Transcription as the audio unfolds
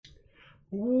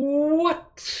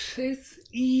What is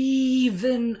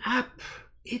even up?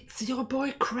 It's your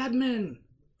boy Crabman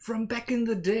from back in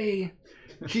the day.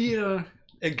 Here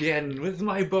again with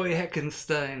my boy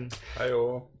Heckenstein.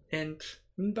 Hi-oh. And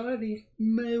Buddy,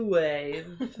 my wife.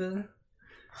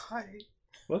 Hi.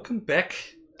 Welcome back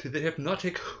to the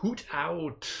Hypnotic Hoot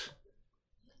Out.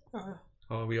 Uh,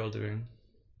 How are we all doing?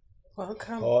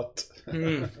 welcome. Hot.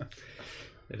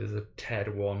 It is a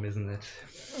tad warm, isn't it?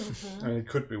 Mhm. I mean, it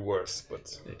could be worse,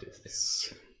 but It is.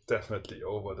 it's definitely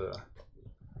over the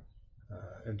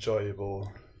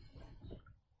enjoyable.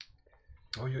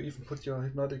 Oh, you even put your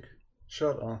hypnotic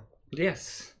shirt on.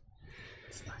 Yes.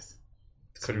 It's nice.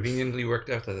 Conveniently worked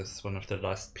out that it's one of the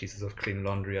last pieces of clean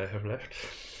laundry I have left.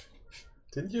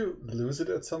 Didn't you lose it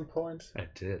at some point? I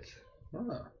did.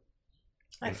 Ah.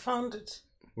 I found it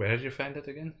Where did you find it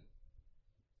again?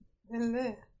 in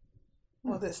there.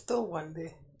 Oh, there's still one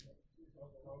there.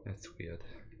 That's weird.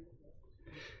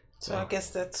 So I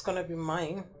guess that's gonna be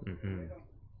mine. Mm-hmm.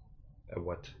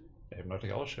 What? A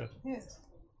Hypnotic Owl shirt? Yes.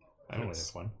 I only That's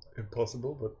have one.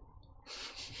 Impossible, but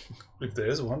if there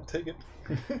is one, take it.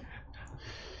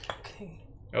 Okay.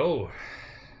 Oh!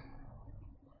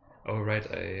 Oh, right,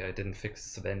 I didn't fix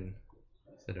Sven.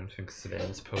 I don't think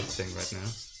Sven's posting right now.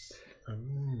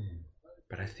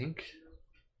 But I think...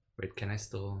 Wait, can I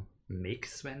still make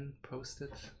Sven post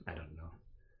it? I don't know.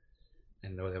 I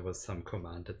know there was some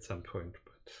command at some point,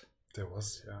 but... There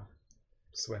was, yeah.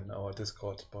 Sven, our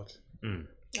Discord bot. Mm.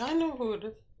 I know who it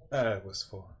is. It was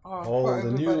for Oh, all for the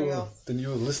everybody new else.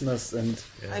 listeners and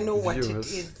Yeah. I know what it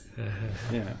viewers. is.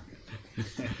 Yeah.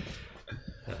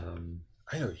 um,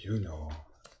 I know you know.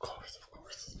 Of course, of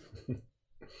course.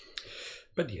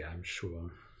 but yeah, I'm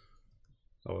sure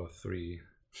our 3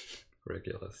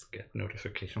 regulars get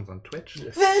notifications on Twitch.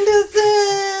 Yes.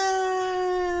 Venderson!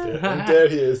 And there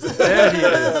he is. There he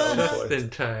is, On just point. in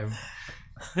time.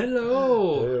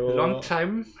 Hello! Hello. Long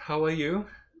time, how are you?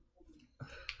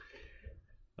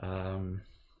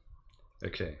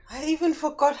 Okay. I even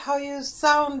forgot how you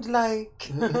sound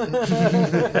like.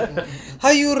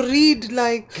 How you read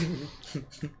like.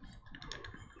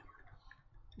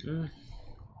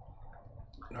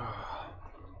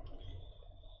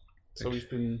 So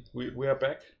we are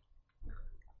back.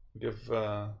 We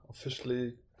have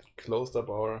officially closed up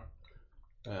our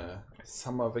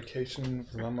summer vacation,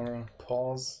 summer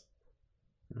pause.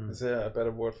 Is there a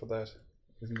better word for that?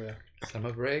 Isn't there?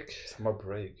 Summer break? Summer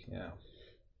break, yeah.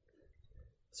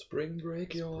 Spring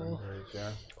break, Spring y'all. break,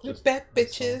 yeah. We're Just- back,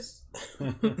 bitches.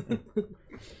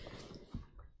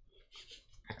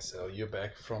 So you're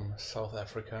back from South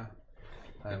Africa.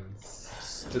 I'm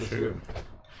still True.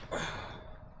 here.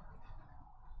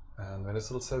 And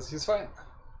Venezuela says he's fine.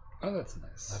 Oh, that's I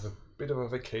nice. have a bit of a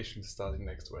vacation starting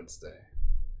next Wednesday.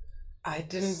 I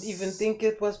didn't even think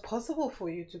it was possible for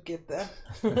you to get there.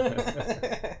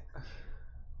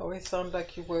 Always sound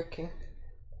like you're working.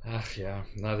 Ah, yeah.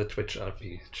 Now the Twitch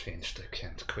RP changed. I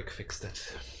can't quick fix that.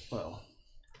 Well,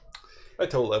 I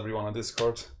told everyone on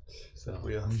Discord So that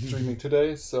we are streaming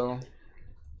today, so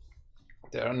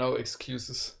there are no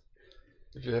excuses.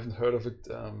 If you haven't heard of it,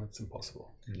 it's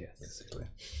impossible, yes. basically.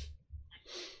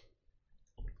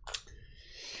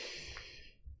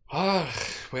 Ah,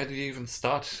 where do you even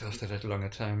start after that longer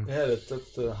time? Yeah,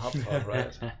 that's the hard part,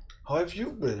 right? How have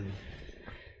you been?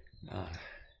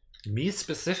 Me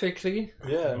specifically?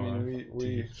 Yeah, I Or mean, do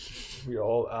you- we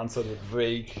all answered with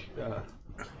vague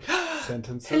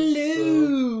sentences.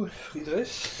 Hello, Friedrich.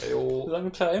 Hey, all.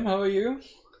 Long time. How are you?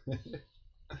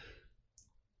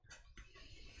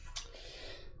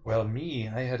 Well, me,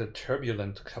 I had a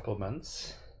turbulent couple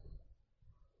months.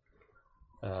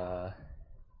 Oh,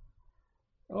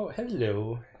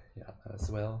 hello. Yeah, as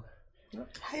well.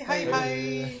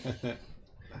 Hi.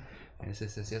 Yes,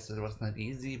 it was not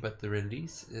easy, but the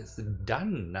release is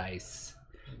done. Nice.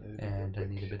 And I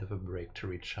need a bit of a break to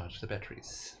recharge the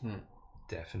batteries.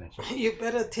 Definitely. You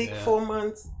better take Yeah. 4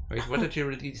 months. Wait, what did you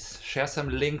release? Share some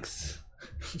links.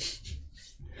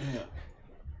 Yeah.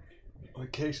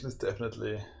 Vacation is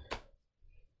definitely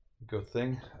a good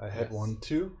thing. I had Yes. one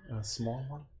too, a small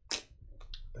one.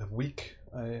 A week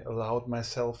I allowed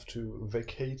myself to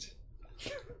vacate.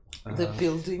 The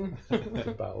building.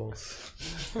 Bowels.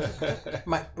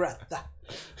 My brother.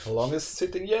 How long is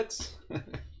sitting yet?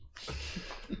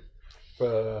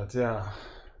 But yeah,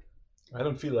 I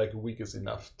don't feel like a week is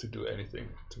enough to do anything,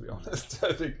 to be honest.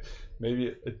 I think maybe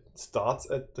it starts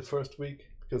at the first week,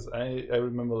 because I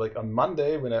remember like on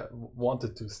Monday when I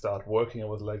wanted to start working, I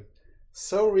was like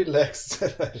so relaxed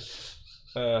that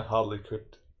I hardly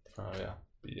could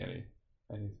be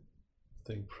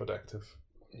anything productive.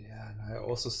 Yeah, and I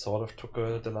also sort of took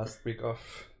the last week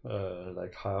off,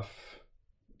 like half.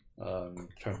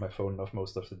 Turned my phone off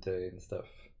most of the day and stuff.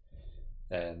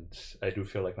 And I do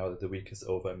feel like now that the week is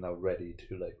over, I'm now ready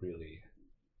to like really.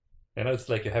 You know, it's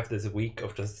like you have this week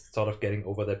of just sort of getting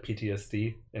over that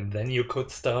PTSD, and then you could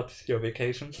start your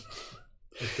vacation.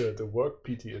 The work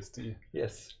PTSD.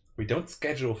 Yes. We don't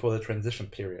schedule for the transition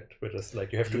period. We're just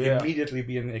like, you have to immediately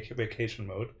be in vacation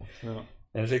mode. Yeah.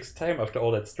 And it takes time after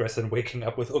all that stress and waking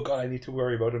up with, oh god, I need to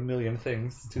worry about a million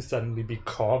things, to suddenly be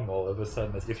calm all of a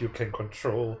sudden, as if you can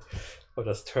control or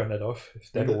just turn it off. If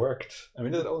that worked. I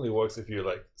mean, that only works if you're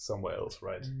like somewhere else,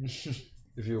 right?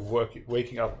 If you're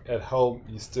waking up at home,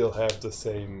 you still have the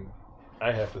same.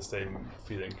 I have the same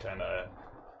feeling, kind of.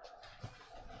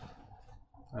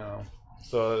 I don't know.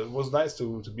 So it was nice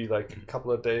to be like a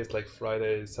couple of days, like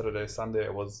Friday, Saturday, Sunday. I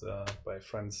was by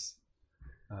friends,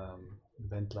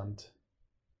 Wendland.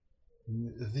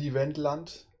 The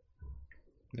Wendland.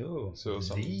 Oh, so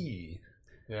some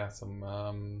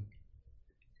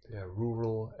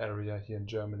rural area here in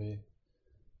Germany.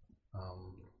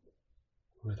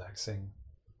 Relaxing.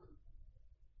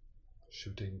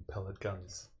 Shooting pellet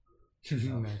guns.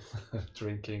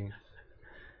 Drinking.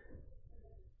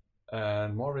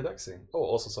 And more relaxing. Oh,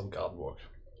 also some garden work,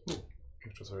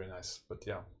 which was very nice. But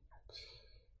yeah,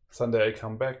 Sunday I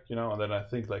come back, and then I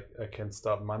think like I can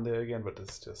start Monday again. But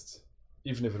it's just,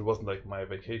 even if it wasn't like my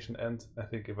vacation end, I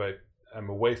think if I'm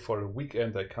away for a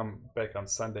weekend, I come back on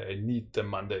Sunday, I need the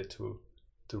Monday to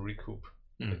recoup.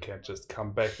 I can't just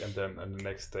come back and then the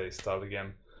next day start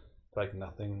again, like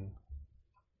nothing.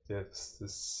 Yes,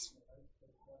 this.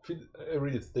 I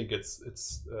really think it's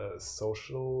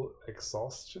social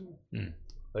exhaustion.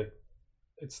 Like,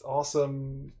 it's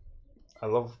awesome. I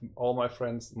love all my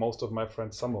friends, most of my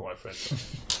friends, some of my friends.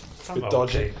 Some bit are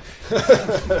dodgy.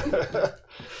 okay.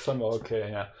 Some are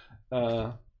okay,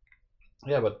 yeah.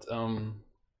 But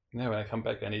when I come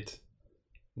back, I need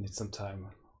some time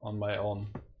on my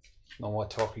own. No more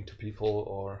talking to people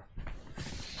or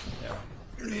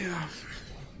Yeah.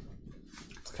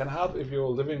 It's kind of hard if you're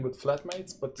living with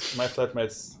flatmates, but my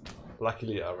flatmates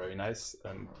luckily are very nice,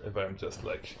 and if I'm just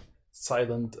like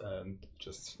silent and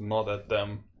just nod at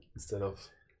them instead of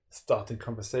starting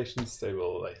conversations, they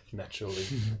will like naturally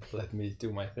let me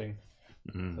do my thing.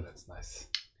 So that's nice.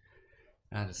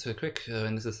 Just real quick,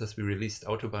 and this is as we released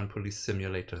Autobahn Police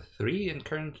Simulator 3, and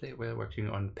currently we're working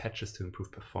on patches to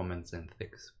improve performance and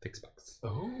fix bugs.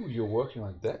 Oh, you're working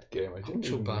on that game. I didn't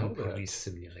even know Autobahn that. Police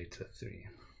Simulator 3.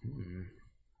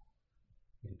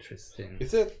 Interesting.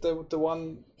 Is that the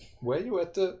one where you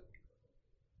at the...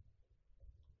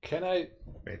 Can I...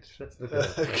 Wait, let's look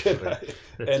at it. Can I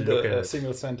Let's end look at a it.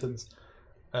 single sentence?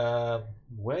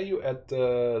 Were you at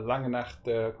the Lange Nacht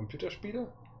der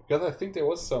Computerspiele? Because I think there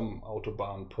was some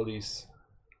Autobahn Police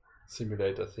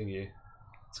Simulator thingy.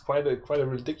 It's quite a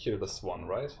ridiculous one,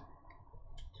 right?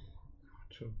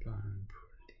 Autobahn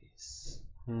Police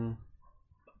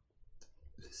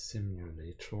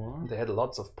Simulator. They had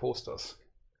lots of posters.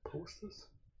 Posters?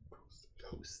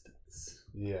 Post-its.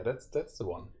 Yeah, that's the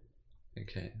one.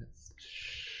 Okay, let's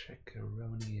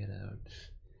check-a-roni it out.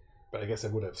 But I guess I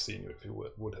would have seen you if you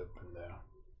would have been there.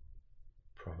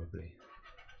 Probably.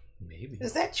 Maybe.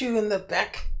 Is that you in the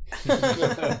back?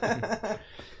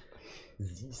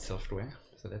 Z software.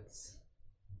 So that's.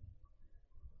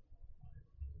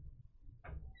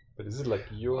 But is it like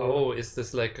your? Oh, is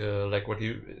this like what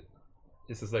you?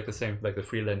 Is this like the same like the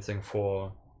freelancing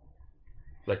for?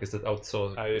 Like, is it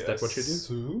outsourced? Is that what you do?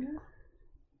 Assume?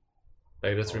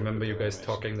 I just remember you guys animation.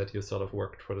 talking that you sort of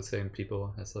worked for the same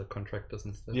people as the contractors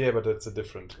and stuff. Yeah, but that's a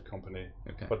different company.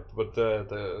 Okay. But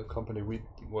the company we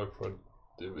work for,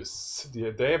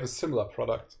 they have a similar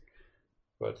product,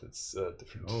 but it's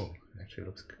different. Oh, it actually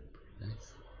looks good.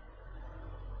 Nice.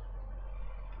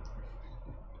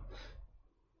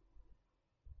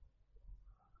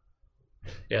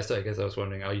 Yeah, so I guess I was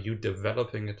wondering, are you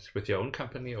developing it with your own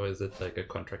company, or is it like a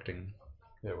contracting?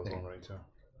 Yeah, it was thing? already too.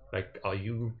 Like, are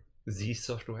you Z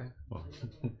software? Or...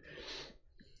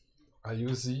 Are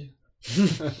you Z?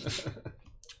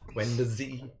 When the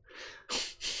Z?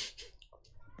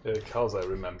 Cows, I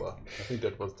remember. I think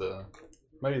that was the.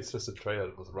 Maybe it's just a trailer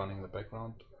that was running in the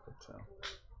background.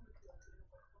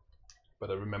 But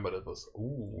I remember that was.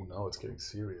 Ooh, now it's getting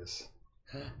serious.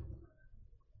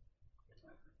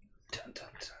 Dun,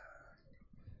 dun, dun.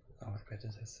 Oh, I bet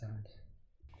it has sound.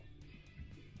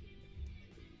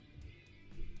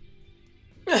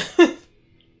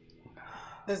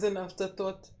 As an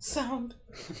afterthought sound.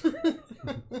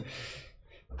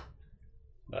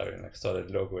 I like saw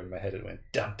that logo in my head. It went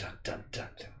dun dun dun dun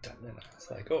dun dun, and I was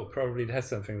like, oh, probably it has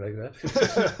something like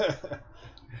that.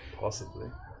 Possibly.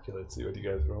 Okay, let's see what you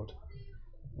guys wrote.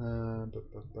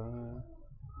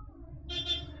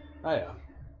 Ah yeah,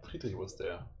 Friedrich was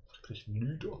there. Friedrich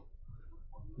Lüder.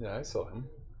 Yeah, I saw him.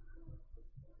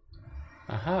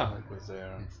 Aha. I was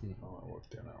there. I see. Oh, I work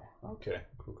there now. Okay,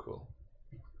 cool.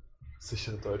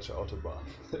 Sichere deutsche Autobahn.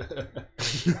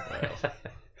 Well,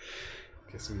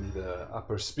 guess we need a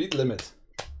upper speed limit.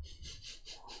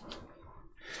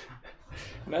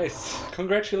 Nice.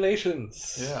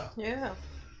 Congratulations. Yeah. Yeah.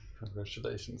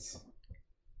 Congratulations.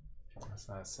 That's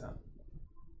nice, yeah.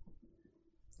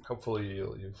 Hopefully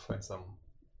you'll find some.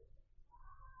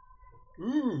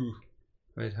 Ooh!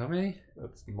 Wait, how many?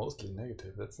 That's mostly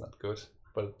negative, that's not good.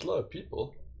 But a lot of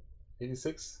people.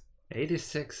 86.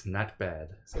 86, not bad.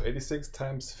 So 86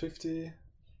 times 50.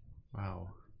 Wow.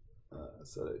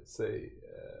 So let's say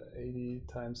 80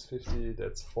 times 50,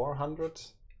 that's 400.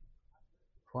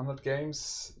 400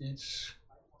 games, each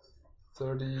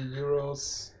 30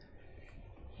 euros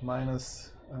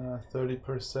minus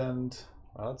 30%.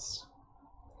 Well, that's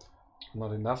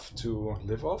not enough to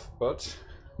live off, but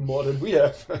more than we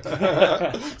have.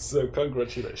 So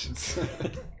congratulations.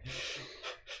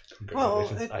 Well,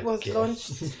 it I was guess.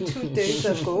 launched 2 days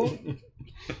ago.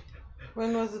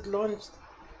 When was it launched?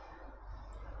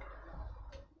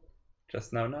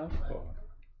 Just now? Oh,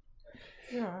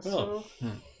 Yeah, Well.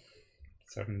 so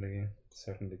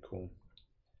certainly cool.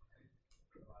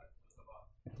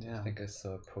 Yeah. I think I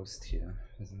saw a post here,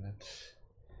 isn't it?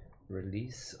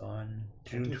 Release on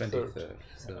June 23rd. 23rd.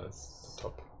 So Yeah, that's the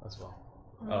top as well.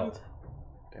 oh,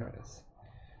 there it is.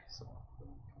 So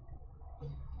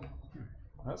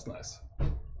that's nice.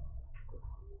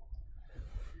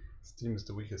 Steam is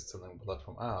the weakest selling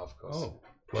platform. Ah, of course. Oh,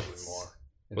 probably what's- more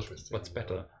What's interesting.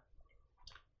 better?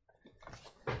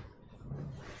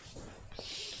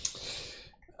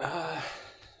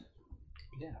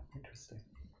 Yeah, interesting.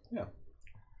 Yeah.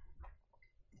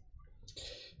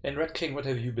 And Red King, what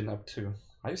have you been up to?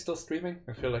 Are you still streaming?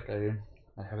 I feel like I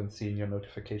haven't seen your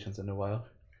notifications in a while.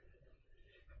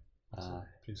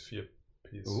 PS4,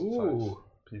 PS5, Ooh.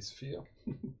 PS4,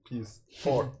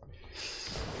 PS4.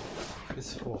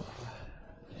 PS4.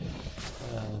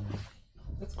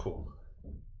 That's cool.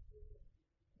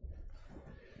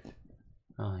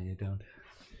 Oh, you don't.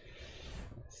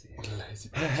 Let's see. Lazy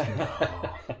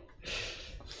bitch.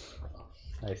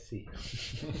 I see.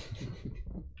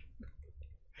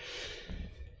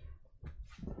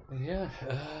 Yeah.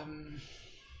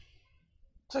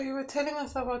 So you were telling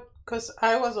us about, because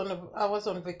I was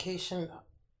on vacation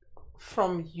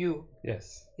from you.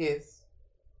 Yes. Yes.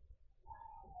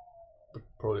 But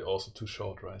probably also too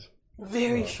short, right?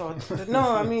 Very short.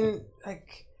 No, I mean,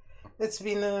 like, it's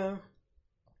been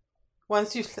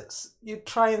once you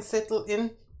try and settle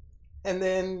in, and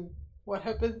then what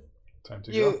happens? Time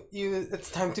to go. It's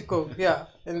time to go. Yeah,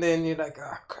 and then you're like,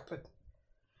 ah, crap it.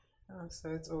 So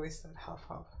it's always that half.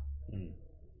 Mm.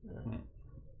 Yeah.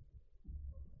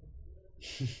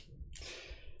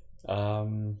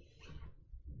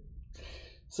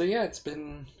 So yeah, it's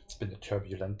been a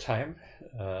turbulent time.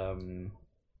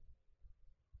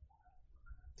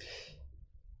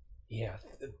 Yeah,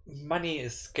 money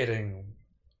is getting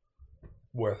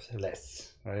worth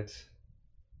less, right?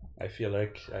 I feel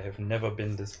like I have never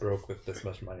been this broke with this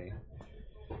much money.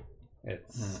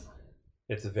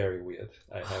 It's very weird.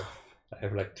 I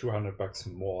have like $200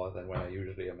 more than when I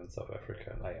usually am in South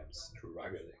Africa, and I am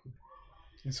struggling.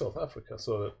 In South Africa,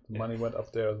 so the money went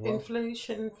up there as well.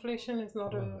 Inflation is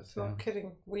not Oh, it's not yeah.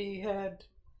 kidding. We had,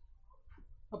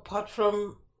 apart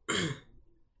from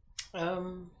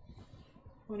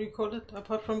what do you call it?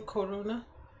 Apart from Corona,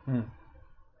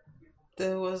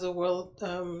 there was a world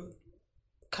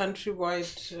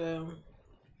countrywide,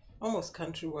 almost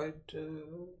countrywide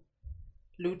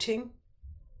looting.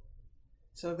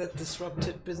 So that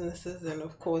disrupted businesses, and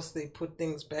of course they put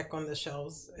things back on the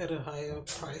shelves at a higher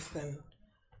price than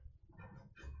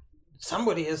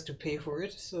somebody has to pay for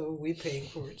it, so we're paying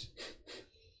for it.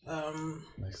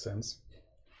 Makes sense.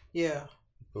 Yeah.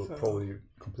 Will So- probably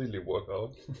completely work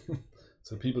out.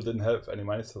 So people didn't have any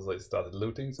money, so they started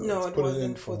looting. So No, let's it put wasn't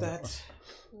in for that.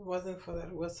 It wasn't for that.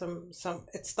 It was some.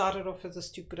 It started off as a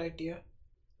stupid idea.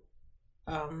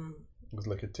 It was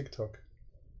like a TikTok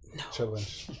No.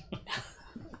 challenge.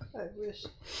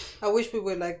 I wish we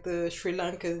were like the Sri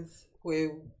Lankans,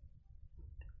 where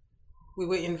we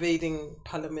were invading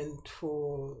parliament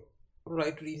for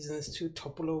right reasons to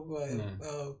topple over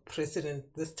a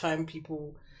president. This time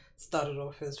people started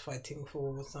off as fighting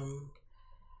for some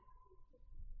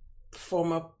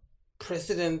former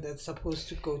president that's supposed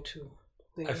to go to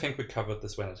thing. I think we covered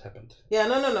this when it happened. Yeah,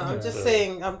 no. I'm just So-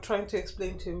 saying. I'm trying to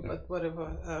explain to him, but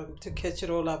whatever. To catch it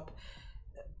all up.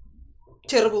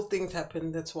 Terrible things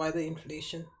happen. That's why the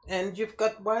inflation. And you've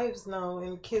got wives now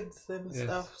and kids and Yes.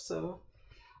 stuff. So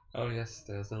Oh yes,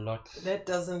 there's a lot. that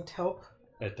doesn't help.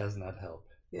 It does not help.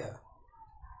 Yeah.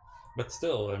 But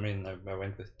still, I mean, I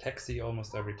went with taxi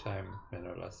almost every time.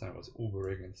 Last time I was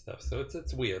Ubering and stuff. So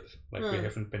it's weird. Like we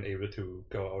haven't been able to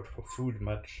go out for food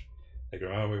much. Like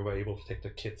remember we were able to take the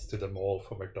kids to the mall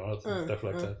for McDonald's and stuff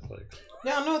like that. Like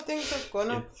Yeah, no, things have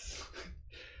gone up.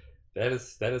 that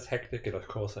is hectic, and of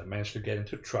course I managed to get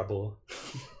into trouble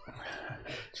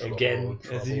again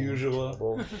as usual.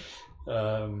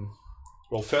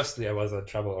 Well, firstly, I was in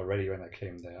trouble already when I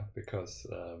came there because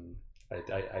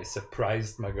I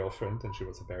surprised my girlfriend and she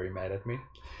was very mad at me.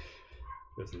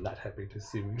 She was not happy to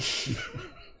see me.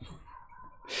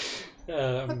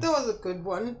 But that was a good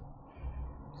one.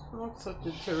 It's not such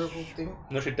a terrible thing.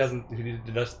 No, she doesn't.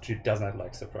 She does not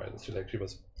like surprises. She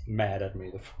was mad at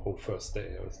me the whole first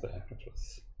day I was there, which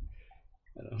was,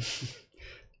 I don't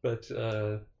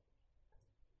know.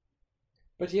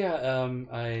 But yeah,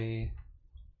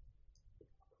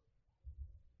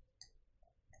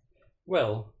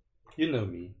 well, you know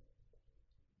me.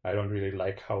 I don't really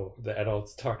like how the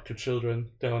adults talk to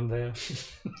children down there,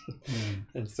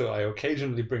 and so I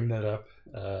occasionally bring that up.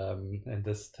 And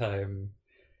this time,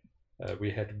 we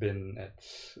had been at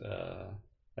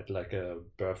like a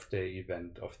birthday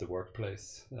event of the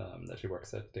workplace that she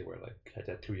works at. They were like at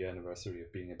their 2-year anniversary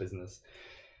of being a business,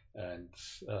 and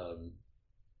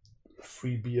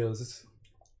free beers,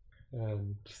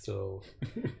 and so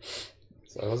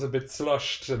I was a bit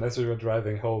sloshed. And as we were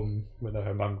driving home,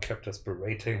 her mom kept us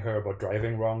berating her about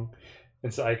driving wrong,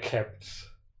 and so I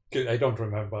don't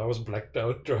remember. I was blacked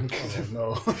out, drunk. Oh,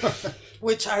 no.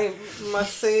 Which I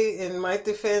must say, in my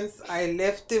defense, I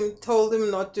left him, told him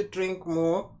not to drink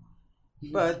more,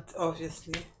 but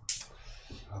obviously.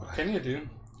 What can you do?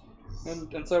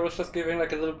 And so I was just giving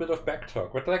like a little bit of back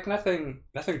talk, but like nothing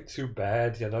too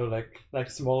bad, like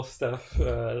small stuff, she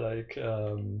was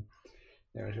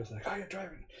like, "Oh, you're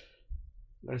driving."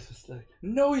 And I was just like,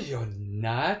 "No, you're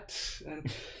not."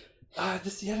 And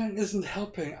this yelling isn't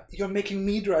helping. You're making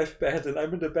me drive bad, and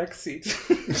I'm in the back seat.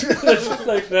 Just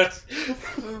like that.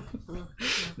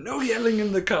 No yelling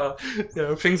in the car.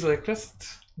 Things like just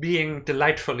being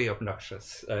delightfully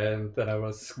obnoxious. And then I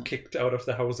was kicked out of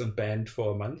the house and banned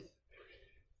for a month.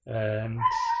 And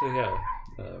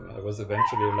I was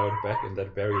eventually allowed back in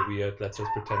that very weird let's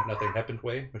just pretend nothing happened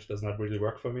way, which does not really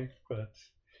work for me. But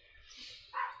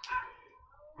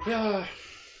yeah,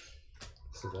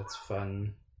 so that's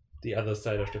fun. The other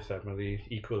side of the family,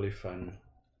 equally fun.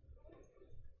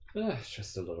 It's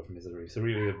just a lot of misery. It's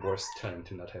really the worst time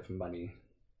to not have money.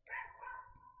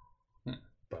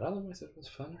 But otherwise it was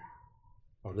fun.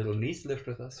 Our little niece lived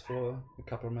with us for a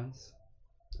couple of months.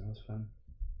 That was fun.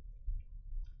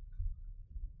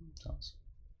 Sounds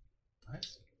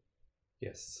nice.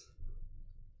 Yes.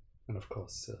 And of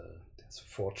course, there's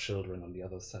 4 children on the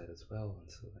other side as well,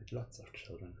 and so like lots of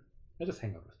children. I just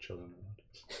hang out with children a lot.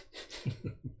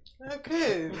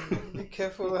 Okay, be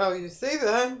careful how you say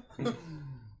that.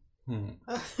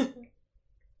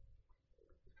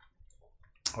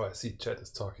 Oh, I see chat is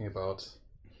talking about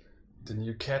the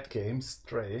new cat game,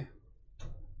 Stray.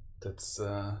 That's,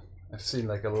 I've seen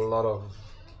like a lot of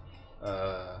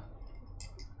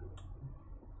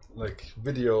like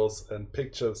videos and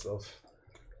pictures of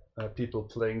people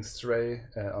playing Stray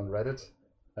on Reddit,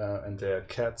 and their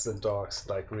cats and dogs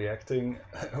like reacting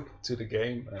to the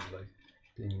game and like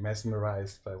being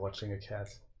mesmerized by watching a cat.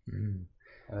 And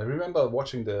I remember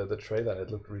watching the trailer and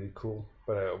it looked really cool,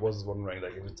 but I was wondering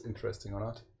like if it's interesting or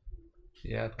not.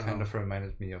 Yeah, it kind of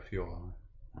reminded me of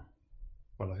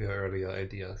one of your earlier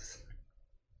ideas.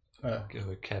 A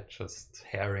cat just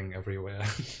herring everywhere.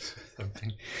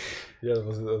 Something. Yeah, it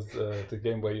was the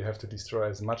game where you have to destroy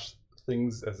as much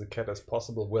things as a cat as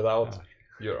possible without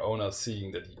your owner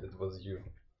seeing that it was you.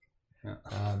 Yeah.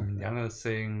 Yana is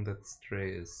saying that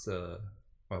Stray is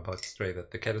about Stray that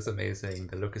the cat is amazing,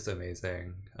 the look is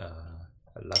amazing.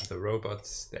 I love the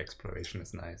robots, the exploration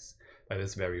is nice, but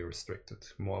it's very restricted.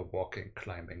 More walking,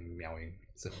 climbing, meowing.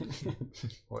 So.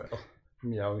 Well,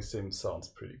 meowing sim sounds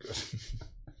pretty good.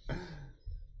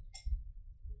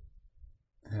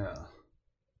 Yeah.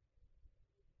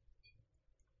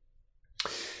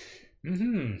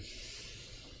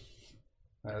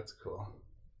 That's cool.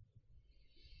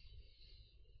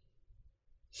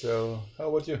 So, how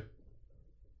about you?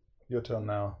 Your turn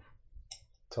now.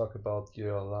 Talk about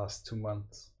your last 2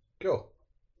 months. Go.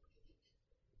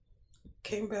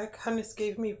 Came back. Hannes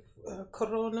gave me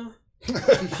corona.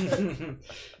 Did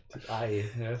I?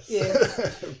 Yes. Yeah.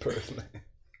 Personally.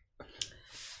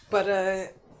 But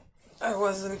I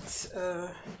wasn't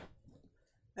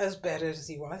as bad as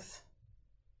he was.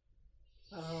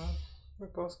 We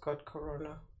both got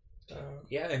corona.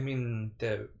 Yeah, I mean,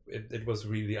 it was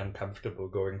really uncomfortable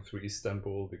going through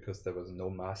Istanbul because there was no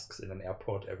masks in an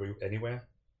airport anywhere.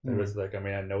 There was like, I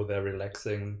mean, I know they're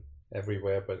relaxing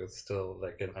everywhere, but it's still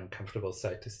like an uncomfortable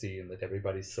sight to see, and that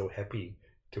everybody's so happy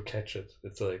to catch it.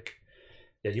 It's like,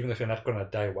 yeah, even if you're not gonna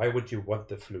die, why would you want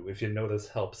the flu? If you know this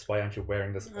helps, why aren't you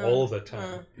wearing this all the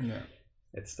time? Yeah.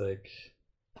 It's like,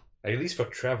 at least for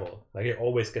travel, like you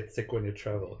always get sick when you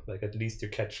travel. Like at least you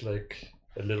catch like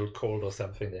a little cold or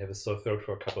something. They have a sore throat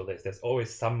for a couple of days. There's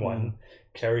always someone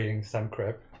carrying some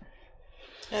crap.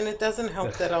 And it doesn't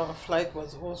help that our flight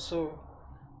was also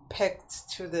packed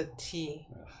to the T.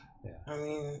 Yeah. I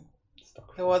mean,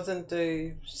 there wasn't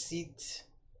a seat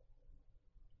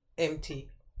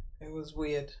empty. It was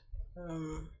weird.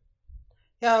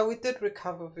 Yeah, we did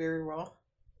recover very well.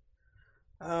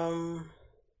 And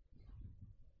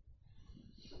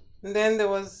then there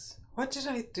was, what did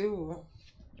I do?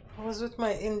 I was with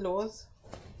my in-laws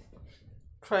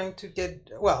trying to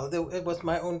get, well, it was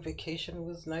my own vacation. It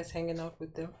was nice hanging out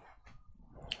with them.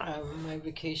 My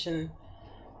vacation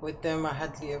with them, I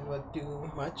hardly ever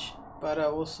do much, but I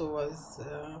also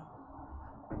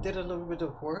did a little bit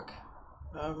of work.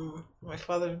 My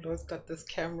father-in-law's got this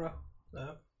camera,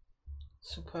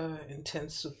 super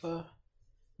intense, super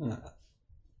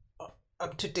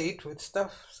up to date with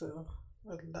stuff, so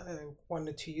I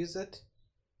wanted to use it,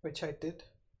 which I did.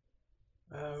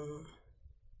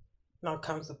 Now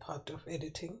comes the part of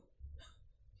editing.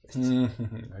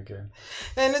 Okay.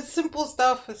 And it's simple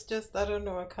stuff. It's just, I don't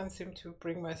know, I can't seem to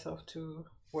bring myself to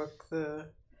work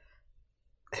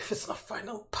if it's not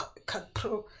Final Cut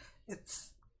Pro,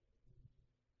 it's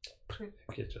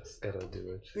You just gotta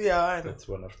do it. Yeah, I know. That's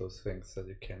one of those things that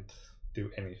you can't do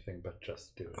anything but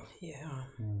just do it. Yeah.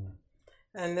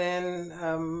 And then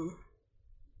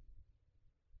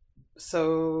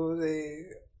so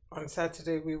on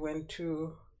Saturday we went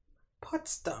to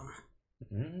Potsdam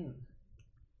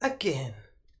again.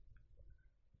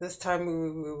 This time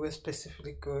we were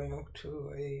specifically going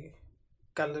to a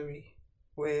gallery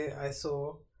where I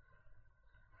saw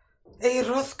a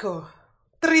Rothko,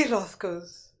 3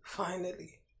 Rothkos,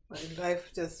 finally. My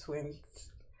life just went,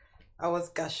 I was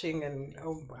gushing and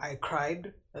I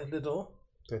cried a little.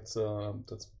 That's a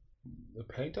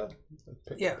painter?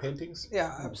 Yeah. Paintings?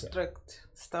 Yeah, abstract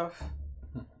stuff.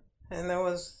 And I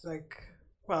was like,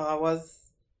 well,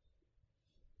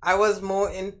 I was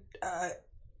more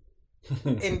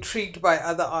intrigued by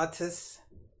other artists.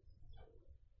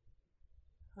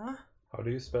 Huh? How do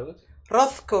you spell it?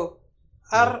 Rothko.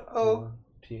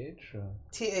 R-O-T-H?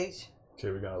 T-H. Okay,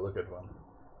 we're gonna look at one.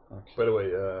 Okay. By the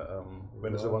way,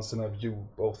 Vanessa wants to know if you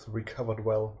both recovered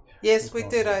well. Yes, we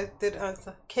did. I did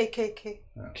answer. KKK.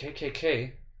 Yeah.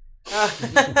 KKK?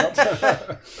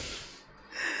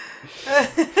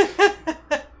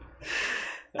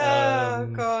 Oh,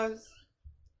 gosh.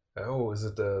 Oh, is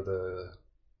it the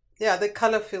Yeah, the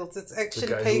color fields. It's the action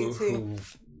guy painting. who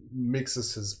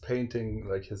mixes his painting,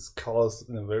 like his colors,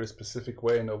 in a very specific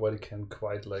way? Nobody can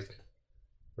quite like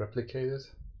replicate it.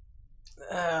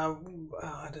 I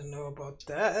don't know about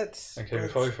that. Okay, but-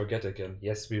 before we forget again,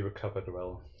 yes, we recovered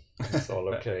well. It's all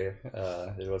okay.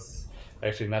 It was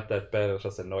actually not that bad. It was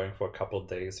just annoying for a couple of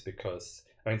days because,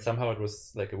 I mean, somehow it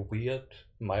was like a weird,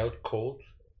 mild cold,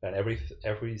 and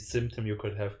every symptom you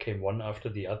could have came one after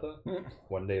the other.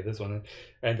 One day this one,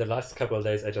 and the last couple of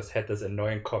days I just had this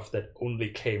annoying cough that only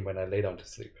came when I lay down to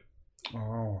sleep.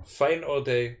 Oh. Fine all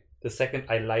day. The second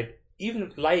I lied,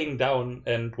 even lying down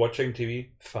and watching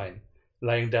TV, fine.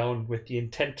 Lying down with the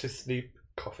intent to sleep,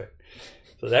 coughing.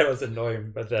 So that was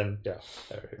annoying, but then, yeah,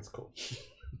 everything's cool.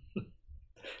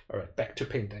 All right, back to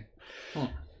painting.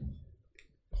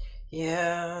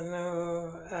 Yeah,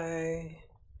 no,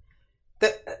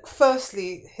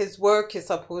 firstly, his work is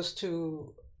supposed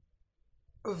to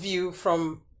view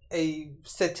from a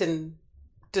certain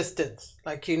distance.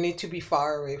 Like, you need to be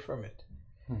far away from it.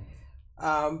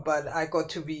 But I got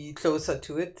to be closer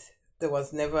to it. There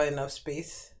was never enough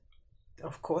space,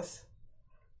 of course,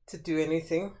 to do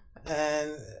anything.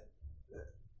 And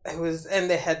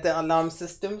they had the alarm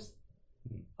systems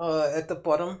at the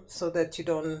bottom so that you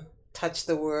don't touch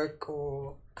the work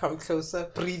or come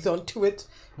closer, breathe onto it,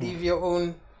 leave your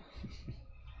own.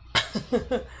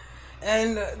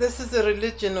 And this is a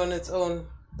religion on its own.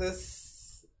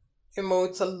 This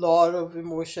emotes a lot of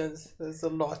emotions. There's a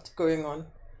lot going on.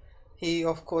 He,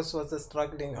 of course, was a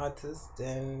struggling artist,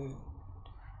 and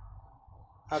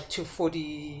up to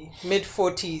mid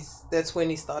 40s. That's when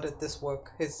he started this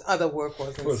work. His other work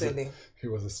wasn't selling. He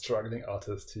was a struggling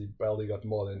artist. He barely got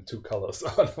more than 2 colors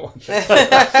on one thing.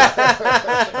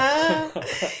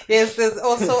 Yes, there's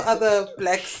also other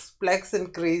blacks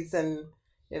and grays, and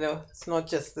it's not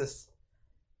just this.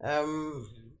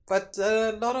 But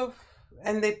a lot of,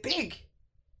 and they're big.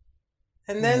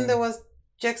 And then there was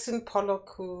Jackson Pollock,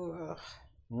 who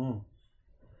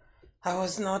I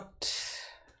wasn't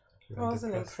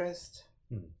impressed.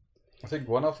 I think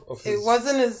one of his... It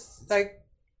wasn't as, like,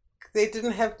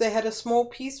 they had a small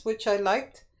piece, which I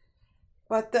liked.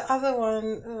 But the other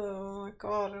one, oh my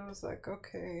God, I was like,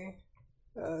 okay,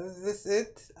 is this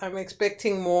it? I'm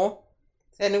expecting more.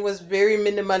 And it was very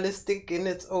minimalistic in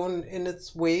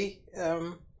its way.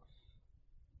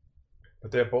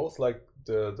 But they're both like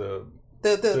the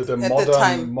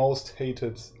modern, most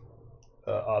hated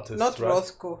artists. Not right?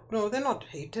 Rothko. No, they're not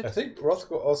hated. I think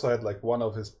Rothko also had like one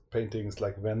of his paintings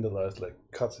like vandalized, like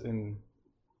cut in.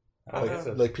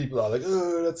 Like people are like,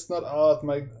 oh, that's not art.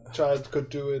 My child could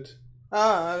do it.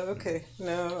 Okay.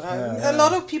 No, a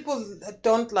lot of people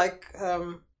don't like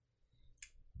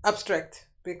abstract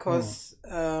because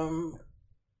I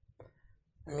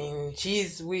mean,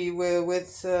 geez, we were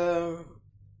with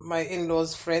my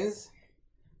in-laws' friends.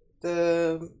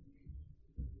 The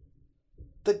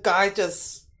guy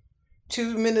just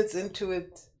 2 minutes into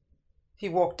it, he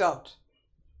walked out.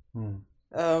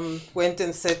 Went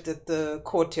and sat at the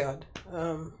courtyard,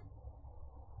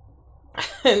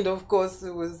 and of course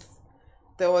there was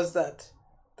the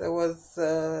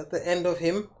end of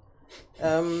him.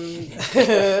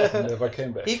 Never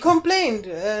came back. He complained,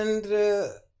 and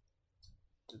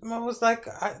I was like,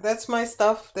 that's my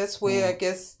stuff. That's where I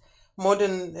guess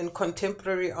modern and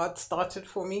contemporary art started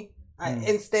for me.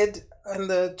 Instead, on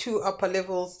the 2 upper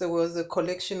levels, there was a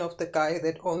collection of the guy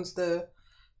that owns the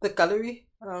gallery,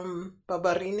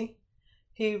 Barberini.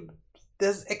 He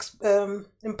does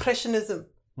impressionism,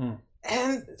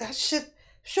 and that shit.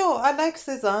 Sure, I like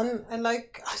Cézanne. I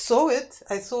saw it.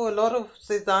 I saw a lot of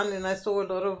Cézanne, and I saw a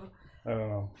lot of. I don't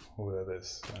know who that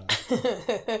is.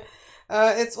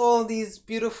 It's all these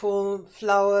beautiful,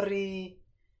 flowery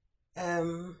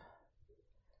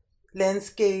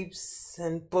landscapes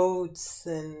and boats,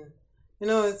 and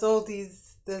it's all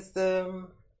these. There's the.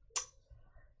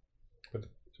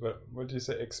 What do you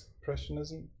say?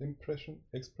 Expressionism?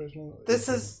 Expressionism? This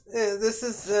is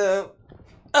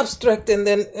abstract, and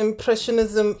then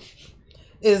impressionism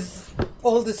is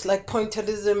all this like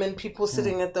pointillism and people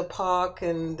sitting at the park,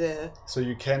 and so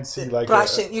you can see like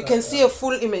brushing. You can see a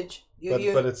full image.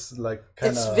 But it's like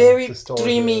kind of it's very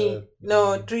dreamy.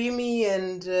 Dreamy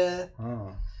and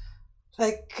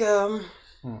like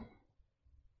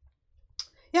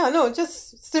yeah, no,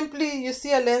 just simply you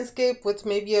see a landscape with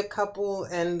maybe a couple,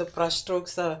 and the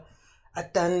brushstrokes are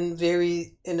done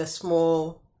very in a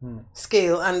small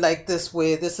scale, unlike this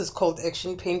where this is called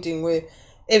action painting, where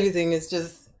everything is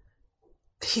just,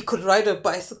 he could ride a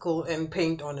bicycle and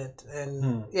paint on it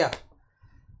and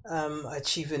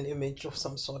achieve an image of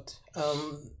some sort.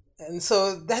 And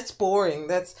so that's boring.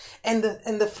 And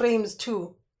the frames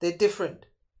too, they're different.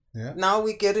 Yeah. Now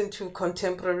we get into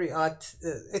contemporary art.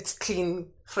 It's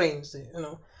clean frames.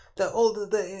 The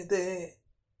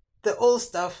old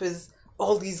stuff is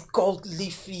all these gold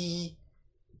leafy,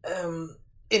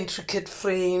 intricate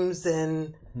frames,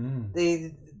 and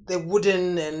they're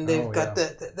wooden, and they've got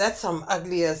that's some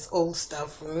ugly ass old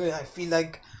stuff. I feel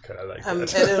like I'm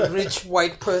at a rich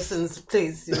white person's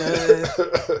place,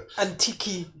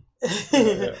 antique.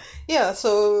 Yeah,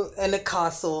 so, and a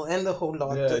castle and the whole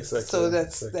lot. Yeah, exactly. So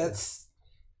that's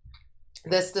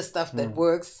the stuff that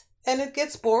works, and it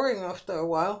gets boring after a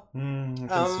while. I can see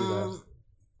that.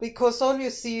 Because all you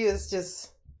see is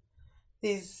just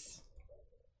these.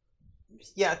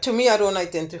 Yeah, to me, I don't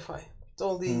identify. It's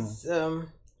all these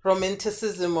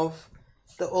romanticism of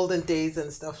the olden days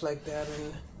and stuff like that,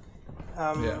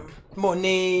 and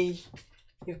Monet.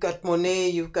 You've got Monet,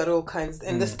 you've got all kinds,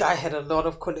 and this guy had a lot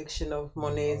of collection of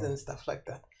Monets and stuff like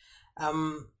that.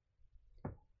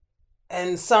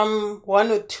 And one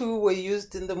or two were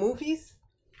used in the movies,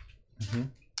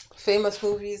 famous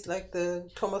movies like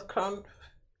the Thomas Crown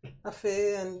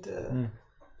Affair, and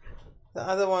the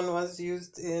other one was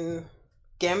used in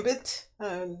Gambit.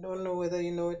 I don't know whether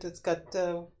you know it. It's got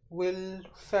Colin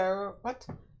Farrell.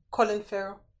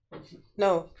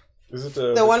 No. Is it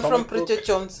the one from book? Bridget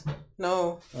Jones?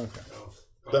 No. Okay.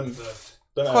 Then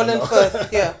Colin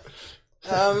Firth, yeah.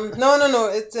 No.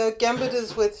 It's Gambit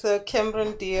is with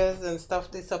Cameron Diaz and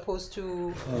stuff. They're supposed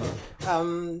to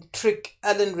trick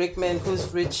Alan Rickman,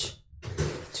 who's rich,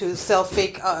 to sell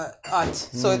fake art.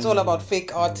 So it's all about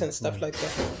fake art and stuff like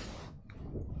that.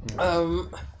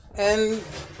 And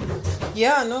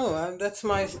yeah, no, that's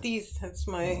my steez. That's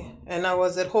my. And I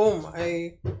was at home.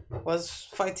 I was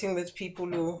fighting with people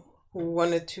who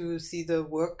wanted to see the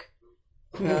work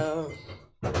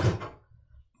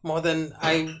more than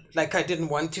I didn't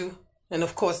want to. And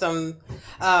of course, the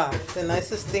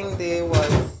nicest thing there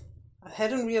was I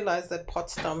hadn't realized that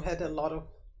Potsdam had a lot of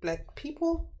black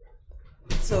people.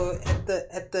 So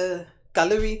at the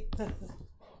gallery,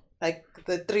 like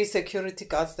the 3 security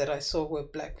guards that I saw were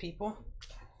black people.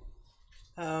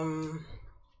 And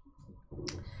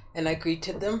I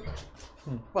greeted them.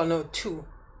 Well, no, 2.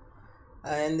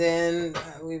 And then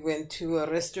we went to a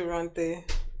restaurant there.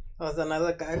 There was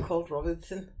another guy called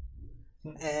Robertson.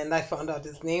 And I found out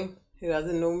his name. He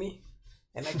doesn't know me.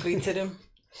 And I greeted him.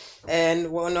 And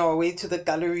on our way to the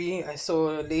gallery, I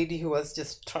saw a lady who was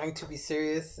just trying to be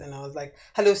serious. And I was like,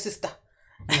 "Hello, sister."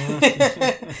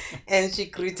 And she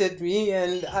greeted me.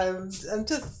 And it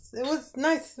was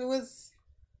nice. It was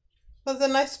a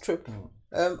nice trip.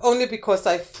 Only because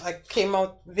I came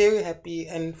out very happy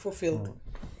and fulfilled.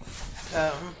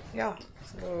 Yeah.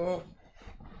 So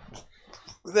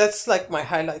that's like my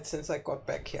highlight since I got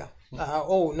back here.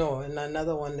 And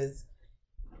another one is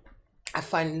I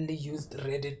finally used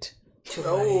Reddit to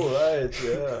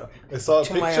I saw a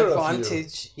picture my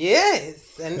advantage. Of you.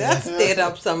 Yes, and that stirred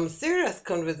up some serious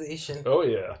conversation. Oh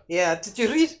yeah. Yeah, did you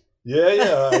read?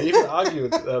 Yeah. I even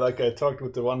argued. I talked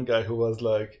with the one guy who was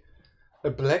like, "A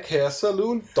black hair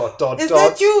salon." Is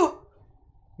that you?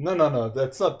 No.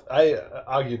 That's not. I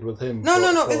argued with him.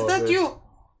 No. Is that you?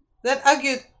 That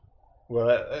argued. Well,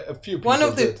 a few people. One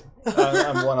of them.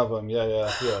 I'm one of them.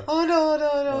 Yeah. Oh no.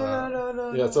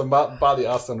 Yeah, so Bali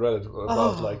asked on Reddit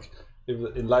about like if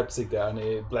in Leipzig there are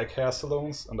any black hair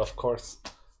salons, and of course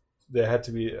there had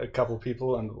to be a couple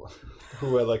people and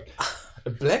who were like, "A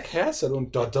black hair salon? ...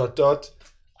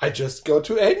 I just go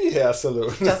to any hair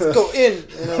salon. Just go in."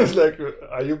 You know? Like,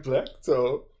 are you black?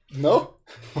 So no.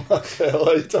 What the hell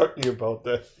are you talking about?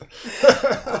 That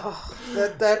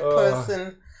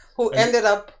person who ended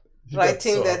up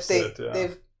writing so that upset,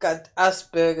 they've got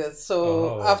Asperger's.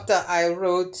 So after I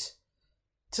wrote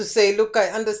to say, "Look, I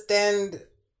understand,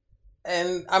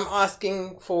 and I'm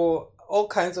asking for all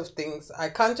kinds of things. I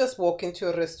can't just walk into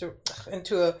a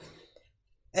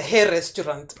hair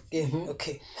restaurant,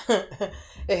 okay,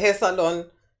 a hair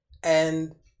salon,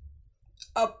 and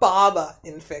a barber.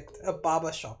 In fact, a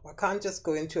barber shop. I can't just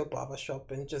go into a barber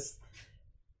shop and just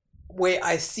where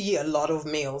I see a lot of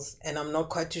males, and I'm not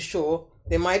quite too sure.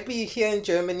 They might be here in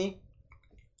Germany,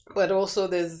 but also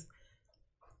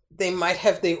they might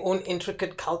have their own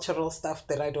intricate cultural stuff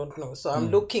that I don't know. So I'm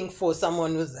looking for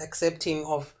someone who's accepting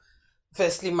of,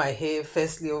 firstly, my hair,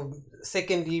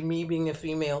 secondly, me being a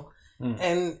female.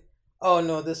 And,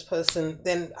 this person.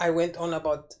 Then I went on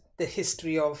about the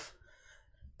history of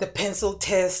the pencil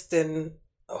test and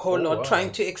a whole lot,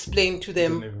 trying to explain to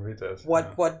them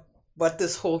what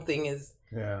this whole thing is.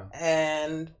 Yeah.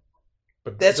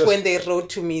 But that's when they wrote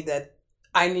to me that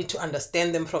I need to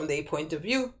understand them from their point of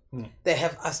view. They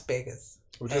have Asperger's.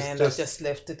 I just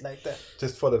left it like that.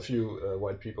 Just for the few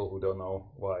white people who don't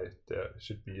know why there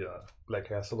should be a black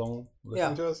hair salon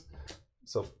listening to us.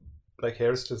 So black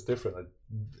hair is just different.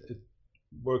 It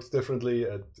works differently.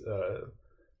 It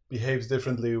behaves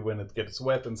differently when it gets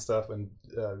wet and stuff. And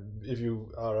if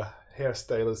you are a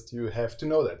hairstylist, you have to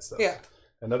know that stuff. Yeah.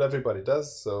 And not everybody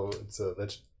does. So it's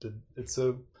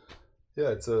a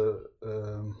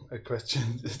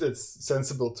question that's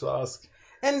sensible to ask.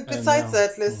 And besides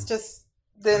that,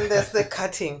 then there's the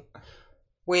cutting,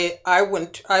 where I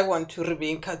want to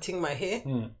remain cutting my hair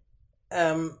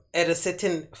at a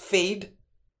certain fade,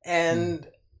 and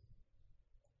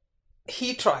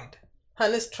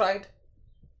Hannes tried,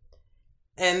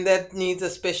 and that needs a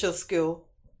special skill,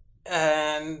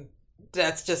 and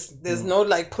that's just, there's no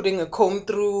like putting a comb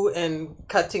through and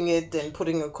cutting it and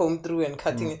putting a comb through and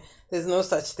cutting it. There's no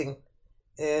such thing.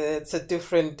 It's a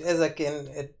different,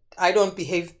 I don't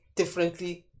behave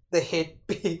differently. The head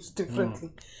behaves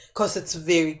differently because it's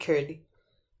very curly.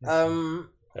 I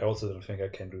also don't think I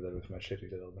can do that with my shitty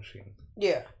little machine.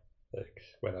 Yeah. Like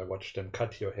when I watch them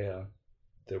cut your hair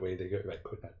the way they go, I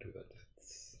could not do that.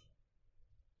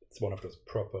 It's one of those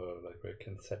proper, like where you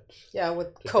can set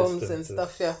with combs and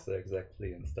stuff,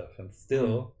 exactly, and stuff. And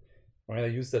still, when I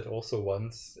used that also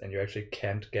once, and you actually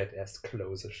can't get as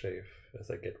close a shave as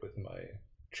I get with my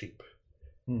cheap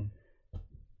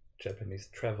Japanese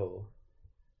travel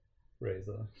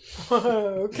razor.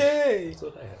 Okay. That's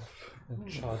what I have.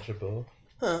 Chargeable.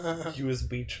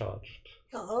 USB charged.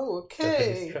 Oh, okay.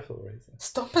 Japanese travel razor.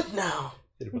 Stop it now.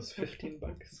 It was $15.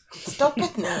 Stop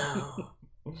it now.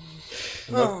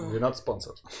 We're not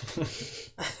sponsored.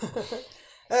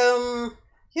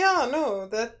 Yeah, no,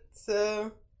 that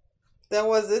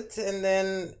was it. And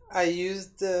then I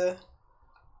used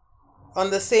on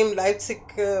the same Leipzig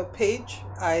page,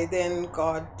 I then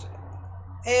got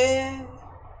a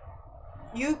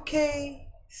UK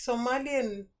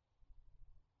Somalian,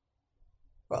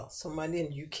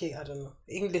 UK, I don't know,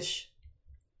 English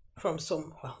from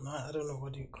I don't know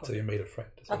what you call it. So you made a friend.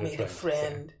 I made a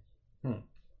friend.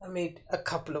 I made a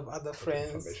couple of other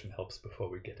friends. Information helps before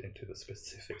we get into the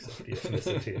specifics of the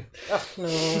ethnicity.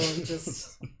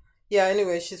 Yeah,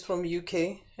 anyway, she's from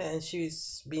UK and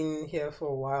she's been here for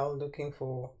a while looking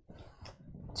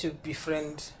to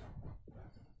befriend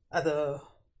other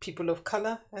people of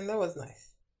color, and that was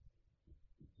nice.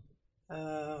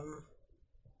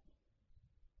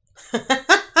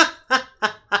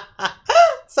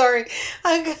 Sorry,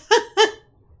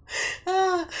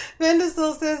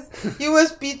 Vendesol says you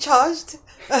must be charged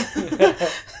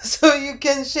so you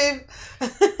can shave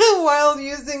while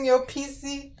using your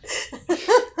PC.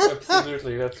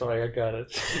 Absolutely, that's why I got it.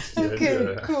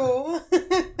 Okay, cool.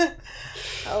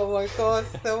 Oh my gosh,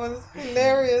 that was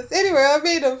hilarious. Anyway, I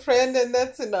made a friend and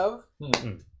that's enough.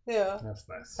 Yeah, that's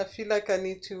nice. I feel like I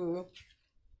need to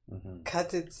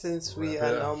cut it since we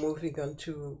are now moving on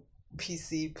to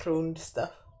PC prone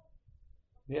stuff.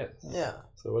 Yes. Yeah.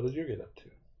 So what did you get up to?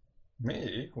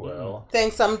 Me? Well,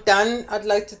 thanks, I'm done. I'd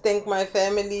like to thank my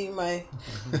family,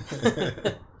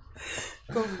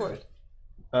 Go for it.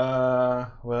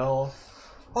 Well,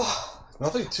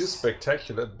 nothing too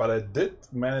spectacular, but I did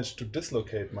manage to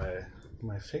dislocate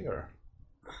my finger.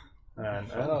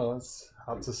 And I know it's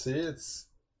hard to see. It's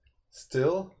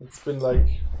been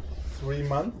like 3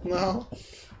 months now,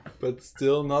 but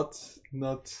still not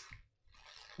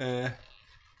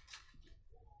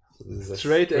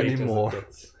straight anymore.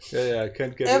 Yeah, I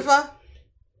can't get Ever?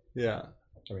 it. Yeah.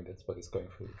 I mean, that's what he's going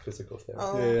for, physical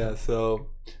therapy. Yeah, so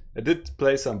I did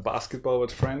play some basketball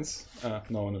with friends.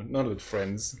 No, not with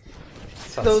friends.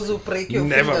 Those who break your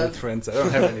Never fingers. with friends. I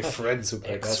don't have any friends who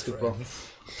play basketball.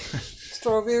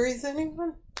 Strawberries,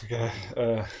 anyone? Okay,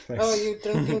 thanks. Oh, you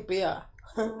drinking beer.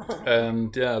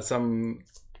 And yeah,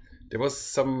 there was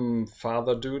some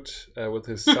father dude with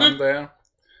his son there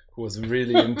who was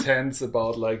really intense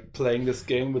about like playing this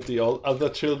game with the other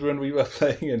children we were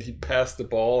playing, and he passed the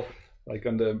ball like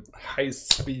on the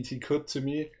highest speed he could to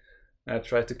me. I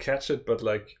tried to catch it, but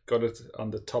like got it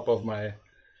on the top of my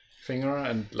finger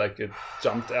and like it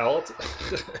jumped out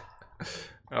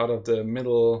out of the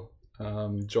middle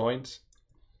joint.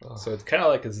 So it's kind of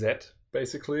like a Z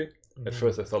basically. At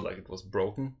first I thought like it was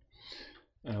broken,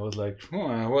 and I was like,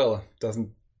 well,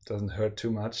 doesn't hurt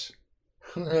too much.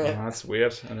 That's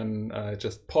weird. And then I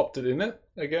just popped it in it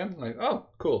again, like, oh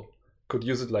cool, could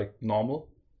use it like normal.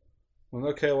 Well,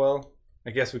 okay, well,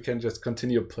 I guess we can just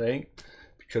continue playing,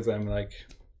 because I'm like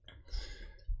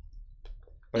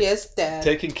yes, Dad.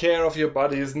 Taking care of your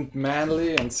body isn't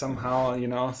manly, and somehow, you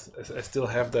know, I still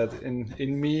have that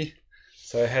in me.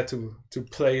 So I had to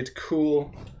play it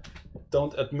cool.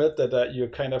 Don't admit that you're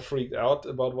kind of freaked out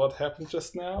about what happened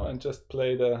just now, and just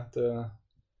play the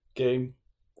game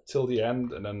till the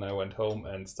end. And then I went home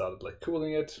and started like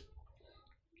cooling it.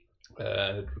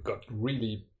 It got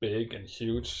really big and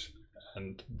huge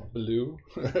and blue.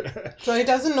 So he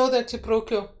doesn't know that you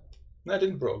broke your... No, I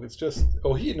didn't broke. It's just,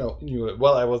 he knew it.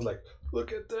 Well, I was like,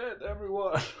 look at that,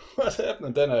 everyone. What happened?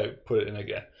 And then I put it in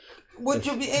again. Would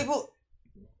you be able...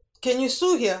 Can you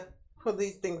sue here for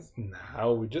these things?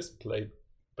 No, we just played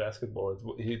basketball.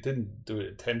 He didn't do it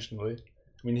intentionally.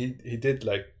 I mean, he did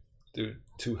like do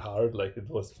too hard, like it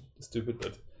was stupid,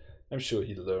 but I'm sure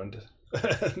he learned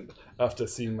after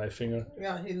seeing my finger.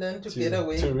 Yeah, he learned to get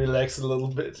away. To relax a little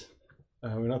bit.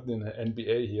 We're not in the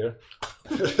NBA here.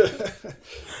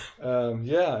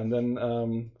 Yeah, and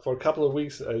then for a couple of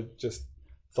weeks I just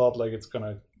thought like it's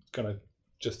gonna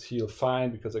just heal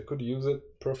fine, because I could use it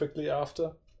perfectly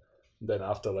after. Then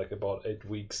after like about 8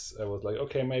 weeks, I was like,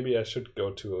 okay, maybe I should go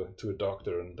to a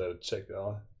doctor and check it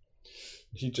out.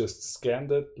 He just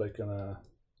scanned it like on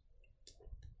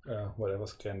a whatever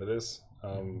scan it is.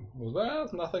 Was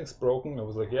like, nothing's broken. I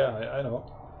was like, yeah, I know,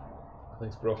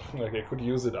 nothing's broken. Like I could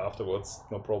use it afterwards,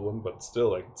 no problem. But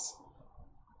still, like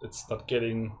it's not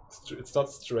getting, it's not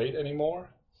straight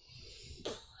anymore.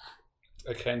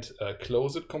 I can't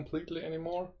close it completely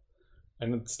anymore,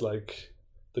 and it's like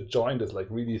the joint is like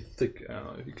really thick. I don't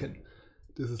know if you can.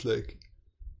 This is like,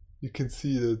 you can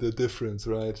see the difference,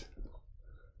 right?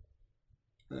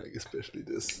 Like especially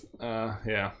this.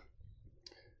 Yeah.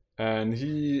 And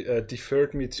he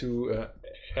deferred me to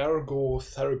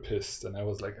ergotherapist, and I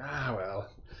was like, well,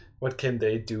 what can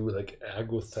they do? Like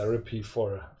ergotherapy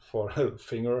for a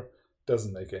finger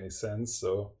doesn't make any sense.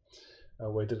 So I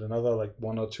waited another like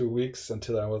 1 or 2 weeks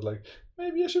until I was like,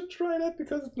 maybe I should try that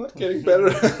because it's not getting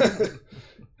better.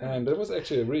 And it was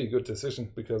actually a really good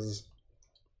decision because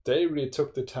they really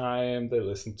took the time. They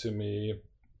listened to me.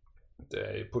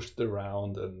 They pushed it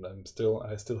around, and I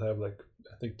still have like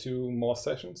I think 2 more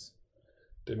sessions.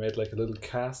 They made like a little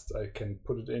cast. I can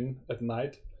put it in at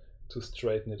night to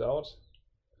straighten it out.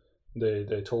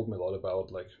 They told me a lot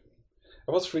about like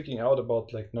I was freaking out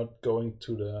about like not going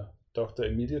to the doctor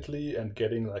immediately and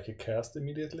getting like a cast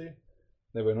immediately.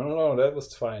 They were no, that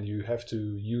was fine. You have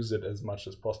to use it as much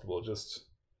as possible. Just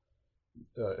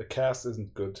a cast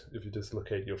isn't good if you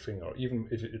dislocate your finger, or even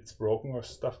if it's broken or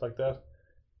stuff like that.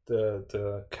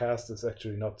 The cast is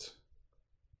actually not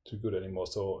too good anymore.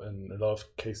 So in a lot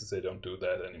of cases they don't do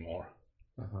that anymore.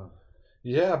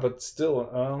 Yeah, but still,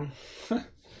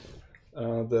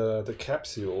 the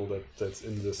capsule that's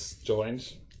in this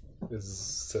joint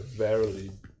is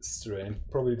severely strained.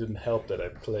 Probably didn't help that I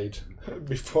played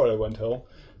before I went home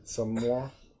some more.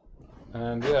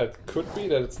 And yeah, it could be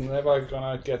that it's never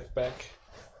gonna get back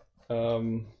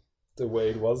the way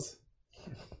it was,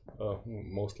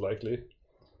 most likely.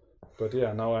 But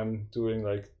yeah, now I'm doing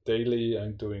like daily,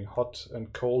 I'm doing hot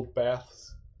and cold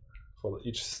baths for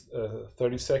each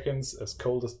 30 seconds, as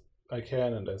cold as I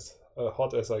can and as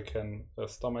hot as I can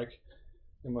stomach,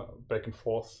 back and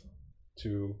forth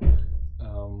to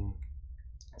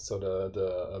so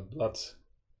the blood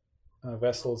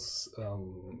vessels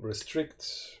restrict,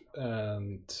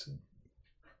 and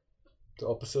the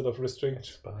opposite of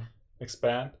restrict,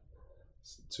 expand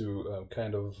to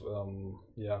kind of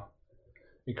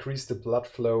increase the blood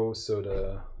flow,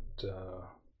 so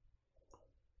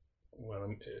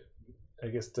I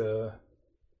guess the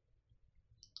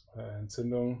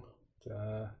Entzündung,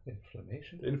 the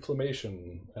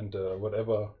inflammation and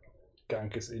whatever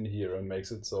gunk is in here and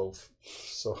makes it so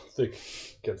thick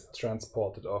gets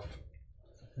transported off.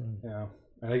 Yeah,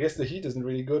 and I guess the heat isn't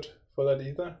really good for that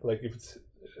either. Like if it's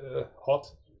hot,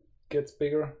 it gets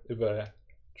bigger. If I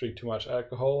drink too much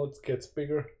alcohol, it gets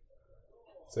bigger.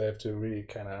 So I have to really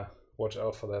kind of watch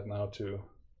out for that now to,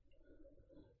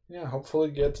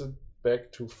 hopefully get it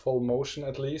back to full motion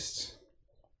at least,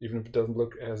 even if it doesn't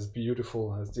look as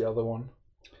beautiful as the other one.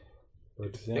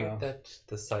 But do you think that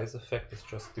the size effect is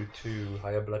just due to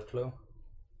higher blood flow?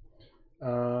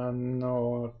 No,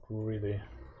 not really.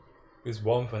 Because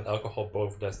warmth and alcohol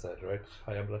both does that, right?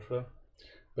 Higher blood flow.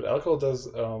 But alcohol does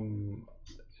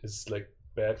is like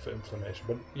bad for inflammation.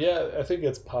 But yeah, I think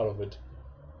it's part of it.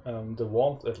 The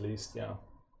warmth, at least,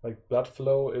 like blood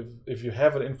flow. If you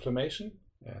have an inflammation,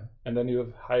 and then you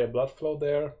have higher blood flow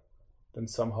there, then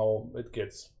somehow it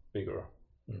gets bigger.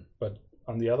 But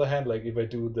on the other hand, like if I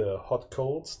do the hot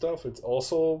cold stuff, it's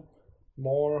also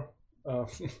more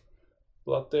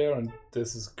blood there, and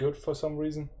this is good for some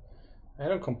reason. I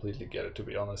don't completely get it, to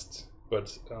be honest.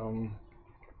 But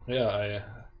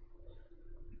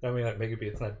I mean, like, maybe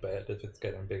it's not bad if it's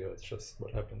getting bigger. It's just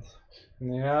what happens.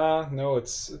 Yeah, no,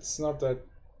 it's not that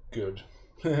good.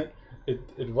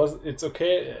 It's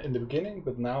okay in the beginning,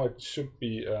 but now it should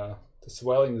be. The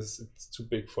swelling it's too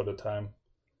big for the time,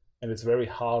 and it's very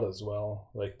hard as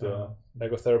well. Like the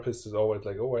ergotherapist is always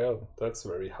like, "Oh well, that's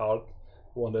very hard.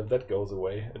 I wonder if that goes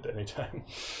away at any time."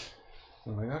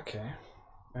 I'm like, okay,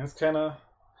 and it's kind of,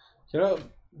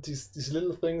 these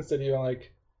little things that you're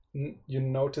like. You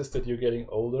notice that you're getting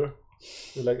older.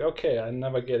 You're like, okay, I'm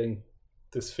never getting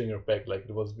this finger back like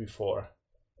it was before.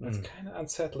 It's kind of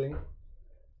unsettling.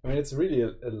 I mean, it's really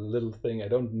a little thing. I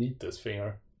don't need this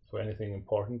finger for anything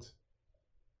important.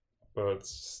 But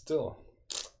still.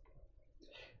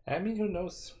 I mean, who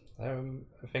knows? I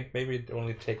think maybe it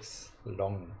only takes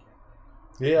long.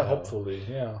 Yeah, hopefully.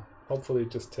 Yeah. Hopefully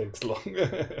it just takes long.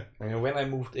 I mean, when I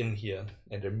moved in here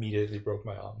and immediately broke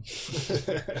my arm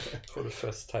for the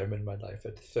first time in my life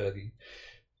at 30,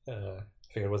 I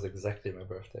think it was exactly my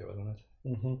birthday, wasn't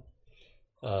it?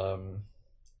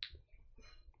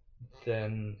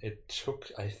 Then it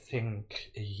took, I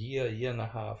think, a year and a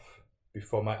half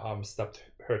before my arm stopped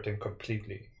hurting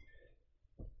completely.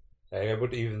 I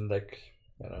would even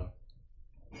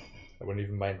I wouldn't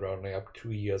even mind rounding up 2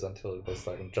 years until it was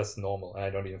like just normal. And I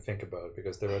don't even think about it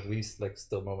because there were at least like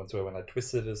still moments where when I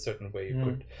twisted it a certain way, you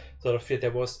could sort of feel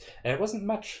there was, and it wasn't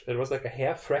much. It was like a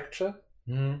hair fracture.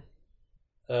 So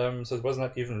it was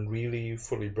not even really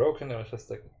fully broken. It was just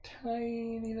like a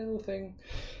tiny little thing.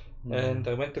 And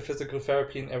I went to physical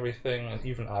therapy and everything. And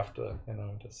even after,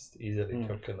 just easily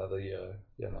took another year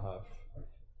and a half.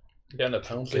 Yeah, and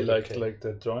apparently like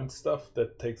the joint stuff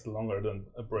that takes longer than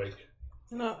a break.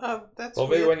 No, that's Or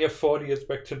weird. maybe when you're 40, it's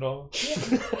back to normal.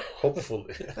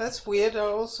 Hopefully. That's weird. I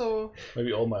also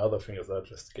Maybe all my other fingers are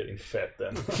just getting fat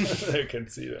then. I can't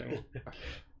see them.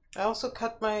 I also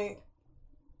cut my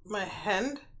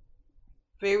hand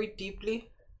very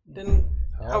deeply. Then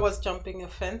I was jumping a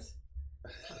fence.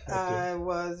 Okay. I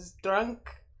was drunk,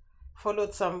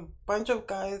 followed some bunch of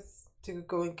guys to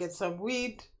go and get some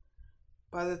weed.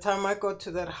 By the time I got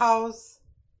to that house,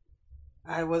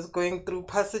 I was going through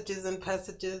passages and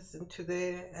passages into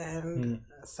there, and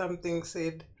something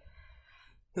said,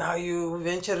 now you're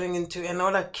venturing into, and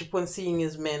all I keep on seeing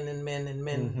is men and men and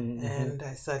men. And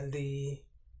I suddenly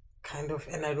kind of,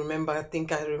 and I remember at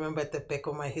the back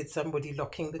of my head somebody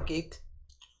locking the gate.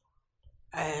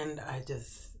 And I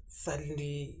just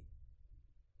suddenly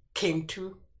came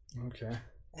to. Okay.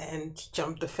 And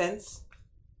jumped the fence.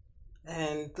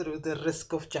 And through the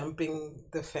risk of jumping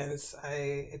the fence,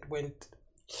 it went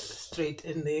straight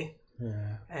in there.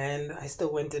 Yeah. And I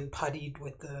still went and partied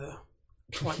with the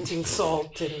wanting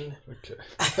salt and Okay.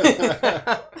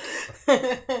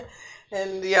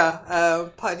 and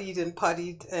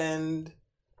partied and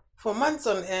for months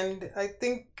on end. I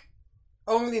think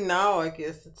only now I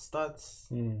guess it starts.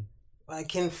 I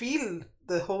can feel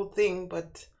the whole thing,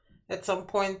 but at some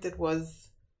point it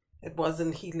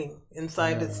wasn't healing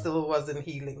inside. It still wasn't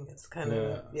healing. It's kind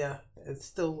of it's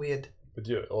still weird. But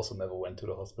you also never went to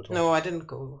the hospital. No, I didn't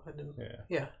go. I didn't.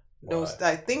 Yeah. No,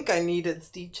 I think I needed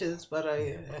stitches, but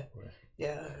I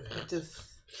just,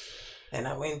 and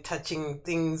I went touching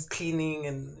things, cleaning,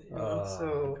 and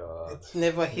so it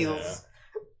never heals.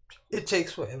 It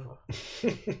takes forever.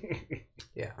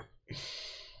 Yeah.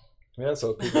 Yeah.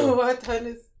 So people, what,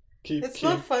 Hannes? It's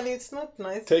not funny. It's not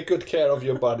nice. Take good care of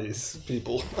your bodies,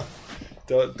 people.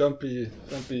 don't be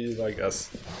like us.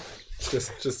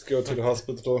 Just go to the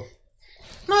hospital.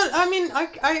 No, I mean,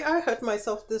 I hurt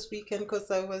myself this weekend because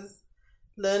I was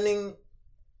relearning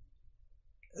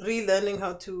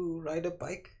how to ride a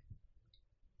bike.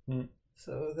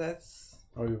 So that's.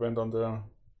 Oh, you went on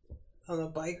a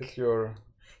bike. Hit your.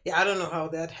 Yeah, I don't know how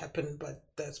that happened, but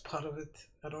that's part of it.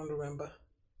 I don't remember.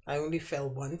 I only fell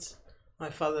once. My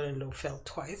father-in-law fell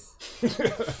twice.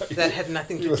 That had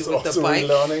nothing to do with the bike.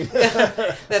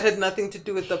 That had nothing to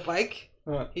do with the bike.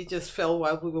 He just fell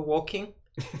while we were walking.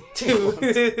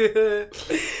 That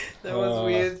was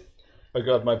weird. I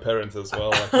got my parents as well.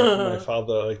 Like my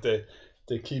father, like they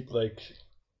keep like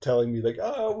telling me like,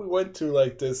 oh, we went to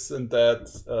like this and that,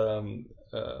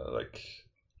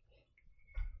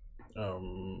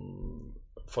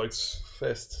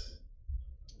 Volksfest.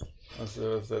 What's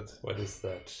that? What is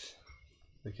that?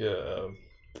 Like a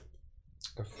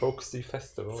folksy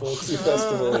festival. Folksy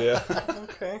festival, yeah.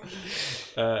 Okay.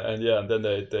 And then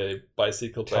they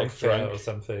bicycle back drunk or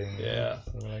something. Yeah,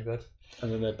 something like that.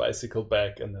 And then they bicycle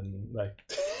back, and then like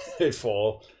they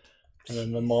fall. And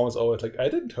then my mom is always like, "I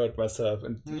didn't hurt myself,"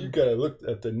 and you gotta look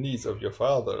at the knees of your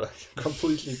father, like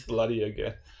completely bloody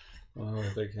again. Oh,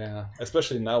 like yeah,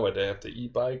 especially now where they have the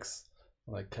e-bikes.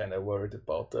 I'm like kind of worried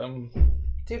about them.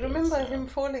 Do you remember him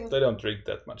falling? They don't drink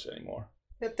that much anymore.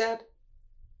 Your dad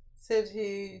said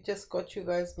he just got you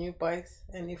guys new bikes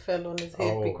and he fell on his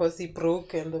head because he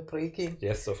broke and the braking.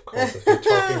 Yes, of course. If you're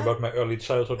talking about my early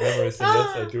childhood memories, then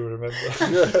yes, I do remember.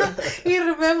 He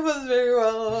remembers very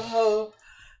well.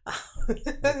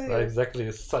 It's not exactly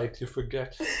a sight you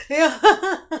forget. Yeah.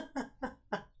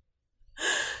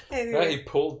 Anyway. Yeah, he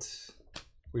pulled.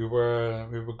 We were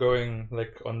going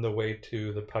like on the way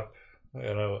to the pub.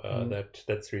 You know,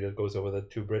 that street that goes over the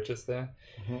two bridges there.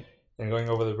 And going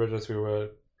over the bridges, we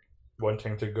were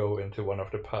wanting to go into one of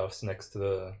the paths next to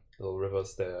the little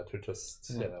rivers there to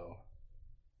just,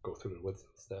 go through the woods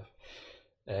and stuff.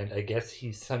 And I guess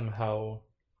he somehow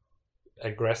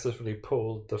aggressively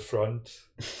pulled the front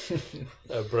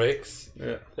brakes.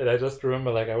 Yeah. And I just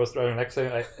remember, like, I was driving next to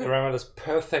him, I remember this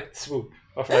perfect swoop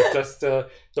of, like, just the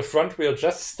front wheel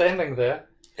just standing there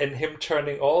and him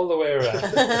turning all the way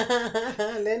around.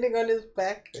 Landing on his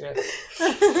back. Yeah.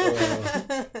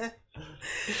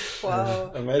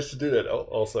 Wow. I managed to do that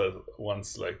also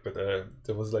once, like, but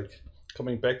there was like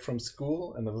coming back from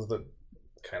school and there was the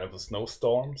kind of a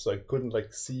snowstorm, so I couldn't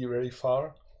like see very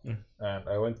far, and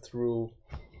I went through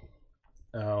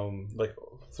through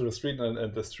the street,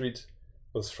 and the street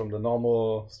was from the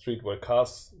normal street where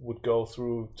cars would go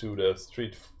through to the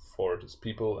street for just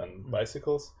people and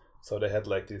bicycles. So they had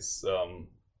like these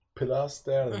pillars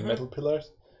there, the metal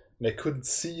pillars, and I couldn't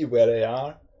see where they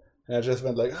are. And I just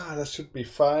went like, that should be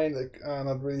fine, like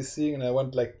not really seeing. And I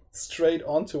went like straight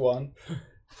onto one,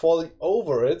 falling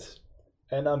over it,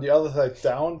 and on the other side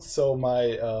down, so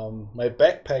my my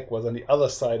backpack was on the other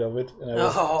side of it, and I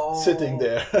was sitting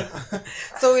there.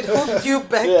 So it hooked you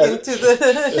back into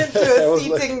I a was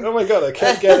seating. like, oh my god, I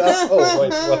can't get up. Oh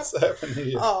wait, what's happening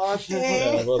here? Oh, dang.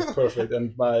 Yeah, it was perfect,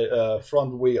 and my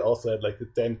front wheel also had like a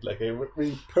dent, like it would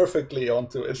be perfectly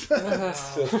onto it. It's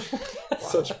just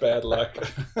such bad luck.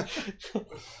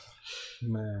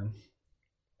 Man,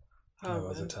 that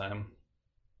was a time.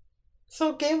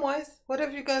 So game-wise, what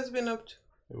have you guys been up to?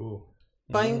 Ooh.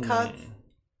 Buying cards?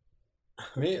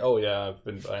 Me? Oh yeah, I've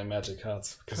been buying Magic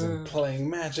cards because I'm playing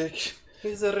Magic.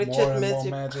 He's a Richard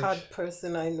Magic card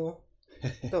person I know.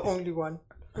 The only one.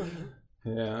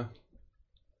 Yeah.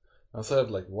 I also have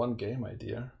like one game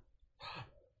idea.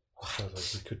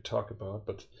 That we could talk about,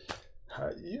 but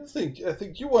I think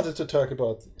you wanted to talk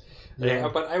about. Yeah,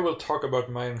 but I will talk about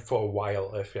mine for a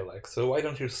while, I feel like. So why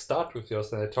don't you start with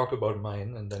yours and I talk about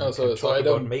mine and then we can talk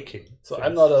about making. So things.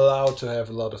 I'm not allowed to have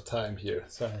a lot of time here.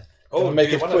 So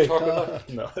make it quick.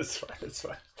 No, it's fine. It's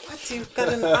fine. What? You've got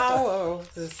an hour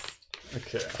of this.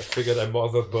 Okay. I figured I'm more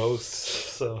verbose,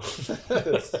 so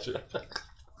that's true.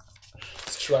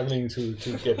 Struggling to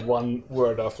get one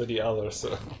word after the other,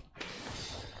 so.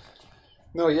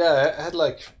 No, yeah, I had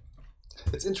like.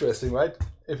 It's interesting, right?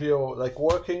 If you're like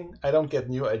working, I don't get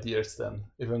new ideas then.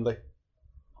 If I'm like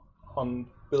on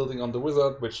building on the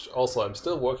wizard, which also I'm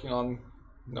still working on,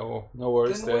 no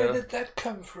worries then there. Where did that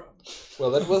come from? Well,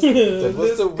 that was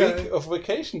the week of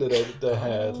vacation that I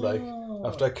had. Like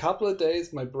after a couple of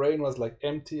days, my brain was like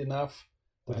empty enough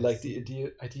that like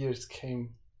the ideas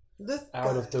came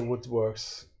out of the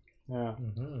woodworks. Yeah.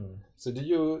 Mm-hmm. So do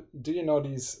you know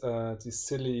these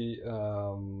silly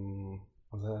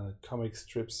comic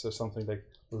strips or something like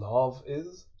Love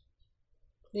Is?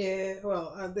 Yeah,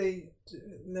 well, are they?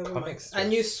 Never mind. I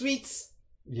knew Sweets.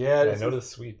 Yeah, I know the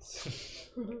Sweets.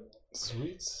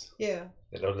 Sweets? Yeah.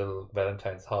 You know, little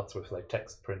Valentine's hearts with like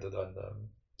text printed on them.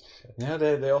 Yeah,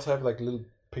 they also have like little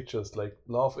pictures like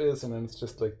Love Is, and then it's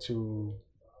just like two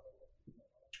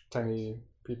tiny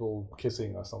people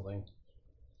kissing or something.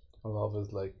 Love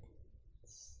Is like.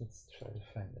 Let's try to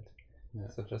find it. Yeah.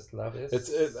 So just Love Is.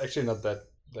 It's actually not that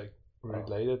like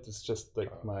related. It's just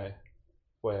like my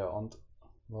way on.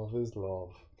 Love is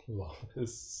love. Love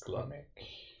is comic.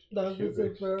 Love is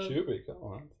a word. Cubic.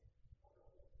 Oh,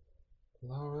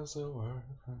 love is a word.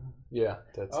 Yeah,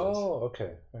 that's it. Oh,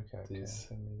 okay.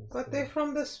 But they're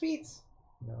from the Sweets.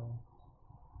 No.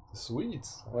 The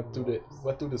Sweets. What do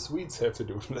the Sweets have to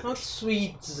do with that? Not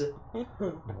sweets. No,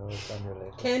 it's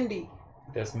unrelated. Candy.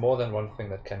 There's more than one thing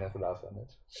that can have love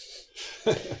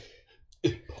in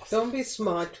it. Don't be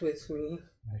smart with me.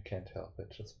 I can't help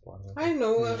it, just one. I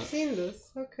know, I've seen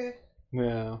this. Okay.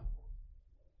 Yeah.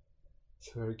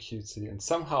 It's very cutesy. And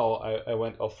somehow I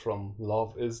went off from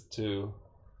Love Is to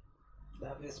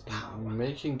Love is power.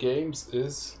 Making Games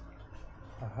Is.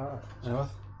 I was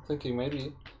thinking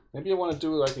maybe I want to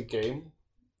do like a game.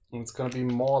 And it's going to be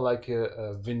more like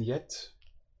a vignette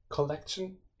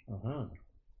collection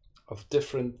of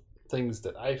different things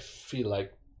that I feel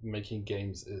like making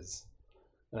games is.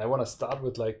 And I want to start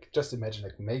with like, just imagine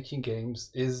like making games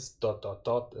is ...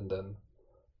 and then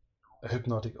a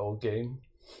hypnotic old game.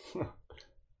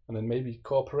 And then maybe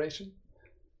cooperation.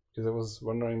 Because I was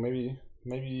wondering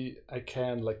maybe I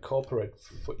can like cooperate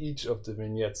for each of the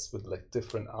vignettes with like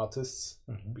different artists.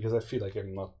 Because I feel like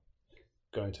I'm not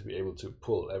going to be able to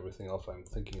pull everything off I'm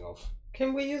thinking of.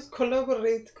 Can we use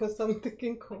collaborate? Because I'm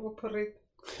thinking cooperate.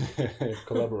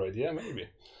 Collaborate, yeah, maybe.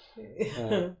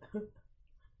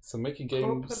 So making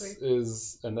games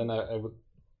is, and then I would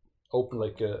open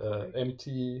like an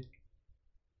empty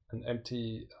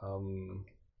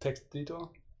text editor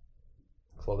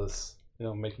for this. You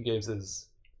know, making games is.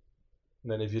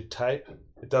 And then if you type,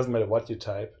 it doesn't matter what you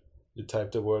type. You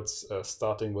type the words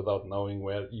starting without knowing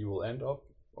where you will end up,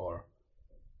 or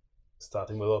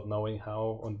starting without knowing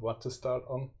how and what to start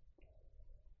on.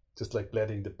 Just like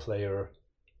letting the player,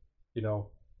 you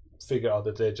know, figure out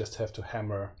that they just have to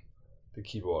hammer the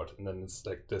keyboard, and then it's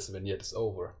like this vignette is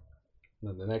over. And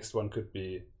then the next one could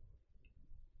be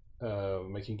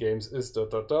making games is ...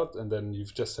 and then you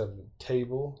just have a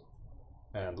table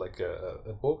and like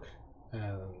a book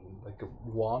and like a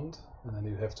wand, and then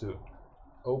you have to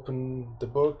open the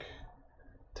book,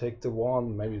 take the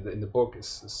wand. Maybe in the book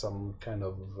is some kind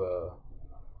of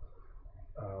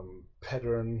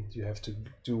pattern you have to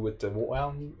do with the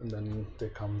wand, and then they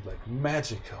come like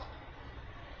magical.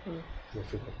 I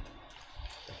feel like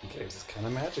making games is kind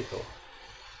of magical.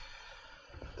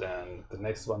 Then the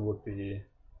next one would be,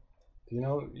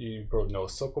 you probably know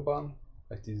Sokoban,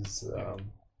 like these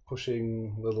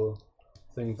pushing little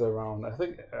things around. I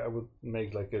think I would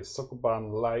make like a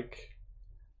Sokoban like,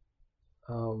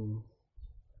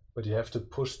 but you have to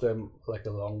push them like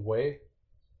a long way,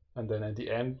 and then at the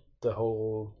end the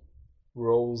whole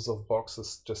rows of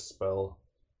boxes just spell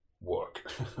work.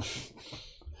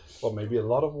 Or maybe a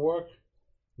lot of work.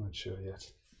 Not sure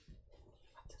yet.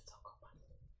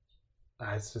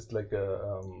 It's just like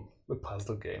a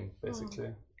puzzle game,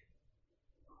 basically.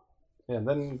 Yeah,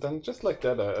 and then just like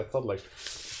that, I thought like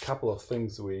a couple of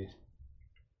things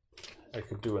I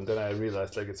could do, and then I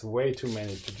realized like it's way too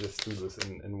many to just do this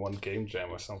in one game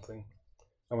jam or something.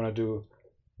 I want to do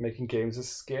making games is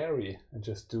scary, and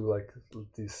just do like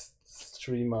these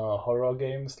streamer horror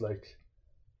games, like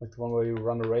the one where you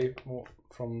run away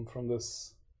from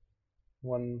this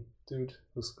one dude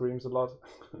who screams a lot.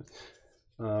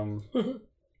 Then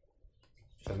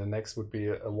the next would be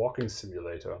a walking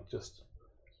simulator, just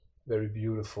very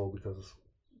beautiful, because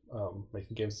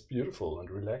making games is beautiful and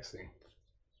relaxing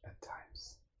at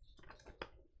times.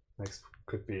 Next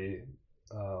could be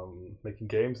making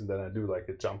games, and then I do like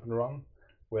a jump and run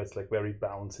where it's like very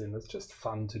bouncing. It's just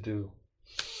fun to do.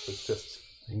 It's just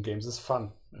making games is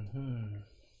fun.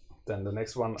 Then the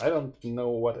next one, I don't know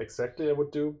what exactly I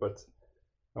would do, but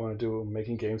I want to do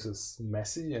making games is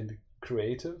messy and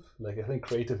creative. Like I think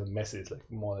creative and messy is like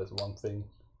more or less one thing.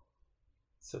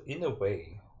 So in a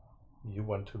way, you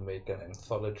want to make an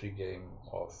anthology game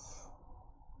of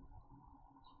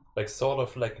like sort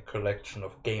of like a collection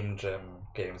of game jam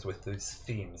games with these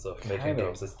themes of making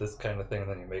games is this kind of thing, and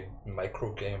then you make a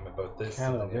micro game about this,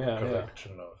 and then you have a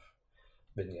collection of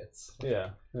vignettes.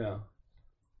 Yeah.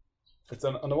 It's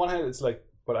on the one hand, it's like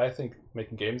what I think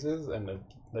making games is, and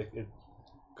it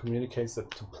communicates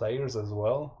that to players as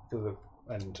well,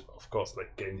 and of course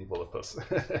like game developers,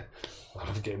 a lot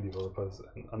of game developers.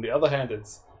 And on the other hand,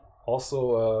 it's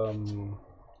also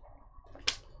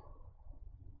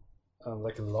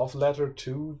like a love letter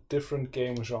to different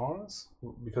game genres,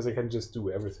 because I can just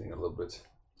do everything a little bit.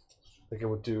 Like I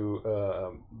would do,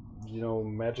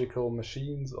 Magical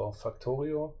Machines or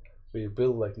Factorio, where you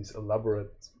build like these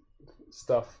elaborate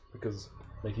stuff, because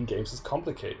making games is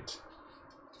complicated.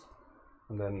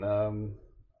 And then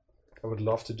I would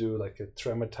love to do like a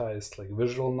dramatized like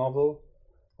visual novel,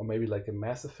 or maybe like a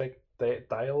Mass Effect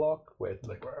dialogue where it's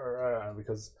like,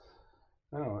 because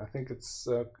I don't know, I think it's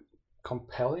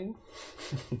compelling.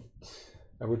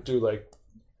 I would do like,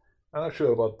 I'm not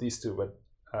sure about these two, but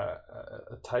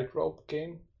a tightrope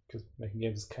game, because making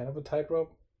games is kind of a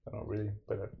tightrope. I don't really,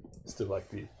 but I still like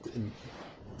the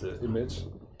image.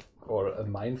 Or a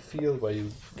minefield where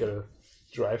you gotta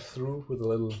drive through with a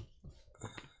little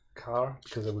car,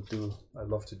 because I'd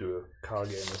love to do a car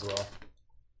game as well.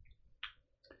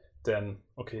 Then,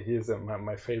 okay, here's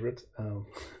my favorite.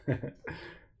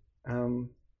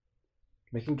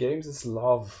 Making games is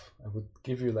love. I would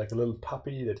give you like a little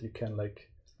puppy that you can like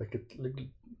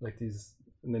these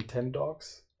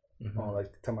Nintendogs, or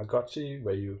like Tamagotchi,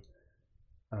 where you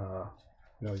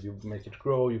you make it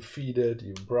grow, you feed it,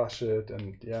 you brush it,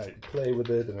 and you play with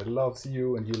it, and it loves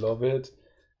you, and you love it.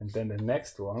 And then the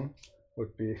next one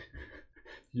would be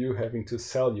you having to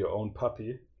sell your own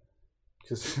puppy,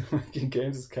 because making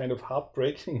games is kind of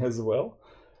heartbreaking as well.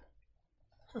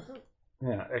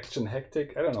 Yeah, action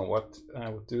hectic. I don't know what I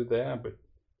would do there, but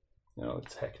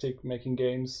it's hectic making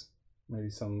games. Maybe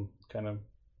some kind of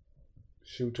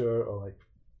shooter, or like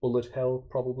bullet hell,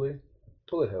 probably.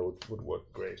 Bullet hell would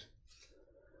work great.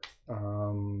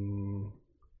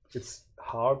 It's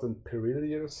hard and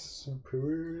perilous.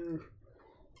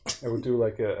 I would do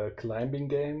like a climbing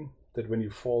game that when you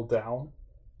fall down,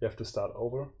 you have to start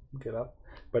over and get up.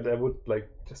 But I would like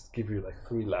just give you like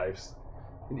 3 lives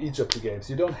in each of the games.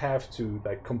 You don't have to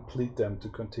like complete them to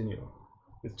continue.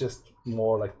 It's just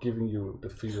more like giving you the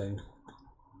feeling.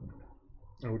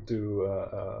 I would do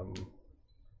a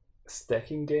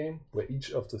stacking game where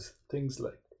each of the things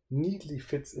like neatly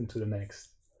fits into the next,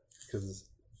 because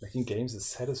making games is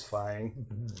satisfying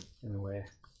in a way.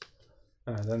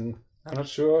 And then I'm not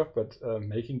sure, but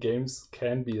making games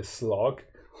can be a slog.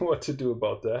 What to do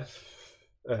about that?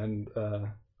 And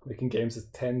making games is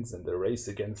tense and a race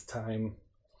against time.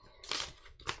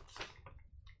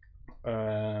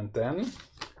 And then,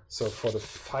 so for the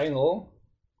final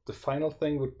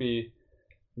thing would be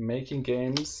making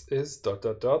games is ...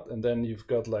 and then you've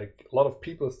got like a lot of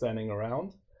people standing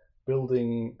around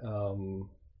building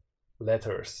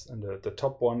letters, and the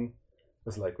top one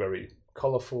is like very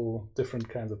colorful, different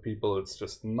kinds of people. It's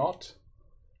just not,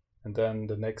 and then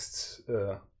the next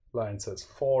line says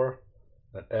for,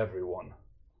 and everyone,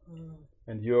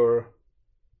 and you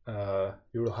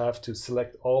will have to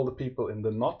select all the people in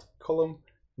the not column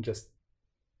and just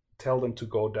tell them to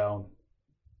go down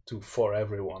to for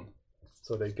everyone.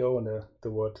 So they go and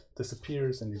the word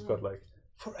disappears and you've got like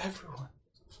for everyone.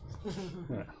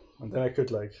 Yeah. And then I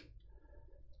could like,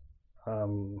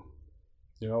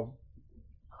 you know,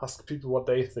 ask people what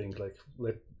they think. Like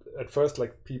at first,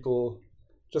 like people,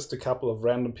 just a couple of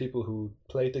random people who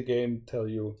played the game tell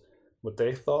you what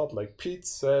they thought. Like Pete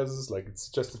says, like it's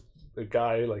just a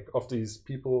guy like of these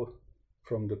people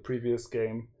from the previous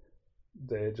game.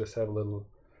 They just have a little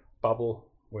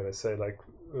bubble where they say like,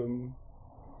 I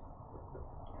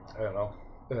don't know,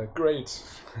 great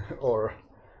or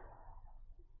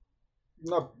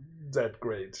not that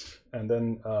great, and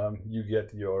then you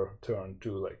get your turn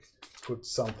to like put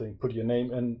your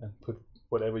name in and put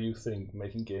whatever you think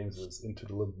making games is into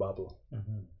the little bubble,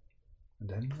 and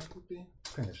then it will be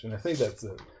finished. And I think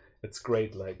it's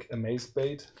great, like amaze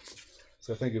bait.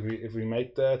 So I think if we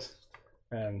make that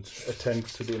and attend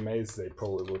to the amaze, they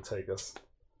probably will take us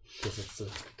because it's the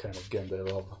kind of game they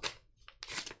love.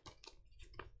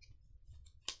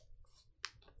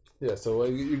 Yeah, so what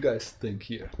do you guys think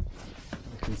here?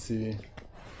 I can see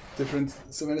different.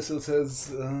 Savannah still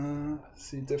says,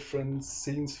 see different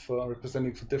scenes for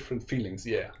representing for different feelings.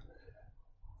 Yeah.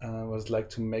 What it's like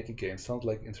to make a game. Sounds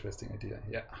like interesting idea.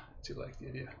 Yeah, I do like the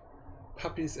idea.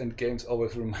 Puppies and games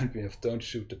always remind me of don't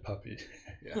shoot the puppy.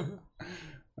 Yeah.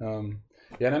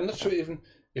 Yeah, and I'm not sure even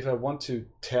if I want to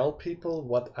tell people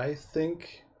what I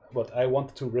think, what I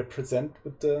want to represent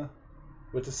with the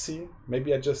scene.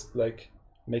 Maybe I just like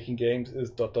making games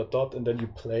is ... and then you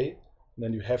play.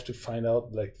 Then you have to find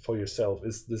out like for yourself,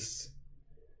 does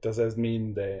he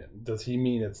mean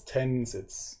it's tense,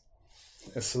 it's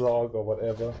a slog or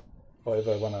whatever, or if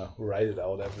I want to write it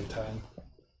out every time.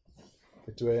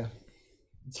 But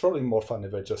it's probably more fun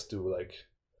if I just do like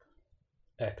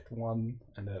act 1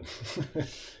 and then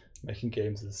making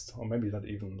games is, or maybe not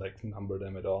even like number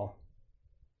them at all.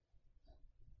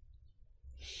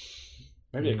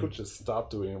 Maybe I could just start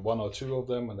doing 1 or 2 of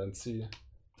them and then see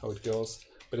how it goes.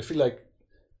 But I feel like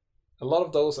a lot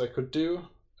of those I could do,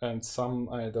 and some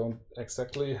I don't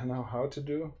exactly know how to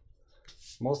do.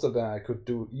 Most of them I could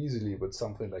do easily with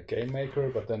something like Game Maker,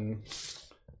 but then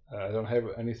I don't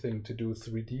have anything to do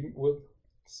 3D with,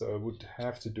 so I would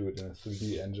have to do it in a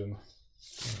 3D engine.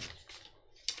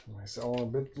 It's all a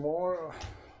bit more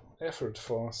effort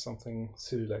for something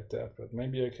silly like that, but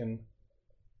maybe I can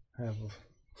have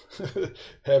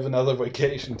another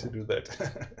vacation to do that.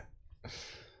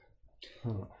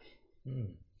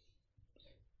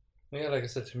 Yeah, like I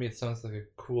said, to me it sounds like a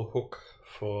cool hook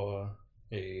for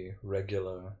a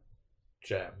regular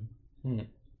jam.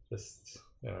 Just,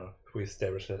 you know, if we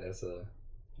establish it as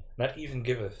not even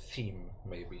give a theme,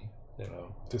 maybe, you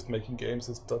know. Just making games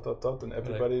is ... and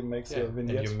everybody like, makes a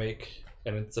vignette.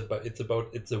 And it's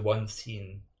a one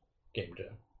scene game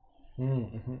jam.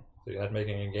 So you're not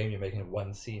making a game, you're making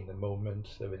one scene, a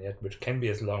moment, a vignette, which can be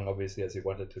as long, obviously, as you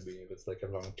want it to be. If it's like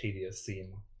a long, tedious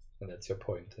scene, and that's your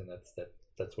point, and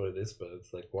that's what it is. But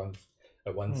it's like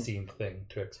a one scene thing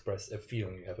to express a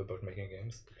feeling you have about making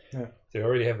games. Yeah. So you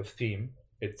already have a theme.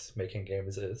 It's making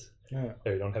games is. Yeah.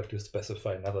 So you don't have to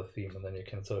specify another theme, and then you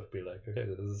can sort of be like, okay,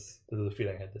 this is the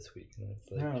feeling I had this week, and it's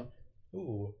like,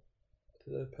 ooh, what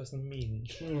did that person mean?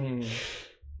 And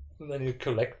then you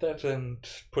collect that and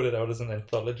put it out as an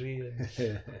anthology.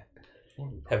 And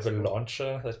have a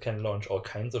launcher that can launch all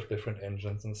kinds of different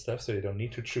engines and stuff, so you don't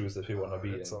need to choose if you want to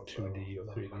be in 2D or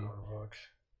 3D.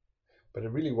 But I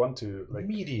really want to like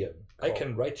medium. I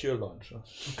can write your launcher.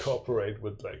 Cooperate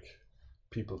with like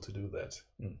people to do that.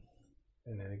 In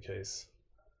any case,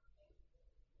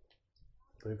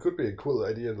 but it could be a cool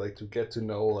idea, like to get to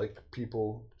know like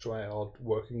people, try out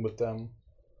working with them.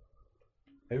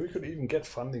 Maybe we could even get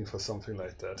funding for something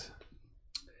like that.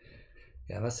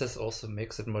 Yeah, unless this also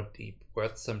makes it more deep.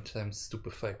 Words sometimes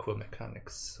stupefy cool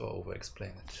mechanics or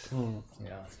over-explain it.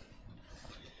 Yeah.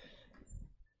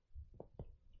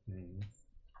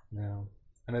 Yeah.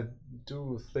 And I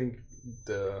do think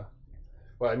the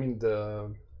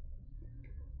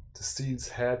seeds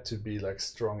had to be like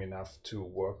strong enough to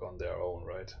work on their own,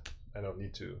 right? I don't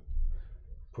need to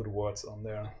put words on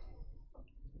there.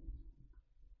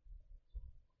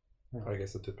 I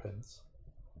guess it depends.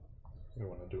 You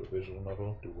want to do a visual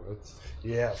novel, do words?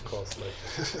 Yeah, of course. Like,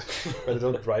 but I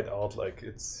don't write out like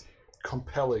it's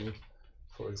compelling,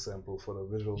 for example, for the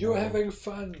visual. You're having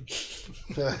fun.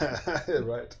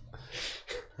 Right.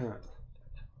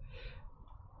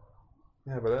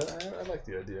 Yeah, but I like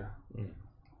the idea.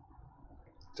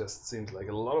 Just seems like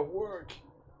a lot of work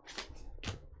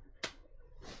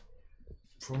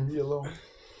for me alone.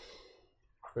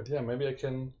 But yeah, maybe I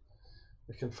can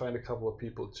find a couple of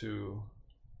people to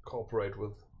collaborate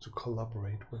with,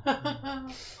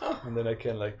 and then I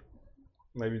can like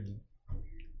maybe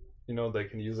they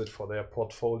can use it for their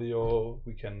portfolio.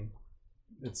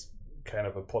 It's kind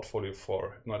of a portfolio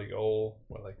for Hypnotic Owl,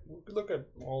 where like look at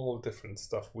all different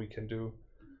stuff we can do,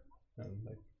 and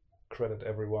like credit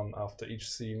everyone after each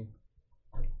scene.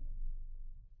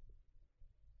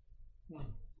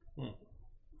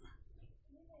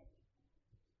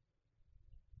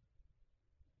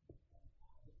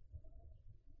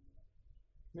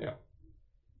 Yeah.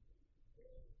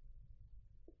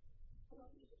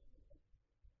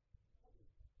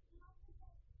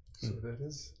 So that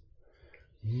is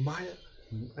my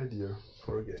idea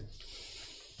for a game.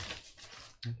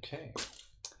 Okay.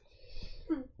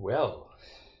 Well,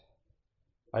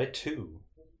 I too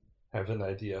have an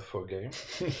idea for a game.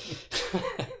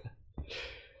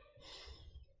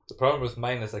 The problem with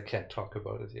mine is I can't talk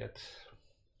about it yet.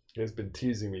 He's been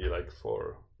teasing me like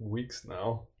for weeks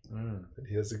now. That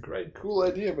he has a great, cool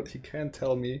idea, but he can't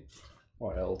tell me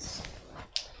or else.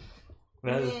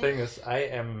 Now the thing is,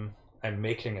 I'm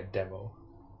making a demo.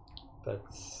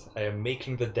 I am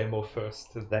making the demo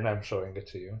first, then I'm showing it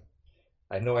to you.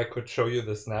 I know I could show you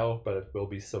this now, but it will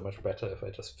be so much better if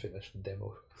I just finish the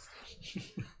demo first.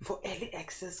 For early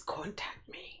access, contact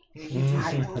me.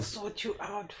 I will sort you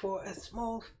out for a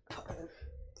small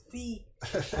fee.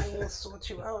 I will sort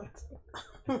you out.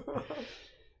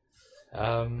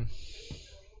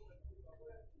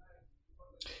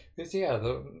 Because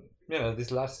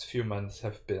these last few months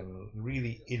have been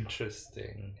really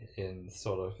interesting in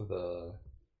sort of the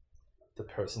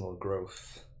personal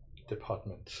growth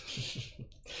department.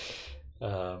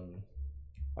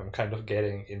 I'm kind of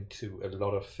getting into a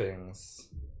lot of things.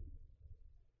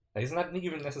 It's not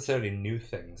even necessarily new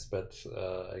things, but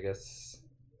I guess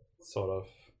sort of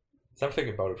something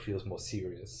about it feels more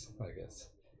serious, I guess.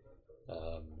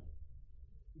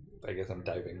 I guess I'm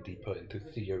diving deeper into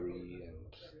theory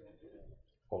and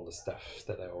all the stuff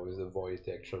that I always avoid,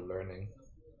 the actual learning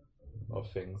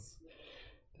of things.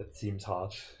 That seems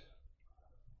hard.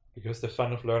 Because the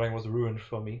fun of learning was ruined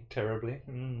for me terribly.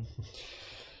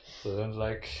 So there's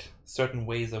like certain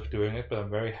ways of doing it, but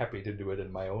I'm very happy to do it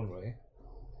in my own way.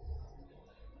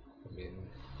 I mean,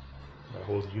 my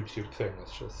whole YouTube thing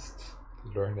is just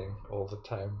learning all the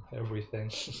time, everything.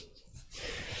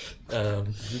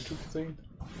 YouTube thing?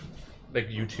 Like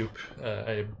YouTube,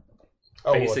 I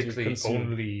Oh, basically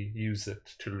only use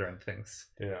it to learn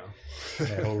things. Yeah.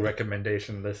 My whole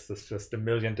recommendation list is just a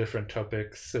million different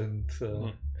topics, and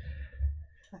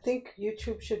I think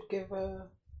YouTube should give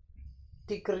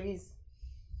degrees.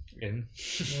 in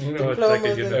Diplomas it's like a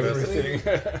and university.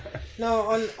 Everything. No,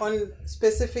 on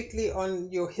specifically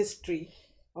on your history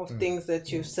of things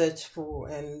that you search for,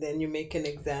 and then you make an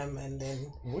exam, and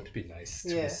then Would be nice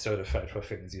to Yeah. be certified for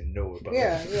things you know about.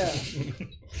 yeah.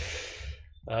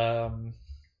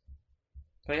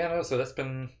 But yeah, no, so that's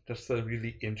been just a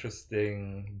really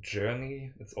interesting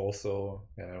journey. It's also,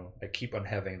 I keep on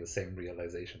having the same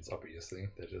realizations, obviously.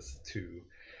 They're just to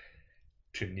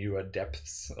newer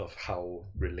depths of how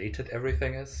related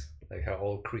everything is. Like how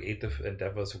all creative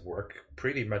endeavors work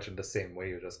pretty much in the same way.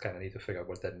 You just kind of need to figure out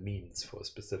what that means for a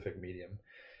specific medium.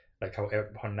 Like how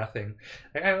nothing...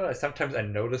 I don't know, sometimes I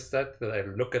notice that I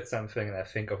look at something and I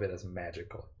think of it as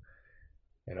magical.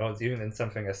 It's even in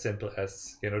something as simple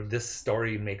as, this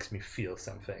story makes me feel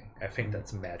something. I think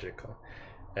that's magical.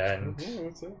 And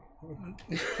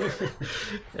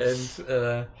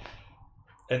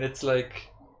and it's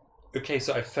like, okay,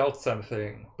 so I felt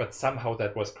something, but somehow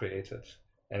that was created.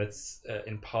 And it's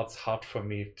in parts hard for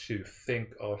me to think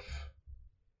of,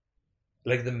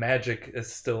 like, the magic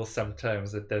is still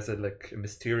sometimes that there's a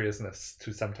mysteriousness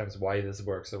to sometimes why this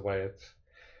works or why it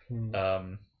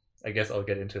I guess I'll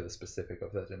get into the specific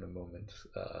of that in a moment.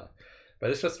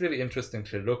 But it's just really interesting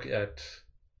to look at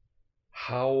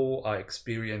how our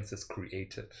experience is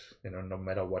created, no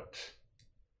matter what,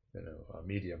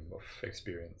 medium of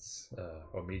experience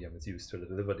or medium is used to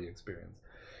deliver the experience.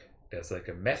 There's like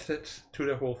a method to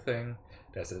the whole thing.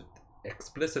 There's an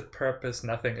explicit purpose.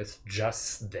 Nothing is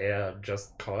just there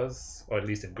just cause, or at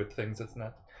least in good things it's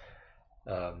not.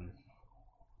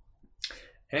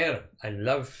 And I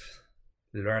love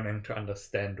learning to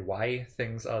understand why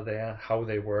things are there, how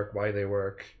they work, why they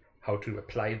work, how to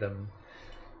apply them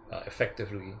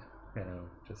effectively,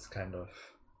 just kind of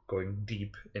going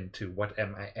deep into what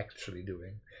am I actually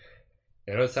doing.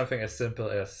 It's something as simple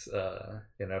as,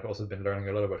 I've also been learning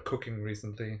a lot about cooking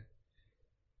recently,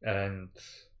 and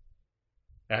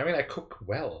I mean, I cook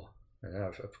well.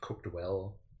 I've cooked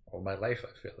well all my life,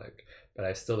 I feel like, but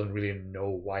I still don't really know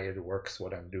why it works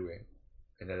what I'm doing.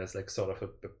 and there's like sort of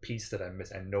a piece that I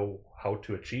miss. I know how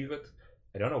to achieve it.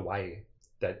 I don't know why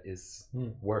that is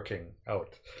working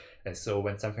out. And so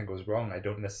when something goes wrong, I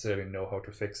don't necessarily know how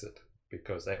to fix it,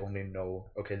 because I only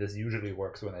know, okay, this usually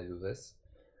works when I do this.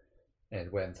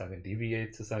 And when something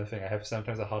deviates or something, I have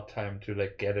sometimes a hard time to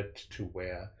like get it to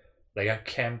where, like, I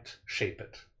can't shape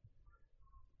it.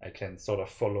 I can sort of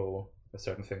follow a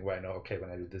certain thing where I know, okay,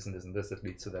 when I do this and this and this, it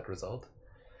leads to that result.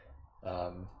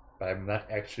 But I'm not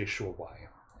actually sure why.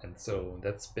 And so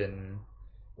that's been,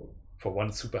 for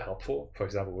one, super helpful. For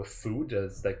example, with food,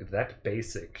 it's like that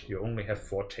basic. You only have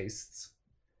 4 tastes.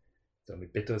 It's only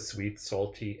bitter, sweet,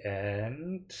 salty,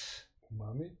 and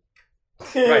umami.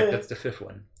 Right, that's the 5th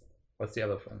one. What's the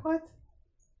other one? What?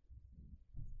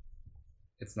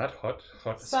 It's not hot.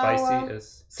 Hot, Sour. spicy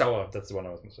is sour. That's the one I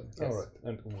was missing. Yes. All right,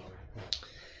 and umami.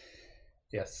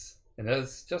 Yes, and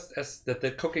that's just as that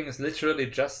the cooking is literally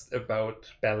just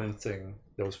about balancing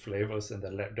those flavors, and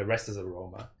the rest is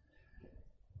aroma.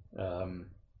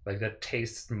 Like that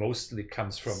taste mostly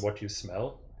comes from what you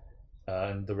smell,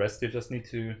 and the rest you just need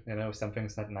to, if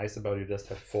something's not nice about it, you just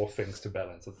have 4 things to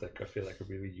balance. It's like, I feel like a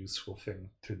really useful thing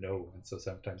to know. And so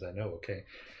sometimes I know, okay,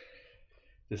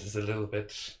 this is a little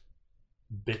bit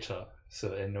bitter,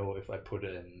 so I know if I put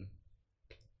in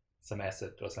some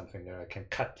acid or something there, I can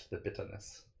cut the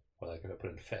bitterness, or like if I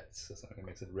put in fats or something, it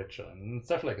makes it richer and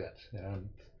stuff like that.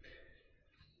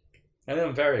 And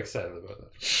I'm very excited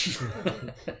about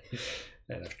it.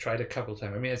 And I've tried a couple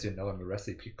times. I mean, as you know, I'm a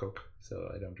recipe cook, so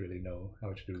I don't really know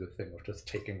how to do the thing of just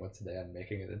taking what's there and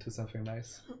making it into something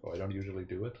nice. Or I don't usually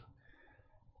do it.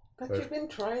 But you've been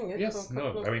trying it. Yes,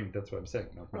 no, I mean, that's what I'm saying.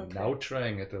 I'm now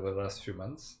trying it over the last few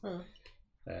months.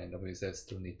 And obviously I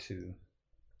still need to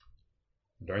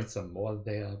learn some more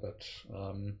there, but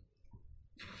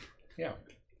yeah,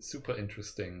 super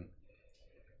interesting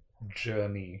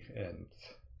journey. And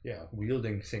yeah,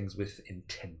 wielding things with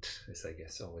intent is, I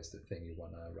guess, always the thing you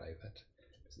want to arrive at.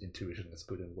 Intuition is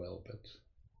good and well, but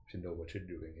if you know what you're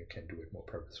doing, you can do it more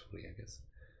purposefully, I guess.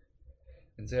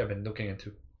 And so I've been looking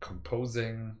into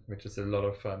composing, which is a lot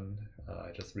of fun.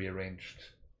 I just rearranged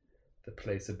the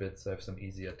place a bit, so I have some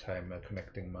easier time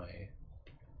connecting my...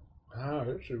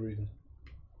 That's a reason.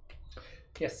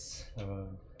 Yes.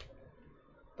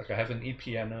 Like I have an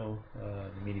ePiano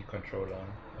MIDI controller,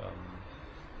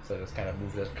 so I just kind of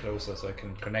move that closer so I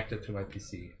can connect it to my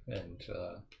PC and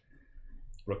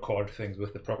record things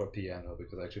with the proper piano,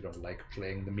 because I actually don't like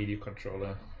playing the MIDI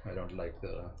controller. I don't like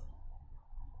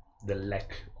the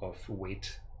lack of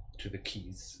weight to the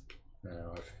keys.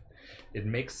 It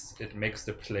makes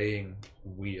the playing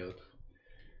weird.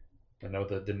 I know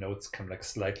that the notes come like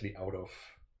slightly out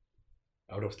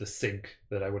of the sync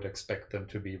that I would expect them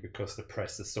to be, because the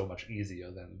press is so much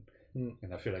easier than,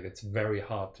 and I feel like it's very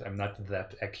hard. I'm not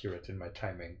that accurate in my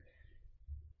timing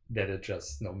that it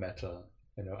just, no matter,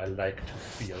 I like to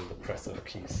feel the press of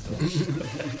keys. So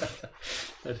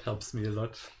that helps me a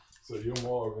lot. So you're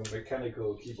more of a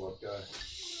mechanical keyboard guy.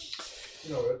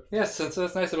 Right? Yes, and so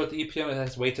that's nice about the ePiano. It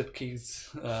has weighted keys.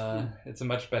 It's a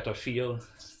much better feel.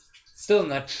 Still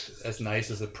not as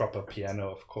nice as a proper piano,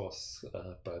 of course,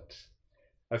 but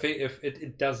I think if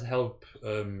it does help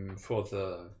for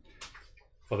the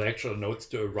actual notes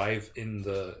to arrive in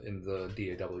the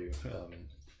DAW.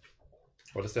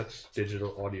 What is that?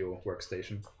 Digital Audio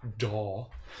Workstation. DAW.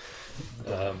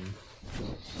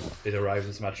 It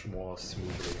arrives much more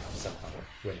smoothly somehow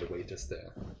when the weight is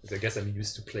there. Because I guess I'm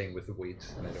used to playing with the weight,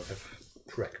 and I don't have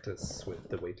practice with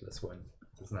the weightless one.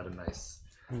 It's not a nice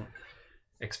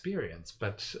experience,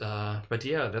 but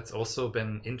yeah, that's also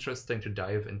been interesting to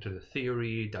dive into the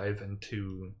theory, dive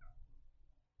into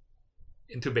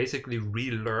basically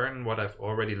relearn what I've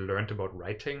already learned about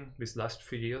writing these last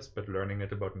few years, but learning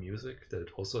it about music, that it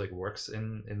also like works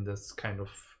in this kind of,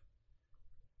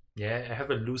 yeah, I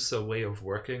have a looser way of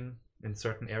working in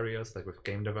certain areas, like with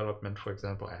game development, for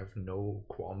example. I have no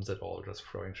qualms at all just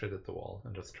throwing shit at the wall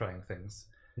and just trying things.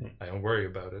 I don't worry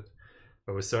about it.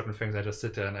 But with certain things, I just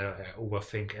sit there and I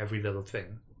overthink every little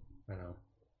thing.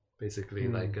 Basically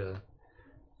like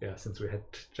since we had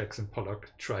Jackson Pollock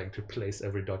trying to place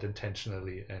every dot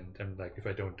intentionally, and I'm like, if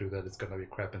I don't do that, it's gonna be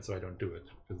crap, and so I don't do it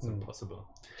because it's impossible.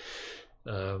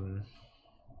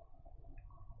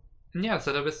 Yeah,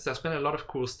 so there's been a lot of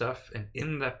cool stuff, and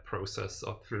in that process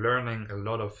of learning a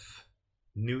lot of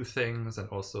new things, and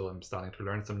also I'm starting to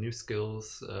learn some new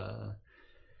skills. I'm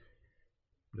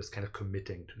just kind of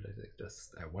committing to like this.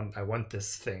 I want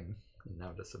this thing, and now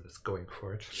I'm just going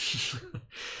for it.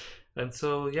 And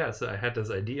so yeah, so I had this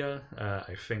idea.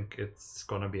 I think it's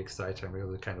gonna be exciting. It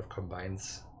really kind of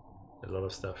combines a lot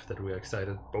of stuff that we're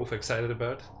both excited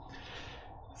about.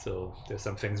 So there's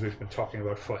some things we've been talking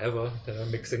about forever that are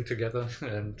mixing together,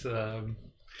 and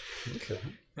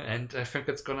and I think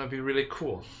it's gonna be really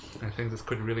cool. I think this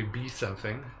could really be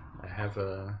something. I have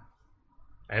a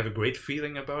great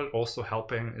feeling about it. Also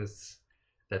helping is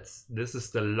that this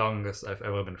is the longest I've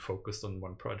ever been focused on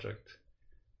one project,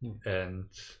 and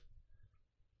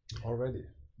already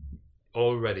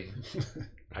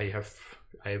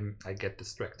I get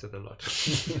distracted a lot.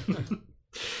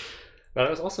 But I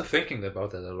was also thinking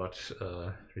about that a lot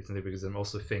recently, because I'm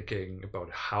also thinking about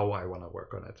how I want to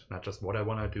work on it. Not just what I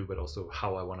want to do, but also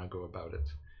how I want to go about it.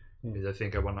 Because I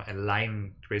think I want to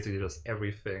align basically just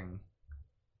everything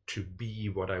to be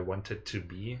what I want it to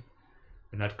be,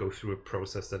 and not go through a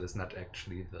process that is not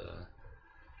actually the...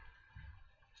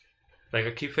 Like,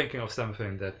 I keep thinking of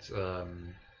something that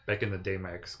back in the day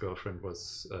my ex-girlfriend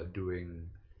was doing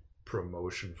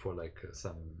promotion for like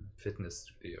some fitness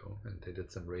studio, and they did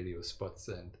some radio spots,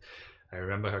 and I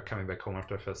remember her coming back home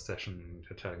after her first session and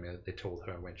her telling me that they told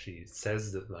her when she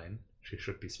says the line she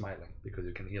should be smiling, because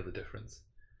you can hear the difference.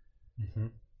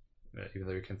 Even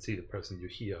though you can see the person you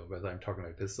hear, whether I'm talking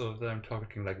like this or whether I'm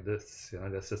talking like this, you know,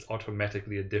 there's just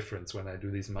automatically a difference when I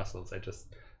do these muscles.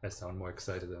 I sound more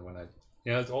excited than when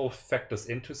it all factors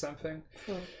into something.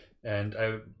 And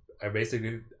I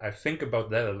basically think about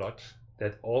that a lot,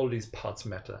 that all these parts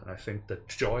matter, and I think the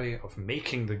joy of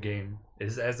making the game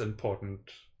is as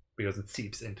important, because it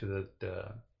seeps into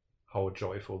the how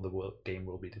joyful the game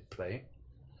will be to play.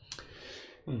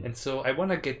 And so I want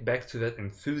to get back to that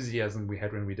enthusiasm we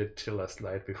had when we did Till Last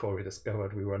Light, before we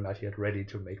discovered we were not yet ready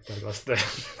to make The Last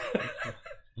Light.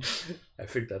 I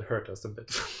think that hurt us a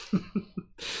bit.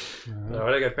 I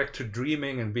want to get back to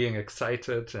dreaming and being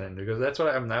excited, and because that's what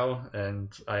I am now,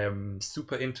 and I am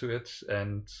super into it,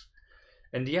 and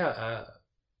yeah,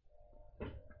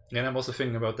 and I'm also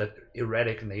thinking about that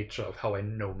erratic nature of how I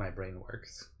know my brain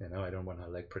works. You know, I don't want to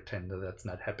like pretend that that's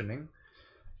not happening,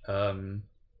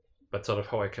 but sort of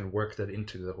how I can work that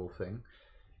into the whole thing.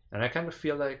 And I kind of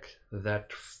feel like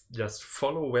that just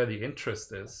follow where the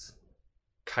interest is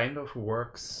kind of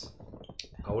works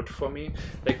out for me.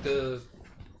 Like the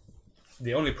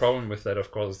only problem with that,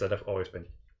 of course, is that I've always been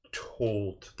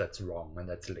told that's wrong and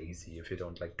that's lazy. If you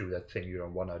don't like do that thing you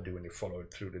don't want to do and you follow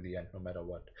it through to the end no matter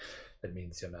what, that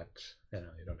means you're not,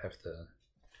 you don't have the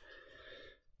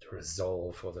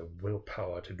resolve or the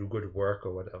willpower to do good work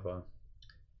or whatever.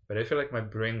 But I feel like my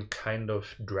brain kind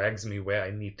of drags me where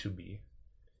I need to be.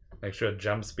 Like, sure, it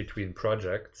jumps between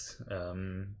projects,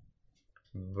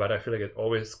 but I feel like it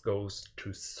always goes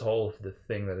to solve the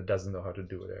thing that it doesn't know how to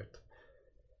do with it.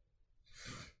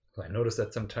 I notice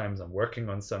that sometimes I'm working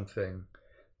on something,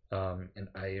 and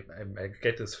I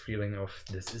get this feeling of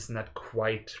this is not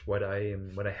quite what I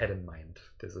had in mind.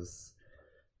 This is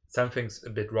something's a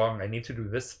bit wrong. I need to do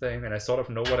this thing, and I sort of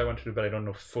know what I want to do, but I don't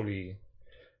know fully.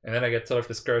 And then I get sort of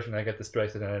discouraged, and I get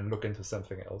distracted, and I look into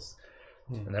something else.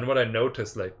 And then what I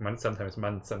notice, like sometimes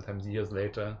months, sometimes years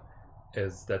later,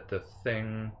 is that the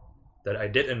thing that I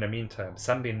did in the meantime,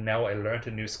 suddenly now I learned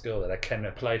a new skill that I can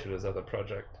apply to this other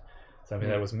project. Something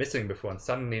that I was missing before, and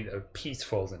suddenly a piece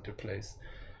falls into place.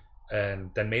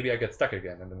 And then maybe I get stuck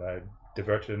again, and then I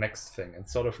divert to the next thing. And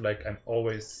sort of like I'm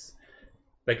always,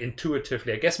 like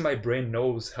intuitively, I guess my brain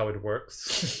knows how it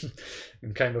works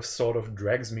and kind of sort of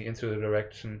drags me into the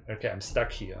direction, okay, I'm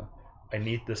stuck here. I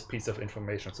need this piece of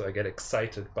information. So I get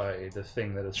excited by the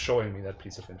thing that is showing me that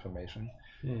piece of information.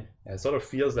 And it sort of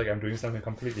feels like I'm doing something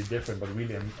completely different, but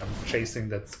really I'm chasing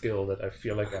that skill that I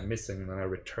feel like I'm missing, and then I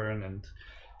return, and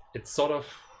it's sort of,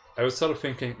 I was sort of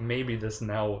thinking maybe this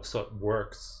now sort of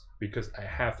works because I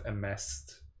have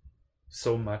amassed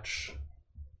so much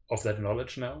of that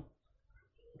knowledge now.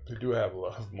 You do have a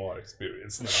lot of more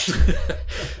experience now.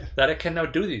 That I can now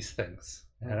do these things.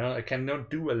 You know, I can now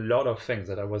do a lot of things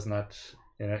that I was not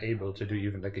able to do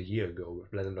even like a year ago,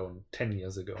 let alone 10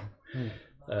 years ago.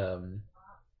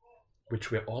 Which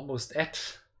we're almost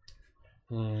at.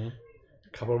 A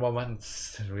couple more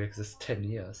months and we exist 10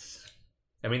 years.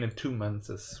 I mean, in 2 months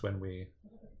is when we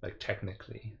like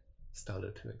technically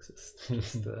started to exist.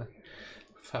 Just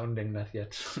founding, not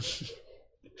yet.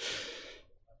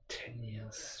 10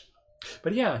 years.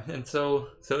 But yeah, and so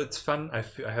it's fun. I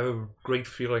have a great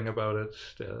feeling about it.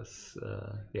 There's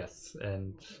yes,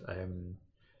 and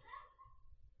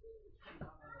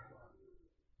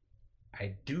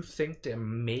I do think there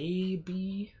may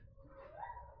be,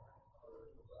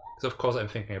 so of course I'm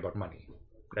thinking about money.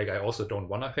 Like, I also don't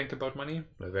want to think about money,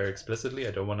 like, very explicitly.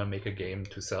 I don't want to make a game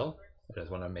to sell. I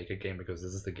just want to make a game because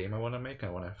this is the game I want to make. I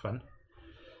want to have fun.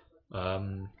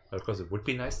 Of course, it would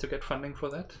be nice to get funding for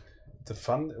that.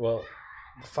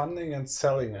 Funding and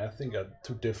selling, I think, are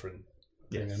two different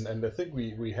thing, Yes. and I think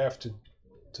we have to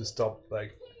stop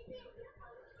like.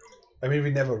 I mean,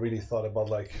 we never really thought about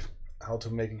like how to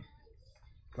make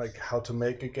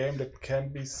a game that can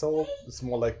be sold. It's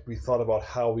more like we thought about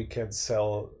how we can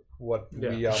sell what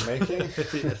we are making.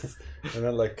 Yes. And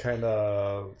then like kind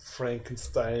of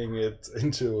Frankensteining it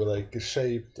into like a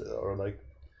shape, or like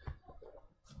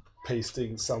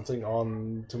pasting something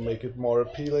on to make it more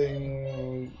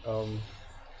appealing.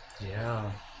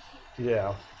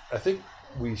 Yeah, I think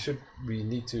we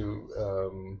need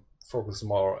to focus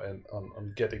more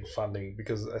on getting funding,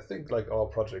 because I think like our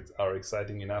projects are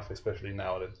exciting enough, especially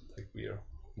now that like we are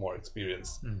more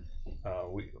experienced.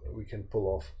 We can pull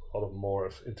off a lot more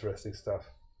of interesting stuff,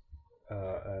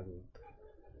 and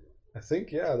I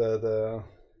think the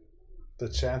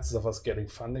chances of us getting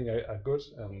funding are good,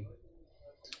 and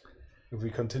if we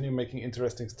continue making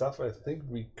interesting stuff, I think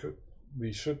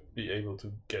we should be able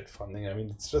to get funding. I mean,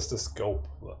 it's just a scope,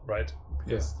 right?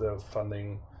 Because the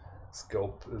funding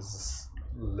scope is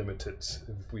limited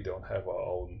if we don't have our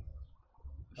own.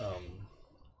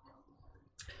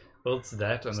 Well, it's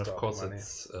that, and of course money.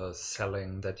 it's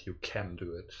selling that you can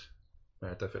do it.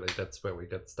 Right, I feel like that's where we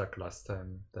got stuck last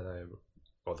time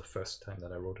or the first time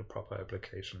that I wrote a proper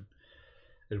application.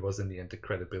 It was in the end the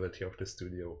credibility of the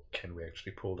studio. Can we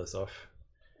actually pull this off?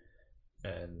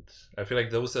 And I feel like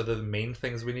those are the main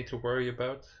things we need to worry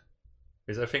about.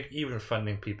 Because I think even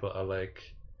funding people are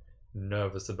like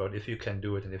nervous about if you can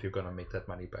do it and if you're gonna make that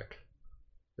money back.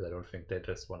 Because I don't think they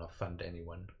just want to fund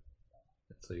anyone.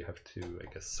 So you have to, I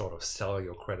guess, sort of sell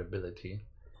your credibility.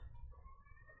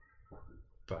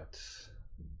 But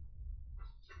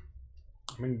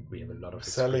I mean, we have a lot of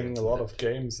selling a lot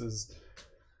experience of games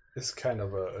is kind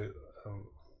of a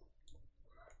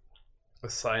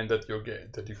sign that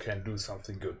you can do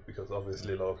something good, because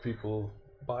obviously a lot of people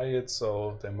buy it,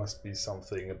 so there must be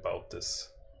something about this.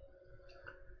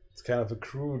 It's kind of a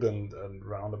crude and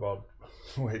roundabout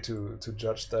way to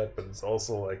judge that, but it's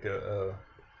also like a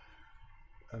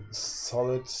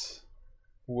solid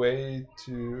way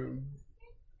to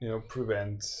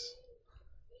prevent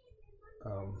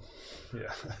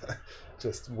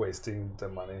just wasting the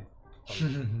money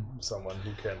on someone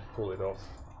who can pull it off.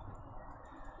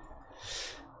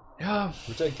 Yeah,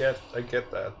 which I get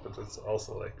that, but it's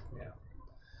also like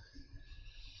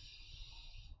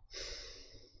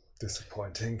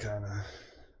disappointing kind of.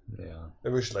 Yeah, I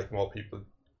wish like more people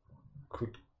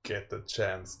could get the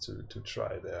chance to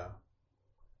try their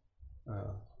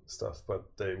stuff,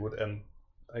 but they would end.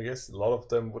 I guess a lot of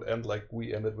them would end like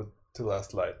we ended with To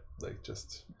Last Light, like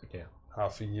just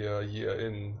half a year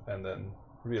in, and then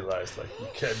realize like we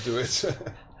can't do it.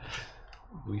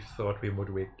 we thought we would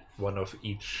make one of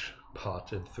each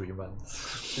part in 3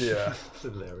 months. Yeah. It's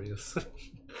hilarious.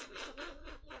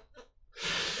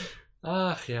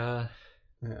 Yeah.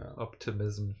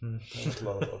 Optimism. There's a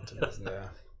lot of optimism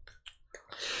there.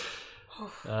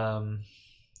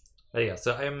 Yeah,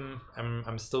 so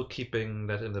I'm still keeping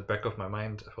that in the back of my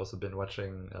mind. I've also been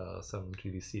watching some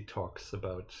GDC talks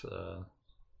about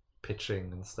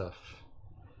pitching and stuff,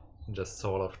 and just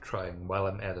sort of trying while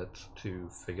I'm at it to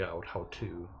figure out how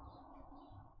to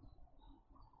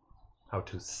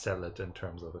sell it in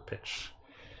terms of a pitch.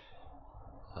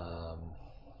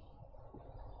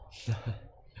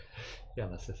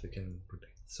 Nasissa can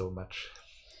predict so much.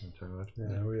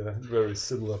 Yeah, we are very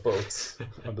similar boats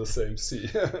on the same sea.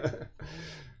 For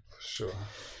sure.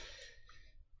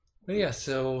 But yeah,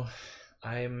 so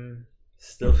I'm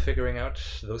still figuring out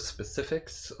those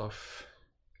specifics of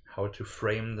how to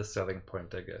frame the selling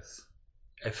point, I guess.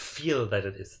 I feel that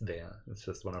it is there. It's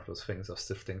just one of those things of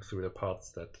sifting through the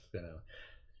parts that,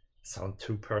 sound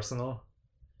too personal,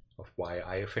 of why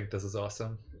I think this is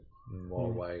awesome.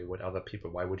 More why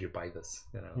would you buy this?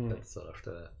 That's sort of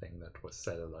the thing that was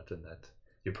said a lot in that.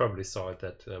 You probably saw it,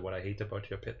 that what I hate about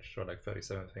your pitch, or like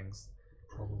 37 things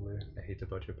probably I hate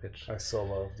about your pitch. I saw a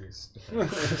lot of these.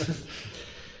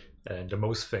 And the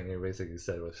most thing he basically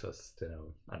said was just,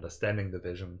 understanding the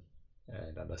vision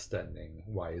and understanding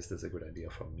why is this a good idea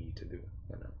for me to do.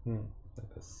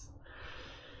 Because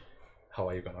how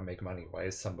are you gonna make money? Why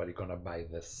is somebody gonna buy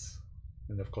this?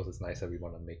 And of course, it's nice that we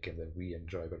want to make games that we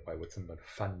enjoy, but why would someone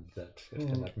fund that if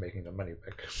they're not making the money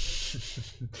back?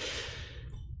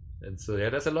 And so,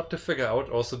 there's a lot to figure out,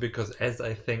 also because as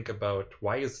I think about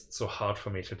why is it so hard for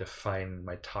me to define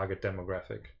my target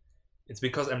demographic, it's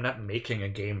because I'm not making a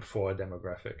game for a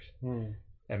demographic.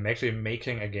 I'm actually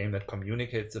making a game that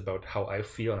communicates about how I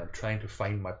feel, and I'm trying to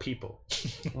find my people.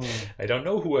 I don't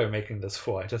know who I'm making this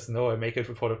for. I just know I make it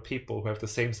for the people who have the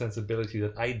same sensibility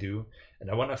that I do,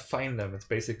 and I want to find them. It's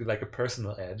basically like a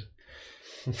personal ad.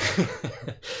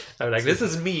 I'm like, this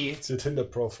is me. It's your Tinder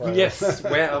profile. Yes,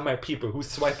 where are my people? Who's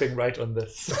swiping right on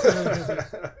this? And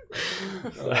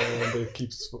they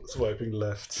keep swiping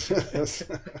left.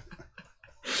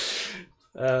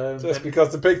 Just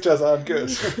because the pictures aren't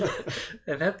good.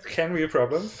 And that can be a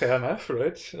problem, fair enough,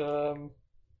 right? So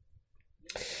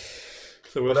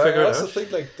we'll but figure I it also out.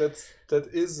 think like that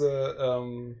is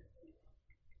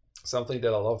something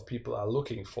that a lot of people are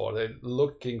looking for. They're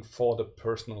looking for the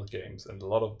personal games, and a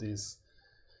lot of these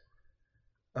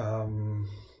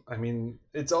I mean,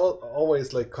 it's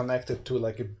always like connected to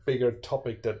like a bigger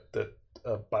topic that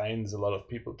binds a lot of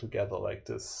people together, like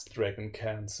this Dragon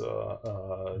Cancer,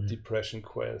 Depression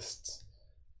Quest.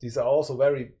 These are also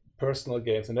very personal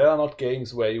games, and they are not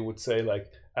games where you would say like,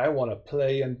 I want to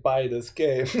play and buy this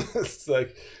game. It's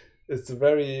like, it's a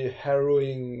very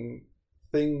harrowing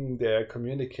thing they're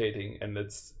communicating, and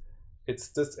it's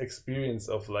this experience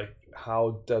of like,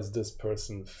 how does this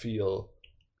person feel?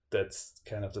 That's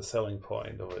kind of the selling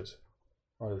point of it.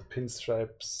 Or the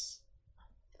pinstripes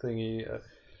thingy.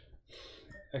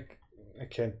 I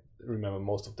can't remember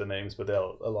most of the names, but there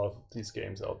are a lot of these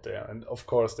games out there, and of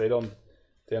course they're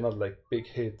not like big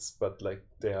hits, but like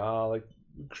they are like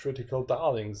critical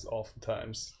darlings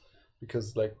oftentimes,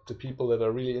 because like the people that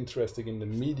are really interested in the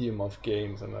medium of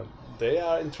games, and they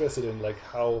are interested in like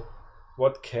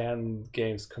what can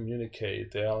games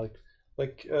communicate. They are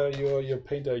like your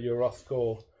painter, your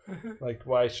Rothko. Like,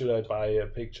 why should I buy a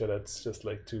picture that's just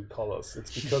like 2 colors?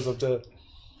 It's because of the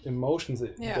emotions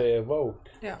they evoke.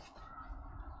 Yeah.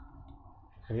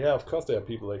 And yeah, of course there are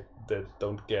people like that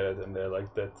don't get it, and they're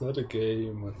like, that's not a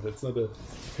game, that's not a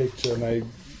picture, my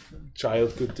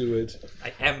child could do it.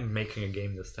 I am making a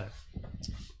game this time.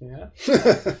 Yeah.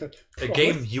 A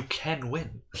game you can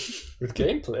win. With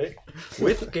gameplay.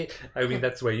 With game. I mean,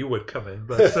 that's where you would come in,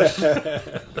 but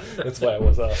that's why I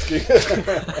was asking.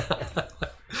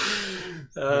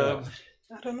 I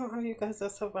don't know how you guys are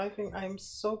surviving. I'm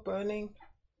so burning.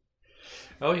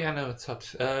 Oh yeah, no, it's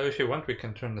hot. If you want, we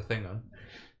can turn the thing on.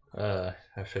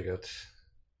 I figured.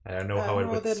 I don't know how it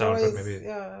would sound,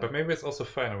 but maybe it's also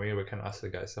fine. Maybe we can ask the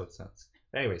guys how it sounds.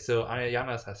 Anyway, so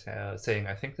Jana's saying,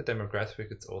 I think the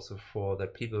demographic is also for the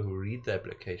people who read the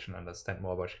application understand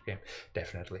more about the game.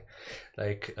 Definitely.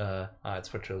 Like, it's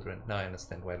for children. Now I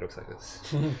understand why it looks like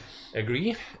this.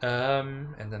 Agree.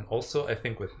 And then also, I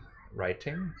think with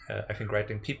writing,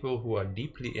 writing people who are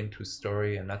deeply into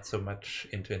story and not so much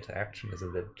into interaction is a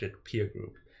legit peer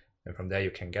group. And from there you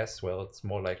can guess, well, it's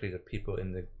more likely that people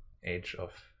in the age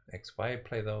of XY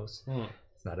play those.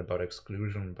 It's not about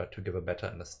exclusion, but to give a better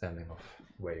understanding of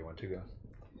where you want to go.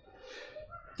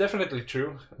 Definitely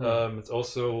true. It's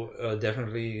also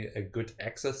definitely a good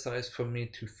exercise for me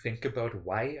to think about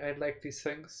why I like these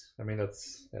things. I mean,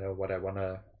 that's what I want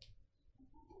to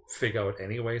figure out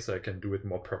anyway, so I can do it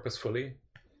more purposefully.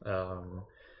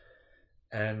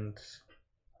 And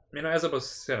as I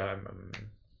was, I'm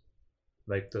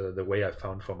like the way I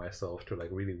found for myself to like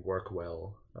really work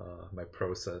well, my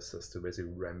process is to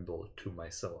basically ramble to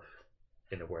myself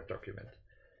in a Word document.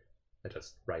 I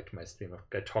just write my stream,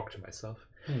 I talk to myself.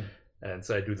 And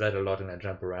so I do that a lot, and I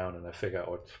jump around and I figure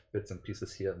out bits and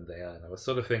pieces here and there. And I was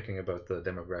sort of thinking about the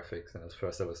demographics, and at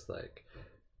first I was like,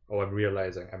 I'm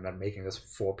realizing I'm not making this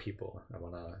for people. I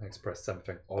want to express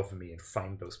something of me and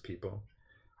find those people.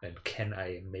 And can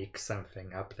I make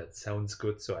something up that sounds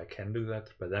good so I can do that?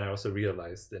 But then I also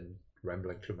realized in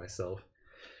rambling to myself,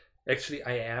 actually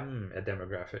I am a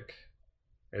demographic.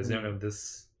 As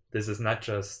this is not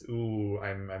just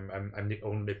I'm the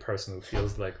only person who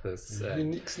feels like this.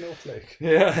 Unique snowflake.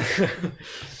 Yeah.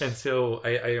 And so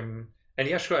I am. And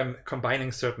yeah, sure, I'm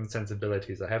combining certain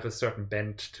sensibilities. I have a certain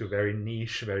bent to very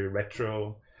niche, very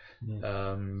retro,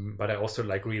 but I also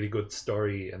like really good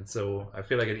story. And so I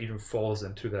feel like it even falls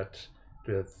into that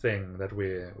thing that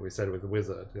we said with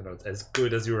Wizard. It's as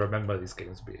good as you remember these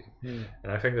games being.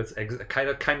 And I think that's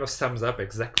kind of sums up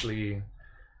exactly.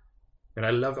 And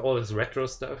I love all this retro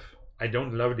stuff. I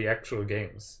don't love the actual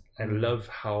games. I love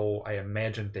how I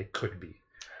imagined they could be.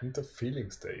 And the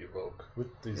feelings they evoke with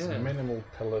these minimal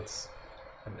palettes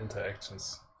and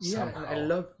interactions. Yeah,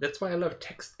 and that's why I love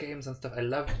text games and stuff. I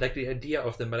love like the idea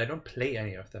of them, but I don't play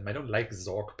any of them. I don't like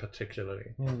Zork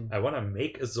particularly. I want to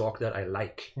make a Zork that I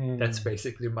like. That's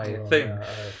basically my thing.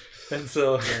 And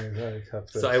so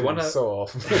I want to so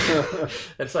often.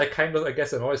 and so I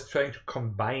guess I'm always trying to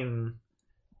combine,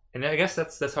 and I guess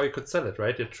that's how you could sell it,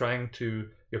 right?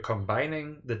 You're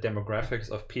combining the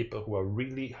demographics of people who are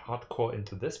really hardcore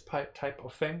into this type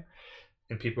of thing,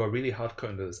 and people are really hardcore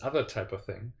into this other type of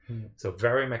thing. So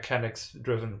very mechanics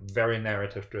driven, very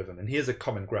narrative driven. And here's a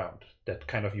common ground that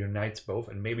kind of unites both,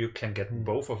 and maybe you can get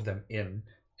both of them in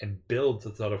and build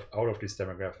sort of out of these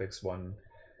demographics one.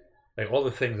 Like all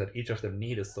the things that each of them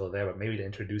need is still there, but maybe they're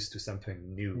introduced to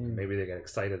something new. Maybe they get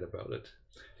excited about it.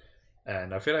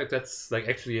 And I feel like that's like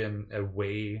actually in a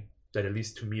way that at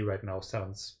least to me right now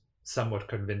sounds somewhat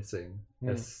convincing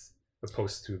as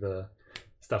opposed to the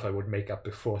stuff I would make up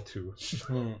before too.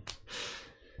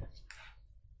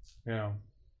 Yeah.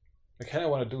 I kind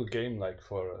of want to do a game like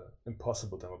for an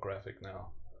impossible demographic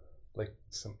now. Like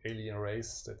some alien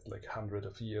race that's like hundreds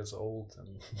of years old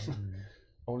and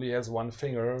only has one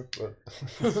finger, but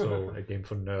so a game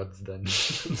for nerds then.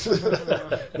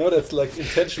 No, that's like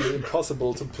intentionally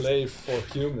impossible to play for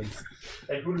humans.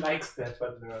 And who likes that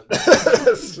but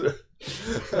nerds?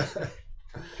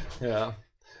 Yeah.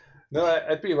 No,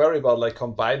 I'd be worried about like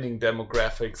combining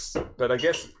demographics, but I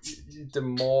guess the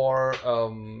more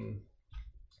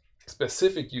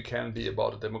specific you can be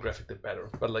about a demographic, the better.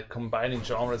 But like combining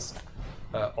genres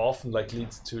often like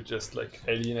leads to just like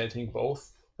alienating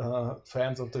both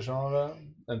fans of the genre,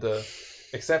 and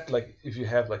except like if you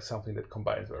have like something that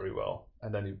combines very well,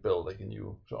 and then you build like a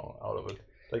new genre out of it.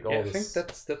 Like all I think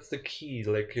that's the key.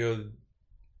 Like you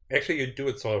do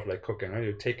it sort of like cooking. Right?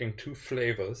 You're taking two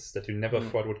flavors that you never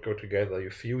thought would go together. You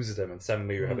fuse them, and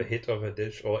suddenly you have a hit of a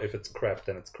dish. Or if it's crap,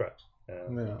 then it's crap.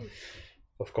 Yeah.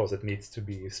 Of course, it needs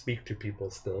to speak to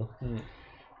people still.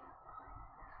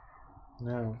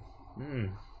 No.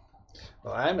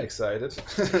 Well, I'm excited.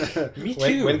 Me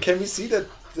too. When can we see the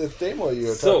demo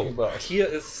you're talking about? Here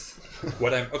is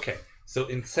what I'm... Okay, so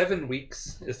in 7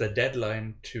 weeks is the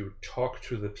deadline to talk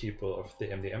to the people of the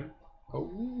MDM.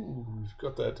 Oh, you've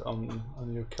got that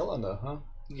on your calendar, huh?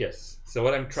 Yes. So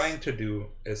what I'm trying to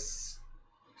do is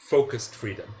focused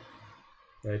freedom.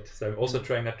 Right? So I'm also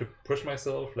trying not to push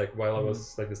myself. Like while I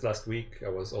was like this last week, I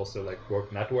was also like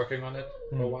not working on it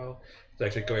for a while. So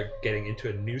actually getting into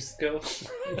a new skill.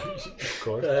 Of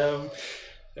course.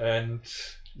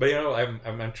 But you know,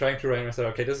 I'm trying to write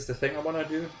myself. Okay, this is the thing I want to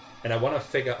do, and I want to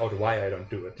figure out why I don't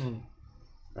do it.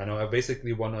 I know I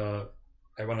basically want to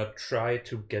try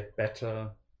to get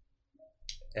better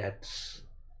at.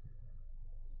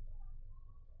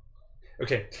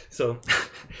 Okay, so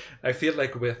I feel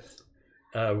like with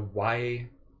why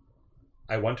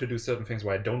I want to do certain things,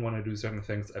 why I don't want to do certain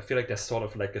things, I feel like there's sort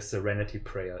of like a serenity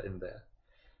prayer in there.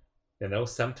 You know,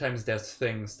 sometimes there's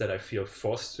things that I feel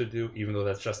forced to do, even though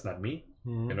that's just not me.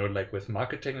 You know, like with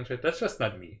marketing and shit, that's just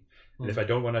not me. And if I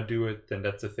don't want to do it, then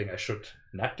that's the thing I should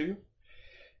not do.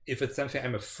 If it's something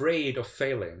I'm afraid of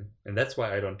failing, and that's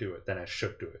why I don't do it, then I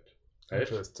should do it. Right?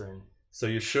 Interesting. So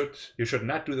you should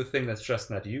not do the thing that's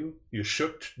just not you. You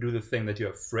should do the thing that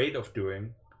you're afraid of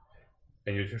doing,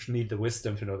 and you just need the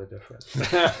wisdom to know the difference.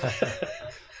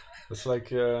 It's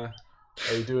like,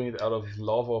 are you doing it out of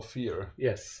love or fear?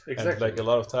 Yes, exactly. And like a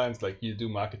lot of times, like you do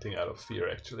marketing out of fear,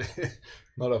 actually,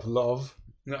 not of love.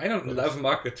 No, I don't love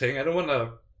marketing. I don't want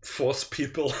to force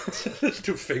people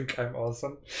to think I'm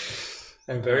awesome.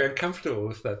 I'm very uncomfortable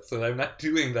with that. So I'm not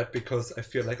doing that because I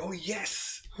feel like, oh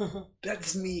yes,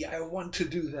 that's me. I want to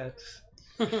do that.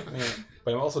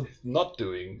 But I'm also not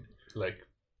doing like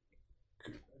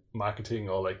marketing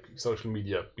or like social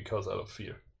media because out of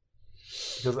fear.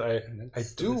 Because I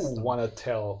do want to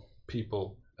tell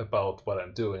people about what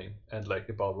I'm doing and like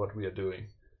about what we are doing.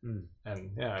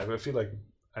 And yeah, I feel like,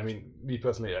 I mean, me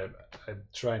personally, I'm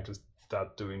trying to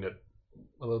start doing that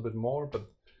a little bit more, but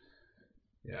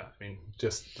yeah, I mean,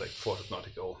 just like for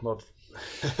Hypnotical, not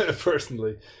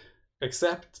personally,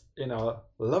 except in our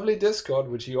lovely Discord,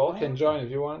 which you all can join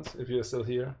if you want, if you're still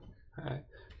here. Hi.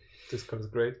 Discord is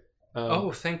great.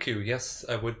 Oh, thank you. Yes,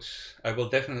 I will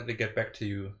definitely get back to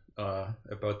you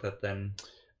about that then.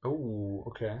 Oh,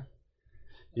 okay.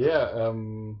 Yeah,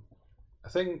 I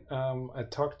think I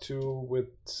talked with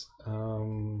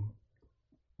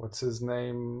what's his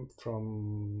name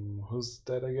from, who's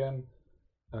that again?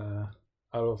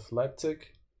 Out of Leipzig.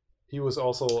 He was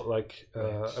also like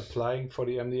applying for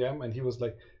the MDM, and he was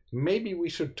like, maybe we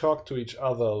should talk to each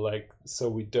other, like, so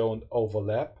we don't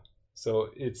overlap. So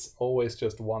it's always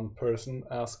just one person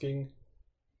asking,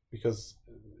 because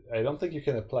I don't think you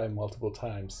can apply multiple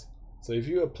times. So if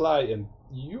you apply and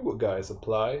you guys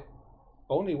apply,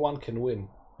 only one can win,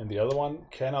 and the other one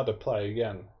cannot apply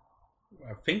again.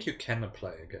 I think you can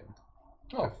apply again.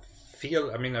 Oh.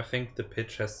 I think the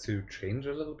pitch has to change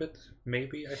a little bit,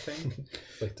 maybe, I think.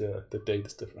 Like the date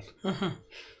is different.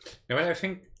 No, I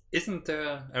think, isn't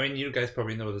there, I mean, you guys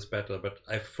probably know this better, but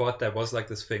I thought there was like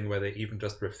this thing where they even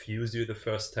just refuse you the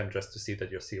first time just to see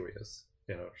that you're serious.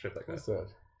 You know, shit like What's that.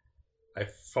 I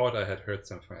thought I had heard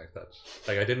something like that.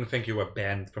 Like, I didn't think you were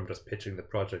banned from just pitching the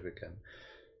project again.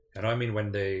 And I mean,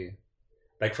 when they,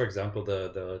 like, for example,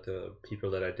 the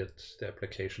people that I did the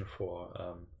application for,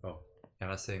 And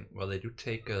I was saying, well, they do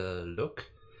take a look,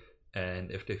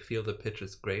 and if they feel the pitch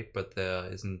is great, but there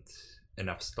isn't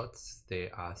enough slots,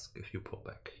 they ask if you pull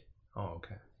back. Oh,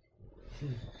 okay.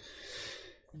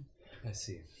 I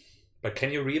see. But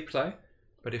can you reapply?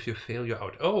 But if you fail, you're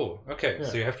out. Oh, okay. Yeah.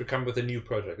 So you have to come with a new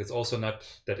project. It's also not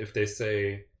that if they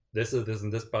say this is this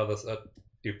and this bothers us,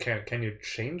 you can you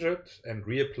change it and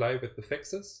reapply with the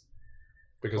fixes?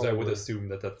 Because I would assume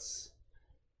that that's.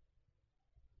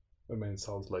 I mean, it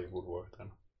sounds like it would work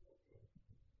then.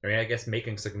 I mean, I guess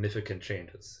making significant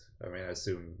changes. I mean, I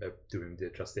assume doing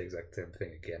just the exact same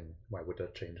thing again. Why would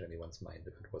that change anyone's mind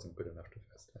if it wasn't good enough the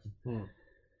first time?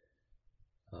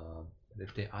 But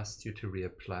if they asked you to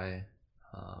reapply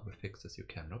with fixes, you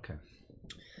can. Okay.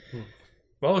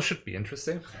 Well, it should be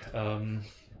interesting. So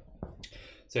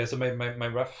my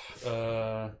rough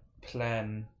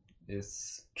plan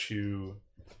is to.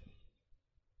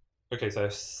 Okay, so I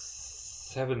have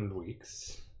 7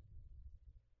 weeks.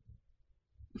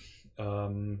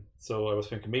 So I was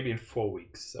thinking maybe in 4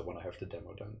 weeks I want to have the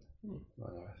demo done.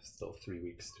 I have still 3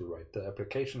 weeks to write the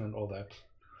application and all that.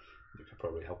 You can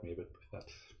probably help me a bit with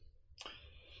that.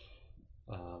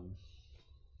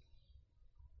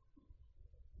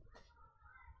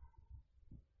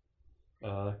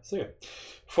 So yeah,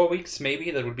 4 weeks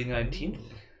maybe. That would be 19th.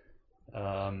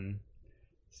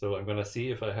 So I'm gonna see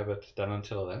if I have it done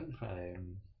until then.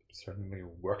 I'm certainly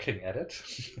working at it.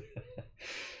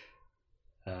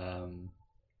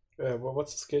 Well,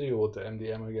 what's the schedule with the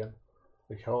MDM again?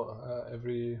 Like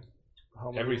every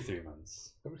 3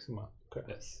 months. Every 3 months. Okay.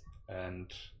 Yes,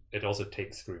 and it also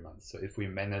takes 3 months. So if we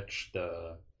manage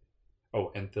the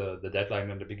the deadline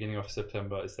in the beginning of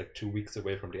September is like 2 weeks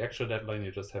away from the actual deadline.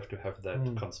 You just have to have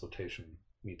that consultation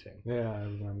meeting. Yeah, I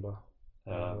remember.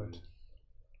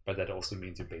 But that also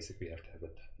means you basically have to have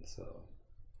it done. So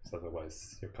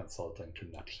otherwise you're consulting to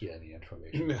not hear any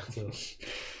information. Yeah. So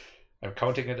I'm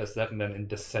counting it as that, and then in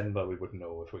December we would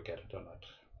know if we get it or not.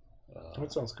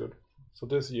 That sounds good. So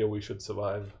this year we should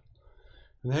survive.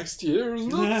 Next year is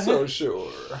not so sure.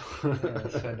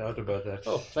 Let's find out about that.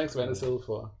 Oh, thanks Vanisil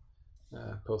for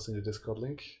posting the Discord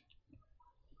link.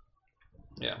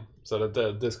 Yeah, so that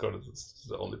the Discord is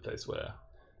the only place where I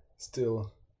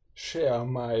still share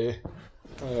my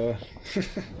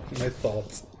my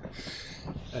thoughts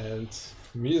and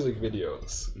music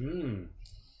videos.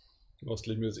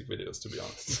 Mostly music videos, to be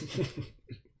honest.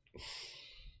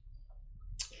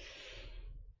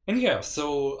 And yeah,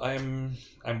 so I'm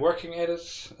working at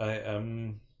it.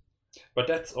 But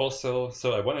that's also,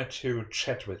 so I wanted to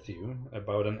chat with you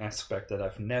about an aspect that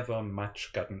I've never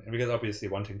much gotten, because obviously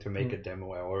wanting to make a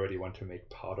demo, I already want to make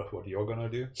part of what you're gonna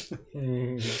do.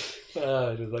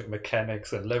 Just like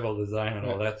mechanics and level design and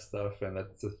all that stuff, and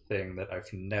that's the thing that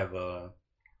I've never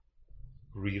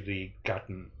really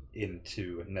gotten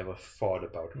into and never thought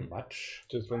about much.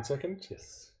 Just 1 second.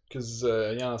 Yes. Because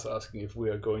Jana's asking if we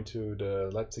are going to the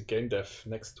Leipzig Game Dev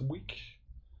next week.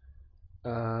 I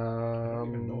don't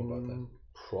even know about that.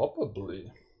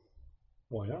 Probably.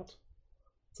 Why not?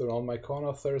 It's around my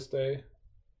corner Thursday.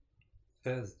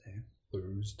 Yeah.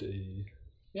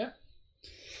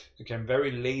 Okay, I'm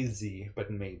very lazy,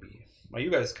 but maybe. Are you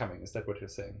guys coming? Is that what you're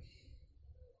saying?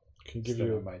 Can give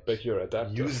you back your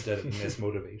adapter. Use that as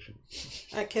motivation.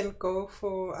 I can go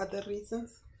for other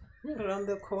reasons around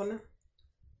the corner.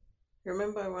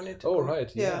 Remember I wanted to go.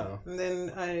 Right, yeah. And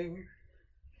then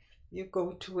you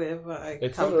go to wherever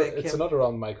it's come not back. It's not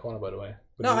around my corner, by the way.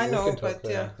 But no, I know, but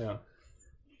yeah.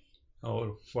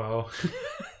 Oh, wow.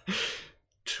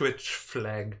 Twitch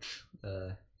flagged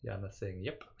Jana saying,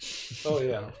 yep. Oh,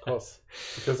 yeah, of course.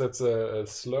 Because that's a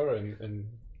slur in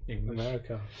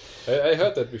America. I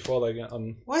heard that before, like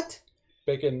on... What?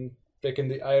 Back in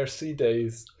the IRC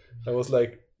days, I was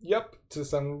like, yep, to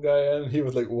some guy, and he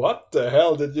was like, what the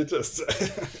hell did you just say?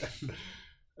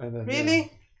 And then,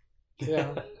 really?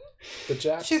 Yeah. The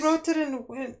Japs. She wrote it in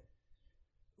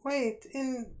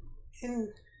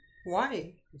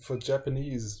why? For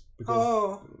Japanese,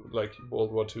 because like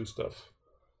World War II stuff.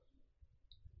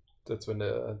 That's when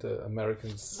the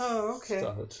Americans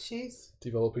started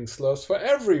developing slurs for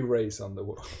every race on the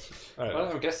world.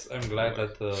 Well, I guess I'm glad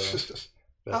that the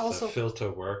filter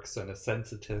works and is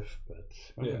sensitive, but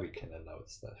we can allow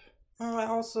stuff. I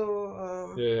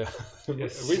also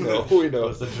yes. we know.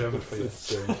 It's the German for yes.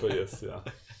 German for yes, yeah.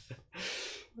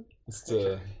 It's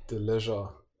the leisure.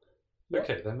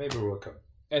 Okay, then maybe we'll come.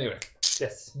 Anyway,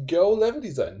 yes. Go level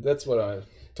design. That's what I'm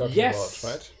talking about,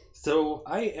 right? So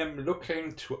I am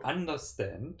looking to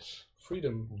understand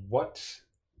freedom. What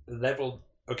level?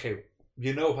 Okay,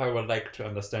 you know how I like to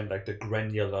understand like the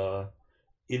granular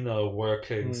inner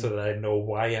working, so that I know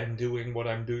why I'm doing what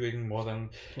I'm doing more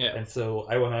than. Yeah. And so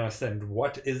I want to understand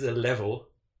what is a level.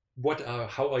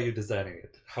 How are you designing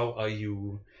it? How are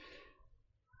you?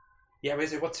 Yeah,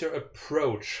 basically, what's your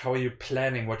approach? How are you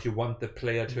planning what you want the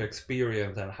player to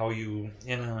experience, and how you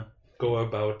go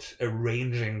about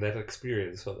arranging that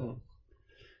experience for them?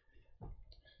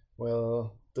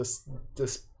 Well, the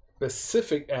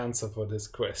specific answer for this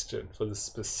question,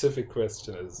 is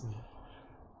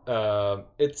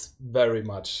it's very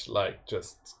much like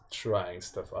just trying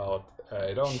stuff out.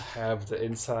 I don't have the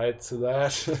insight to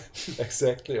that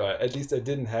exactly, or at least I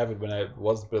didn't have it when I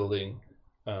was building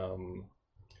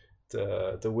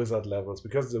the wizard levels,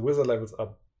 because the wizard levels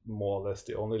are more or less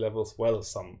the only levels. Well,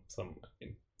 some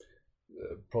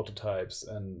prototypes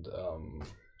and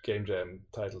game jam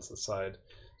titles aside,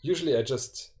 usually I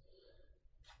just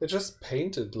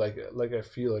painted like I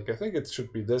feel like I think it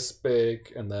should be this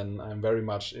big, and then I'm very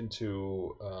much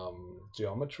into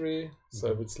geometry. So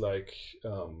if it's like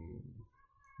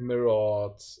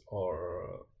mirrored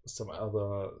or some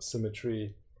other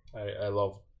symmetry, I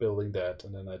love building that,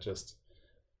 and then I just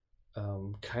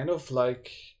kind of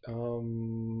like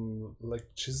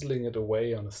chiseling it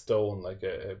away on a stone. Like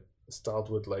I start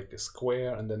with like a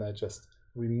square, and then I just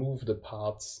remove the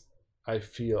parts I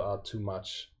feel are too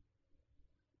much.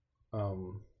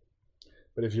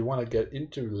 But if you want to get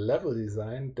into level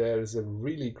design, there is a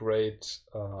really great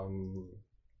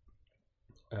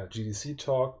GDC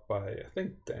talk by, I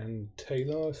think, Dan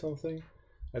Taylor or something.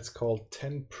 It's called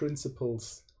 10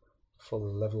 Principles for the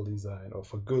Level Design, or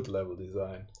for Good Level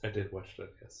Design. I did watch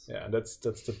that, yes. Yeah, and that's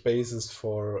the basis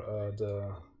for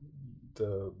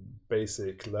the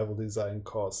basic level design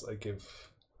course I give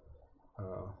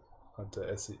at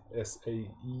the SAE,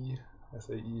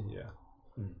 yeah.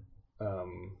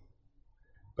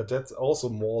 But that's also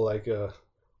more like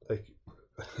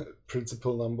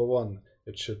principle number one.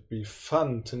 It should be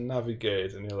fun to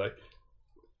navigate, and you're like,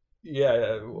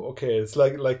 yeah, okay. It's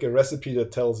like a recipe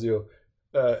that tells you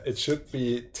it should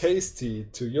be tasty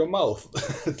to your mouth.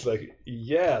 It's like,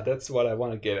 yeah, that's what I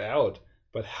want to get out.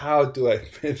 But how do I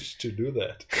manage to do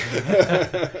that?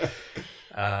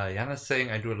 Jan is saying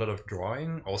I do a lot of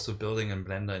drawing, also building in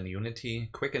Blender and Unity,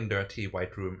 quick and dirty,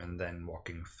 white room, and then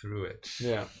walking through it.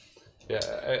 Yeah.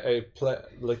 I play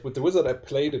like with the wizard. I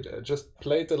played it. I just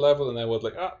played the level, and I was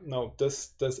like, no,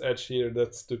 this edge here,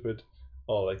 that's stupid.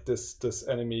 Or like this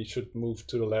enemy should move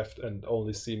to the left and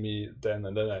only see me then.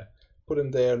 And then I put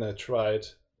him there, and I tried.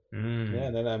 Yeah,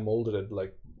 and then I molded it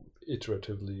like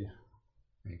iteratively.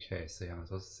 Okay, so Jan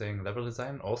is also saying level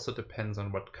design also depends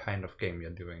on what kind of game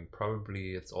you're doing.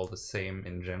 Probably it's all the same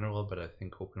in general, but I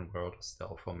think open world or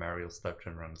stealth or Mario style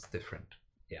genre is different.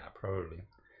 Yeah, probably.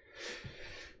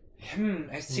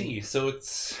 I see. So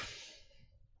it's,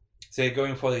 say,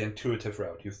 going for the intuitive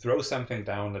route. You throw something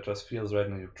down that just feels right,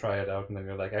 and you try it out, and then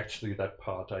you're like, actually, that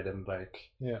part I didn't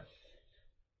like. Yeah.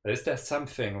 But is there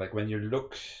something, like when you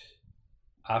look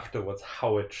afterwards,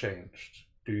 how it changed?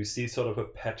 Do you see sort of a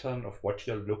pattern of what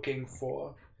you're looking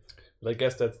for? But I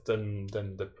guess that's then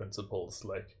the principles.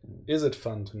 Like, is it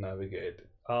fun to navigate?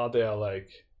 Are there like,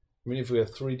 I mean, if we are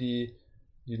 3D,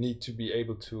 you need to be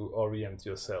able to orient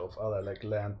yourself. Are there like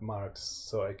landmarks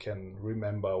so I can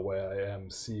remember where I am,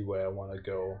 see where I want to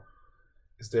go?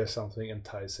 Is there something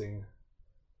enticing?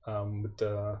 With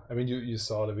the, I mean, you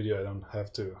saw the video. I don't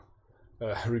have to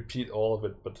repeat all of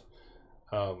it, but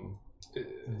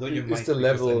though you might, the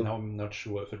level. Now I'm not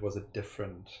sure if it was a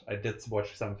different. I did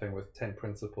watch something with 10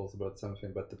 principles about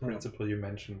something, but the principle you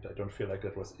mentioned, I don't feel like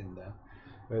that was in there.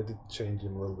 I did change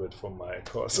him a little bit from my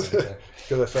course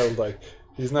because I felt like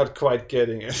he's not quite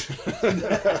getting it.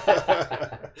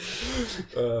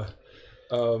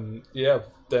 Yeah.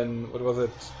 Then what was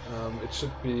it? It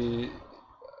should be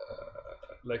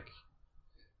like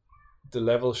the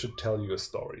level should tell you a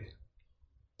story.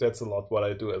 That's a lot what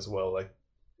I do as well. Like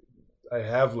I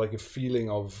have like a feeling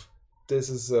of this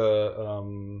is a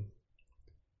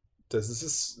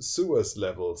sewers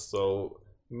level, so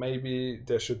maybe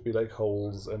there should be like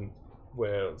holes and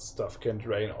where stuff can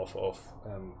drain off of,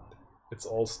 and it's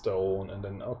all stone, and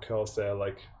then of course they're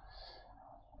like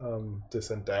this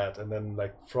and that, and then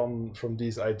like from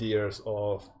these ideas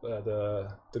of the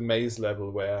maze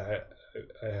level where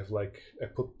I have like I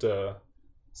put the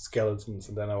skeletons,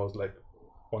 and then I was like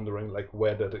wondering like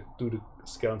where do the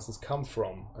skeletons come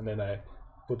from, and then I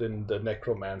put in the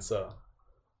necromancer,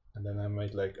 and then I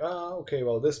made like okay,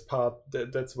 well this part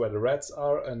that's where the rats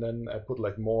are, and then I put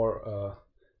like more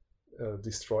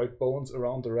destroyed bones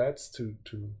around the rats to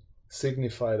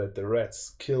signify that the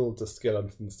rats killed the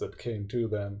skeletons that came to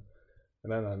them.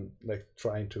 And then I'm like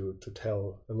trying to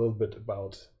tell a little bit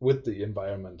about, with the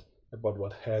environment, about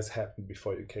what has happened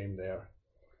before you came there.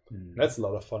 That's a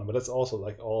lot of fun, but it's also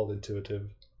like all intuitive.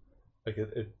 Like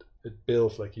it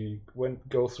builds, like you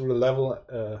go through a level,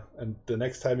 and the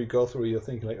next time you go through, you're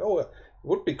thinking like, oh, it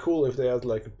would be cool if they had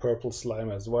like a purple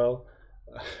slime as well,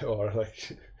 or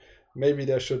like maybe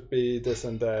there should be this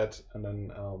and that, and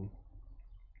then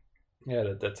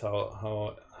that's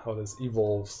how this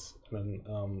evolves. And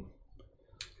then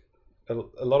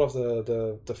a lot of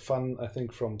the fun, I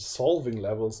think, from solving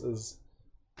levels is,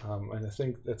 and I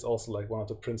think that's also like one of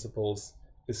the principles,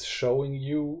 is showing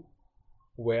you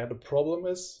where the problem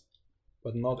is,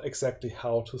 but not exactly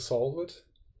how to solve it.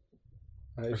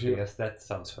 Okay, yes, that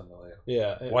sounds familiar.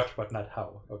 Yeah. What, but not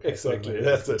how. Okay, exactly,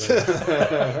 that's it.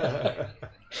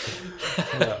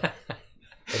 Yeah.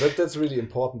 But that's really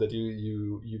important, that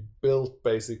you build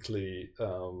basically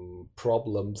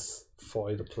problems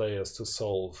for the players to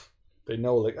solve. They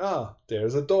know like,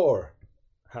 there's a door.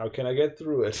 How can I get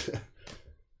through it?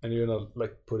 And you're not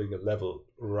like putting a level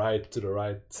right to the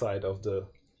right side of the,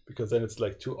 because then it's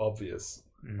like too obvious.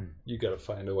 You gotta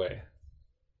find a way.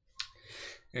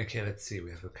 Okay, let's see. We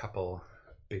have a couple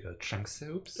bigger chunks.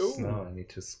 Oops. Ooh. Now I need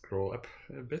to scroll up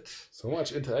a bit. So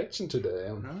much interaction today.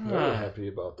 I'm very happy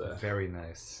about that. Very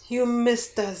nice. You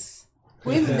missed us.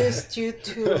 We missed you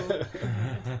too.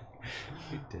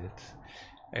 We did.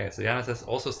 Yeah, so Jana says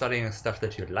also studying stuff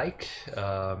that you like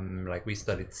we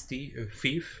studied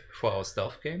Thief for our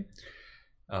stealth game.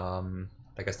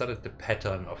 Like I studied the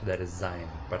pattern of their design,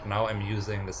 but now I'm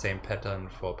using the same pattern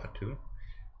for Part 2,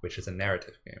 which is a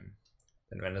narrative game.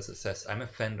 And Vanessa says, I'm a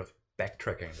fan of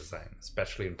backtracking design,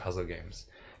 especially in puzzle games.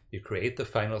 You create the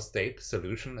final state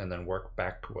solution and then work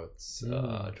backwards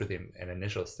to an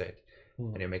initial state.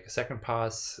 And you make a second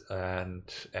pass and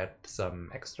add some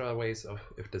extra ways of,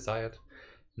 if desired.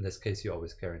 In this case, you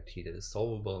always guarantee that it's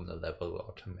solvable and the level will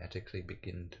automatically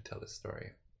begin to tell a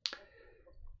story.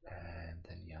 And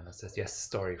then Jana says, yes,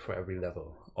 story for every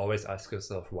level. Always ask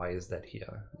yourself, why is that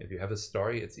here? If you have a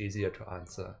story, it's easier to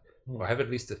answer. Or have at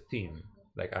least a theme.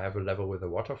 Like I have a level with a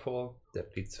waterfall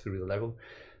that leads through the level.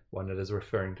 One that is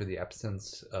referring to the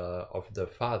absence of the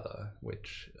father,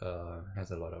 which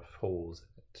has a lot of holes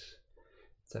in it,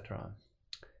 etc.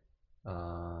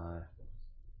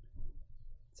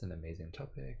 It's an amazing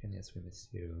topic, and yes, we miss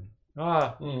you.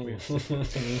 We miss you.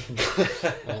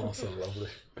 Oh, so lovely.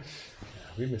 Yeah,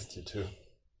 we missed you too.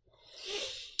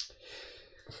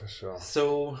 For sure.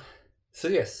 So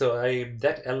yes,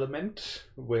 that element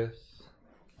with.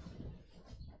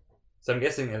 So I'm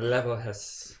guessing a level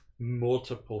has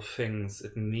multiple things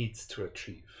it needs to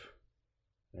achieve,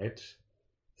 right?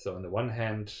 So on the one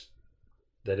hand,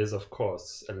 that is of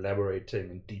course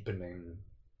elaborating and deepening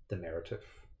the narrative,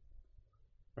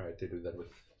 right? They do that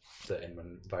with the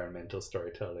environmental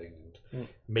storytelling and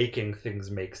making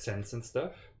things make sense and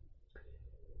stuff.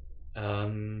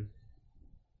 But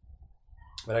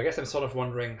I guess I'm sort of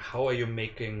wondering, how are you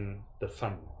making the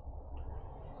fun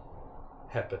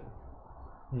happen?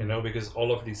 You know, because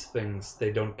all of these things,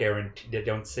 they don't guarantee, they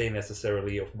don't say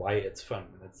necessarily of why it's fun.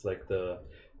 It's like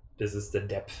this is the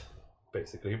depth,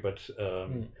 basically. But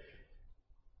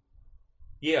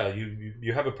yeah,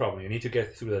 you have a problem. You need to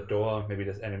get through the door. Maybe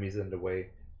there's enemies in the way.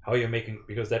 How are you making,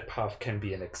 because that path can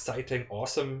be an exciting,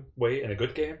 awesome way in a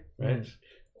good game, right?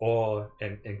 Or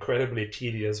an incredibly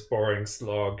tedious, boring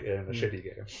slog in a shitty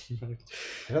game.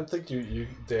 I don't think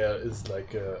there is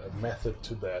like a method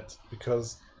to that,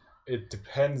 because it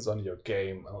depends on your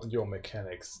game, on your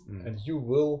mechanics, and you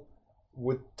will,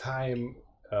 with time,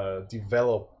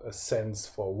 develop a sense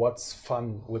for what's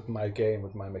fun with my game,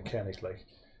 with my mechanic. Like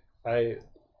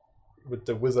with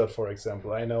the wizard, for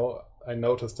example, I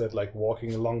noticed that like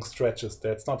walking long stretches,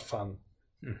 that's not fun.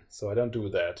 So I don't do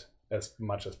that as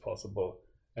much as possible.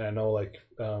 And I know like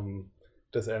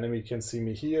this enemy can see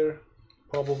me here,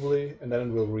 probably, and then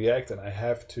it will react, and I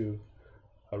have to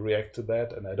react to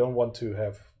that. And I don't want to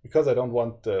have, because I don't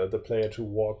want the player to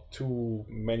walk too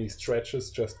many stretches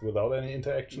just without any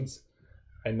interactions.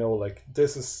 I know like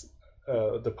this is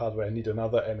the part where I need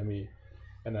another enemy,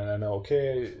 and then I know,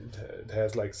 okay, it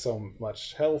has like so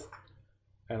much health,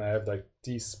 and I have like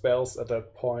these spells at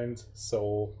that point,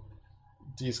 so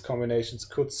these combinations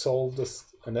could solve this.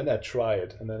 And then I try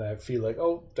it, and then I feel like,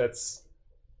 oh, that's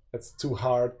too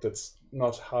hard, that's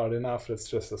not hard enough, it's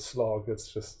just a slog,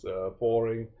 it's just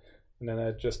boring. And then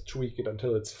I just tweak it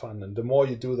until it's fun. And the more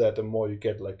you do that, the more you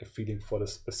get like a feeling for the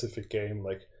specific game,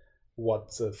 like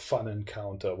what's a fun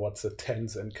encounter, what's a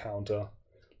tense encounter.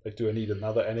 Like, do I need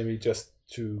another enemy just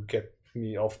to get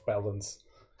me off balance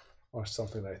or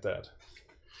something like that?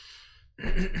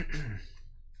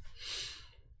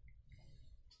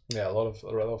 Yeah, a lot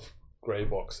of gray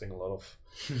boxing, a lot of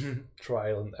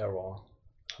trial and error,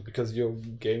 because your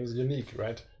game is unique,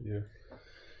 right? You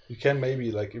can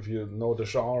maybe, like, if you know the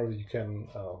genre, you can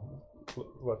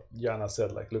what Jana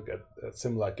said, like, look at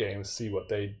similar games, see what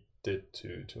they did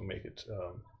to make it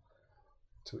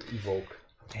to evoke.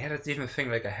 Yeah, that's even a thing.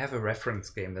 Like, I have a reference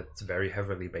game that's very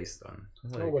heavily based on.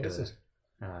 Like, what is it?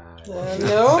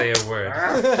 No. Say a word.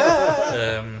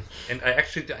 And I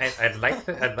like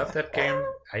that. I love that game.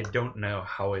 I don't know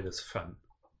how it is fun.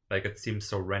 Like, it seems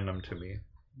so random to me.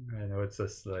 I know it's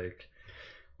just like,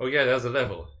 oh yeah, there's a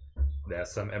level.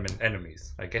 There's some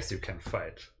enemies. I guess you can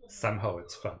fight. Somehow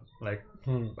it's fun. Like,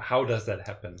 how does that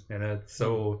happen? You know, it's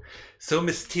so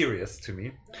mysterious to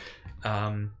me.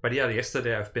 But yeah,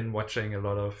 yesterday I've been watching a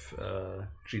lot of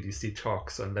GDC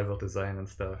talks on level design and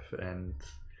stuff, and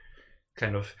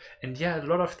a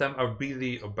lot of them are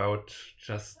really about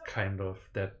just kind of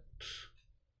that.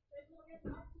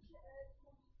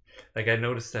 Like, I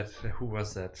noticed that, who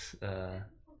was that?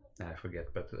 I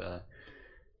forget, but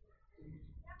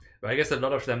I guess a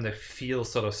lot of them, they feel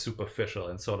sort of superficial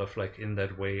and sort of like in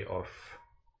that way of,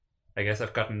 I guess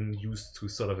I've gotten used to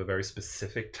sort of a very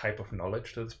specific type of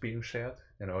knowledge that's being shared,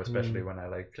 you know, especially when I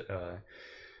like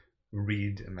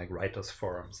read in like writers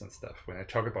forums and stuff. When I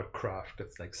talk about craft,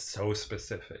 it's like so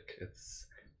specific.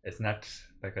 It's not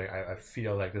like I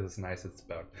feel like this is nice. It's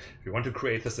about, if you want to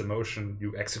create this emotion,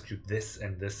 you execute this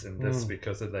and this and this,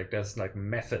 because it, like, there's like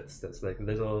methods, there's like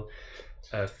little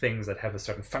things that have a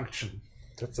certain function.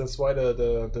 That's why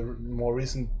the more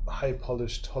recent high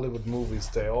polished Hollywood movies,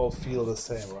 they all feel the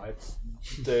same, right?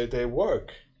 They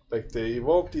work, like, they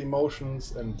evoke the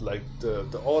emotions, and like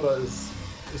the order is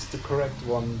the correct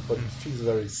one, but it feels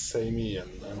very samey and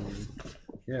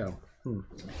yeah.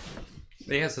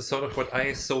 Yeah, so sort of what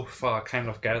I so far kind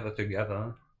of gathered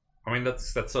together. I mean,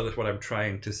 that's sort of what I'm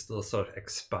trying to still sort of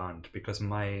expand, because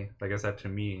like I said, to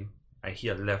me, I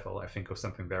hear level, I think of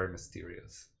something very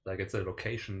mysterious. Like, it's a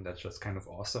location that's just kind of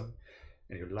awesome,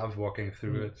 and you love walking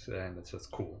through it, and it's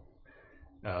just cool.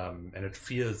 And it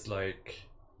feels like,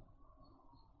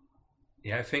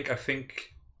 yeah, I think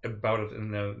about it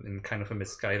in kind of a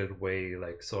misguided way,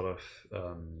 like, sort of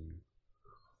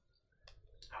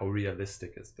how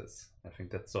realistic is this? I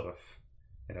think that's sort of,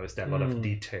 you know, is there a lot of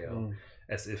detail,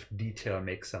 as if detail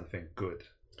makes something good,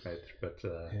 right? But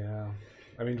yeah,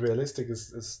 I mean, realistic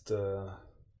is the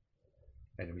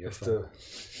enemy of the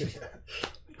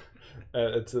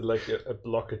it's like a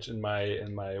blockage in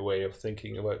my way of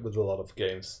thinking about with a lot of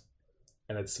games,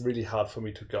 and it's really hard for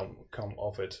me to come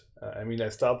off it. I mean, I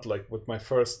started like with my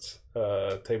first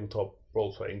tabletop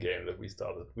role-playing game that we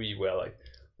started. We were like,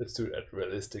 let's do it as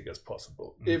realistic as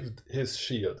possible. If his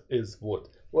shield is wood,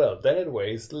 well, then it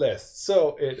weighs less,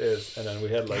 so it is. And then we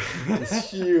had like these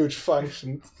huge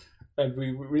functions, and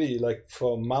we really, like,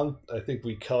 for a month, I think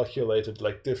we calculated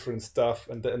like different stuff,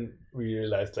 and then we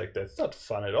realized, like, that's not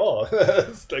fun at all.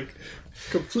 It's like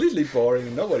completely boring,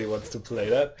 and nobody wants to play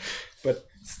that. But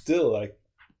still, like,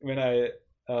 when I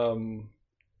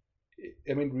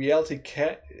mean, reality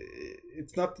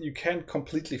it's not, you can't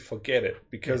completely forget it,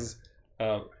 because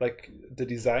like, the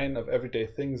design of everyday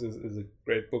things is a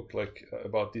great book, like,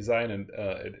 about design, and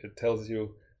it tells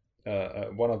you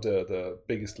one of the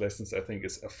biggest lessons, I think,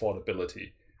 is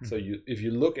affordability. So if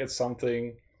you look at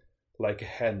something like a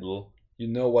handle, you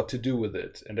know what to do with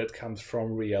it, and that comes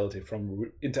from reality,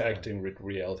 from interacting with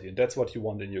reality, and that's what you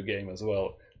want in your game as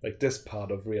well. Like, this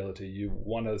part of reality, you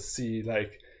want to see,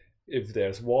 like, if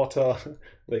there's water,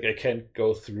 like, I can't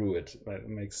go through it. Right? It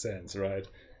makes sense, right?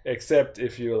 Except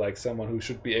if you're like someone who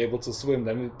should be able to swim,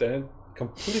 then it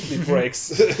completely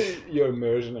breaks your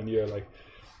immersion, and you're like,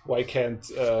 why can't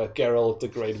Geralt the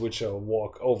Great Witcher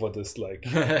walk over this like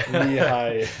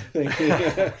knee-high thing?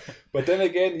 But then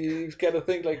again, you've got to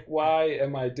think, like, why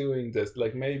am I doing this?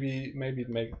 Like, maybe it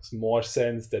makes more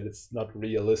sense that it's not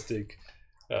realistic,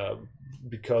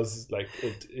 because, like,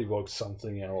 it evokes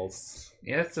something else.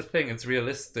 Yeah, that's the thing. It's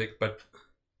realistic, but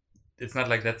it's not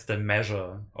like that's the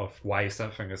measure of why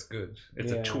something is good.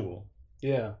 It's a tool.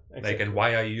 Yeah, exactly. Like, and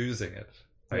why are you using it?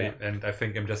 Right? Yeah. And I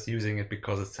think I'm just using it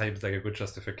because it seems like a good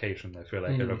justification. I feel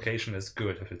like a location is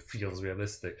good if it feels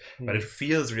realistic. But it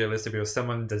feels realistic because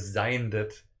someone designed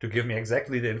it to give me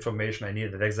exactly the information I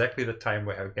needed at exactly the time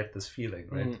where I get this feeling,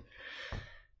 right?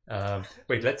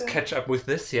 Wait, let's catch up with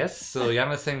this, yes? So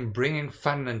Jan is saying, bringing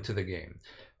fun into the game.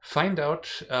 Find out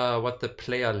what the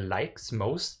player likes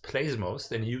most, plays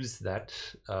most, and use that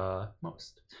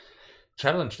most.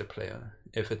 challenge the player.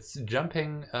 If it's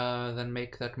jumping, then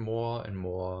make that more and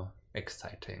more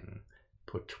exciting.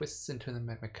 Put twists into the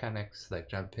mechanics, like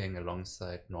jumping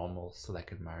alongside normals,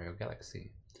 like in Mario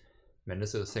Galaxy. When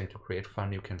this is a thing to create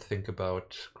fun, you can think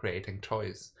about creating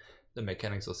toys. The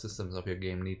mechanics or systems of your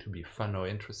game need to be fun or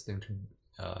interesting to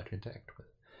interact with.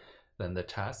 Then the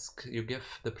task you give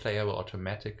the player will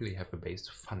automatically have a base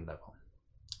fun level.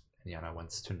 And Jana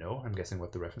wants to know, I'm guessing,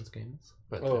 what the reference game is.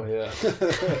 But, yeah.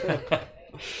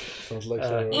 Sounds like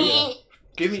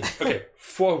give me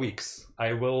 4 weeks.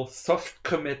 I will soft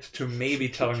commit to maybe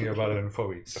telling you about it in 4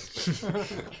 weeks.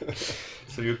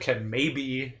 So you can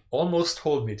maybe almost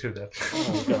hold me to that.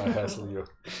 I'm gonna hassle you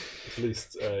at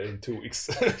least in 2 weeks.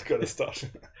 Gotta start.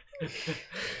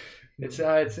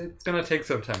 It's gonna take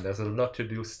some time. There's a lot to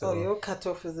do still. Oh, your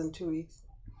cutoff is in 2 weeks.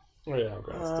 Oh yeah, I'm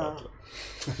gonna start.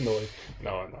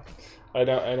 No, I'm not. I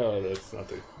know that's not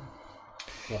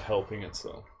helping it.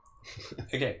 So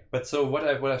okay, but so what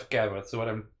I've gathered, so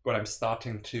what I'm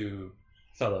starting to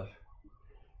sort of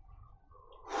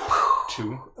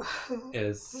to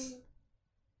is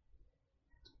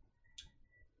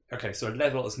okay. So a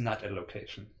level is not a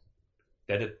location.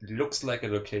 That it looks like a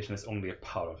location is only a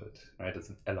part of it, right? It's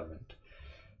an element.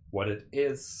 What it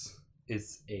is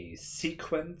a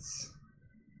sequence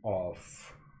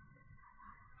of.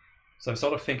 So I'm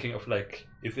sort of thinking of like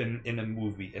if in a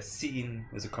movie a scene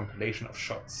is a compilation of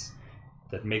shots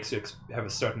that makes you have a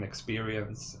certain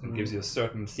experience and gives you a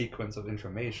certain sequence of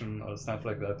information or stuff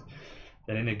like that.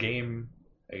 Then in a game,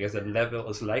 I guess a level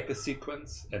is like a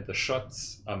sequence, and the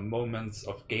shots are moments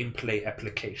of gameplay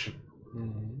application.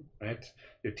 Right?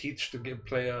 You teach the game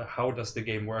player how does the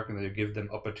game work, and then you give them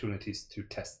opportunities to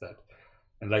test that.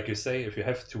 And like you say, if you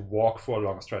have to walk for a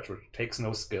long stretch, which takes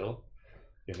no skill,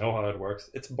 you know how it works,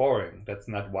 it's boring. That's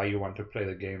not why you want to play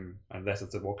the game, unless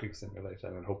it's a walking simulator,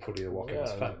 and hopefully the walking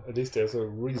is fun. At least there's a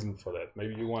reason for that.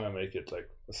 Maybe you want to make it like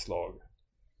a slog.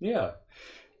 Yeah.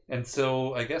 And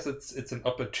so I guess it's an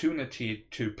opportunity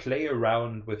to play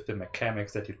around with the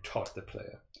mechanics that you taught the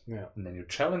player. Yeah. And then you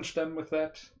challenge them with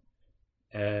that,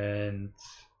 and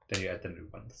then you add the new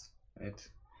ones, right?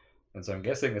 And so I'm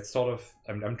guessing it's sort of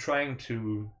I'm trying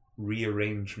to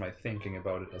rearrange my thinking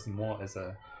about it as more as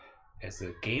a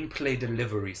gameplay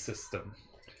delivery system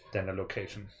than a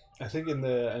location. I think in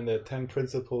the 10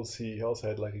 principles he also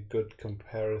had like a good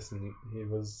comparison. He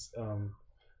was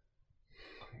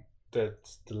that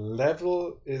the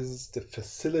level is the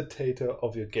facilitator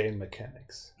of your game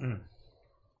mechanics.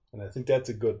 And I think that's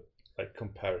a good like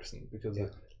comparison, because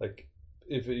like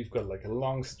if you've got like a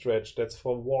long stretch, that's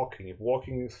for walking. If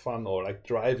walking is fun, or like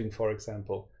driving, for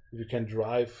example, if you can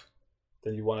drive,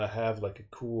 then you want to have like a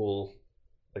cool,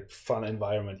 like fun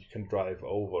environment you can drive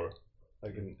over.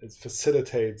 Like it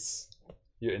facilitates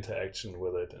your interaction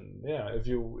with it. And yeah, if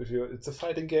you it's a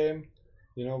fighting game,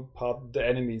 you know, the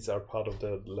enemies are part of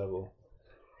the level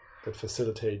that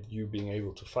facilitate you being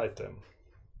able to fight them.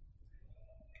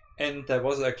 And there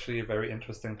was actually a very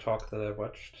interesting talk that I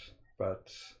watched,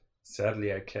 but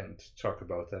sadly I can't talk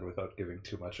about that without giving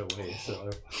too much away.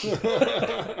 So,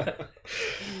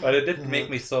 but it did make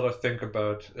me sort of think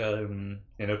about,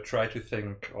 try to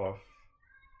think of.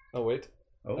 Oh wait.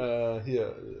 Oh.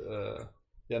 Here.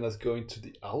 Jana's going to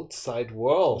the outside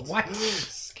world. What?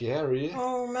 Scary.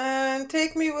 Oh man,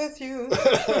 take me with you.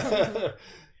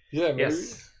 Yeah, maybe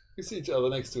Yes. we see each other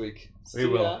next week. We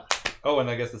will. Oh, and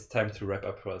I guess it's time to wrap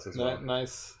up for us as well.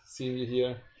 Nice seeing you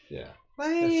here. Yeah.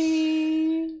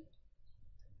 Bye.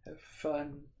 Have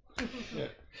fun.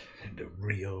 Yeah. In the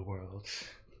real world.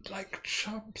 Like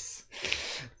chumps.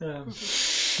 Don't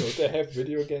they have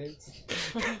video games?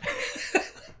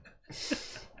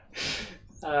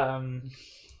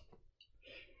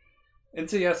 And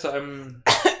so yeah, so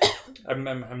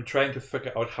I'm trying to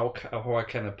figure out how I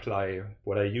can apply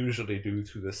what I usually do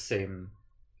to the same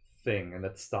thing, and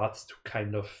that starts to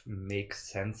kind of make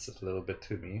sense a little bit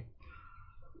to me.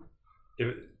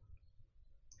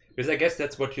 Because I guess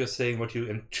that's what you're saying, what you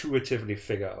intuitively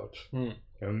figure out.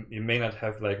 You may not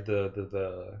have like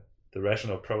the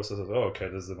rational process of, oh, okay,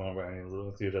 this is the moment where I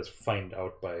need to just find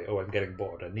out by, oh, I'm getting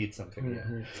bored, I need something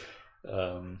here.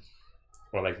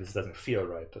 Or like this doesn't feel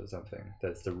right or something.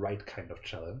 That's the right kind of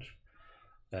challenge.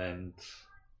 And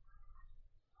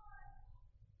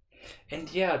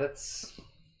yeah,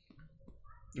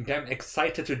 I'm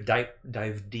excited to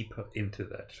dive deeper into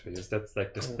that, because that's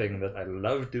like this thing that I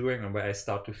love doing, and where I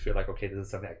start to feel like, okay, this is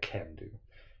something I can do.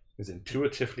 Because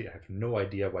intuitively I have no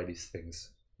idea why these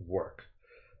things work.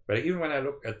 But even when I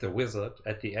look at the wizard,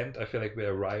 at the end I feel like we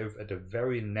arrive at a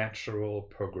very natural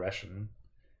progression.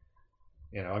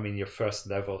 You know, I mean, your first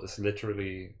level is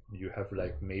literally, you have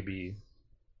like maybe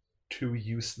 2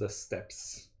 useless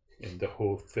steps in the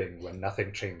whole thing when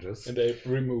nothing changes. And they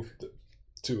removed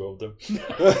 2 of them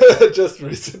just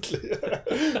recently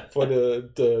for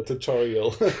the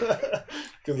tutorial.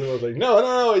 Because it was like,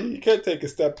 no, you can't take a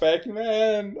step back,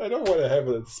 man. I don't want to have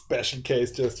a special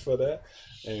case just for that.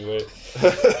 Anyway.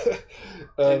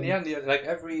 And yeah, like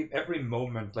every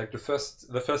moment, like the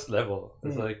first level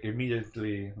is like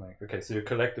immediately like, okay, so you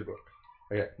collect the book.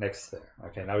 Okay, next thing.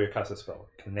 Okay, now you cast a spell.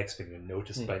 Okay, next thing, you're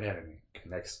noticed by an enemy. Okay,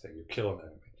 next thing, you kill an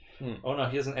enemy. Oh no,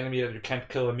 here's an enemy that you can't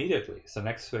kill immediately. So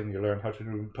next thing, you learn how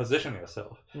to position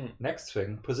yourself. Next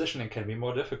thing, positioning can be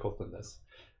more difficult than this.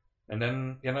 And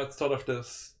then, it's sort of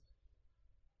this...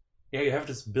 Yeah, you have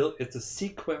this build... It's a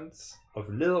sequence of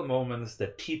little moments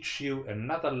that teach you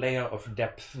another layer of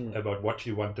depth about what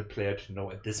you want the player to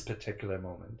know at this particular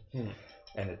moment.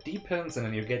 And it deepens, and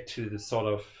then you get to this sort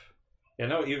of...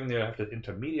 even you have that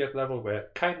intermediate level where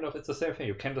kind of it's the same thing.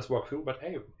 You can just walk through, but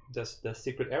hey, there's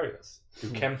secret areas. You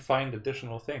can find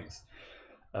additional things.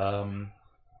 And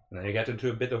then you get into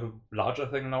a bit of a larger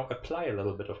thing now. Apply a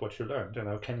little bit of what you learned.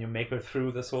 Can you make it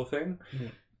through this whole thing?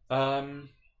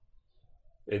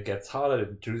 It gets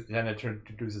harder. Then it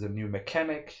introduces a new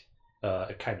mechanic,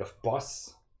 a kind of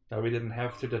boss that we didn't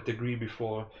have to that degree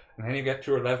before. And then you get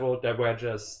to a level that we're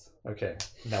just... Okay,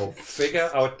 now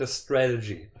figure out the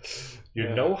strategy. You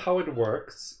know how it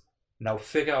works. Now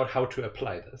figure out how to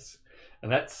apply this.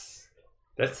 And that's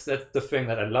the thing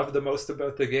that I love the most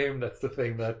about the game. That's the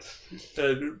thing that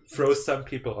throws some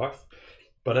people off.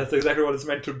 But that's exactly what it's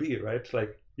meant to be, right?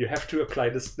 Like, you have to apply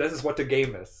this. This is what the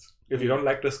game is. If you don't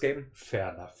like this game,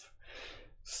 fair enough.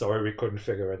 Sorry, we couldn't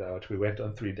figure it out. We went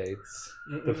on 3 dates.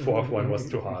 The 4th one was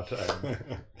too hard.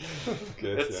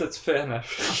 It's fair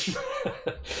enough.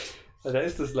 There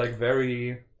is this like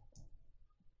very,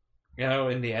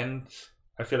 in the end,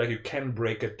 I feel like you can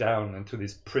break it down into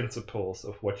these principles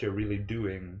of what you're really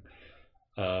doing.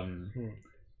 And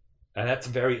that's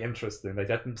very interesting. Like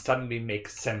that suddenly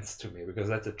makes sense to me because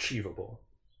that's achievable.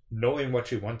 Knowing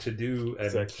what you want to do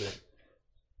and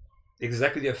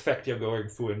exactly the effect you're going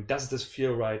through and does this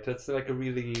feel right? That's like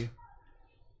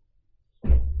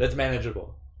that's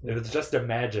manageable. If it's just the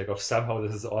magic of somehow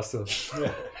this is awesome,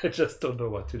 I just don't know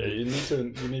what to do. You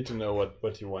need to know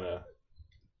what you wanna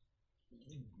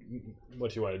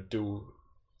do,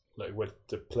 like what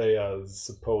the player is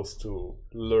supposed to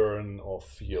learn or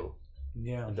feel.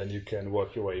 Yeah, and then you can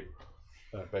work your way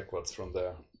backwards from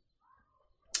there.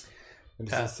 And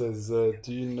this says,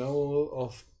 do you know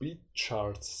of beat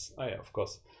charts? Yeah, of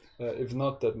course. If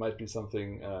not, that might be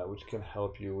something which can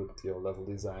help you with your level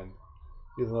design.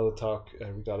 Here's another talk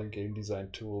regarding game design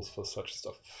tools for such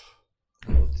stuff.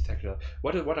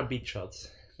 What are beat charts?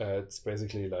 It's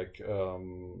basically like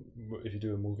if you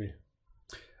do a movie.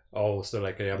 Oh, so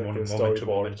like a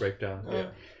moment-to-moment breakdown.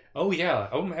 Yeah. Oh yeah.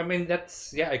 Oh, I mean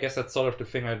that's I guess that's sort of the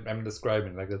thing I'm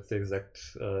describing. Like that's the exact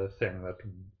thing that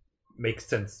makes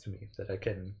sense to me that I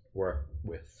can work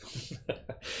with,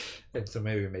 and so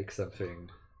maybe make something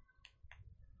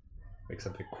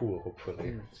cool.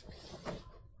 Hopefully.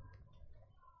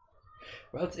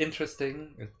 Well, it's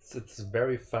interesting. It's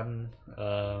very fun.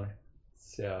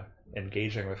 It's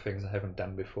engaging with things I haven't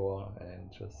done before,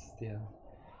 and just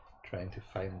trying to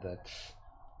find that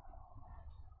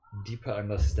deeper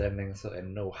understanding so I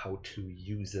know how to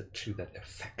use it to that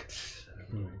effect that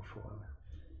I'm looking for.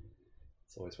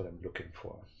 It's always what I'm looking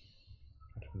for.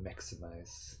 How to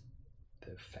maximize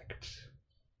the effect.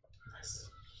 Nice.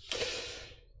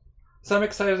 So I'm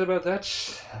excited about that.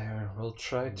 I will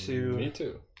try to Me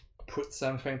too. Put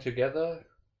something together.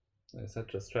 I said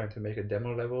just trying to make a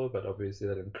demo level, but obviously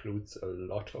that includes a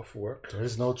lot of work. There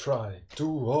is no try. Do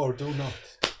or do not.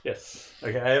 Yes.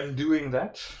 Okay, I am doing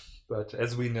that. But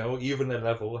as we know, even a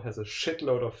level has a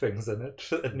shitload of things in it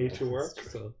that need to work.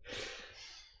 So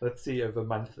let's see if a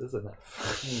month is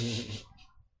enough.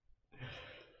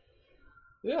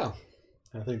 Yeah,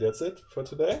 I think that's it for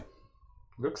today.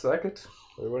 Looks like it.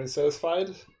 Everybody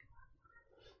satisfied?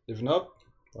 If not,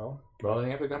 well,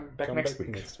 you have to come back next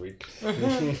week. Next week.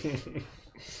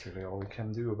 That's really all we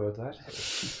can do about that.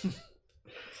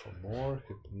 For more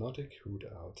hypnotic hoot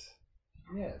out.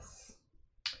 Yes.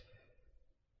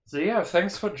 So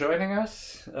thanks for joining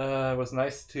us. It was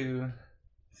nice to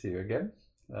see you again.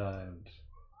 And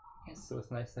yes, it was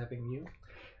nice having you.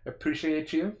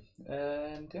 Appreciate you.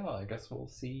 And I guess we'll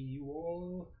see you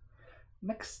all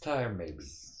next time maybe.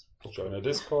 Join our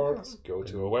Discord, go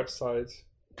to our website,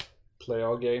 play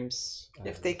our games.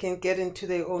 If they can get into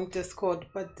their own Discord,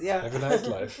 but have a nice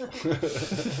life.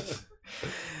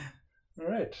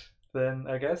 Alright, then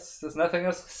I guess there's nothing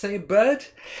else to say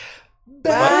but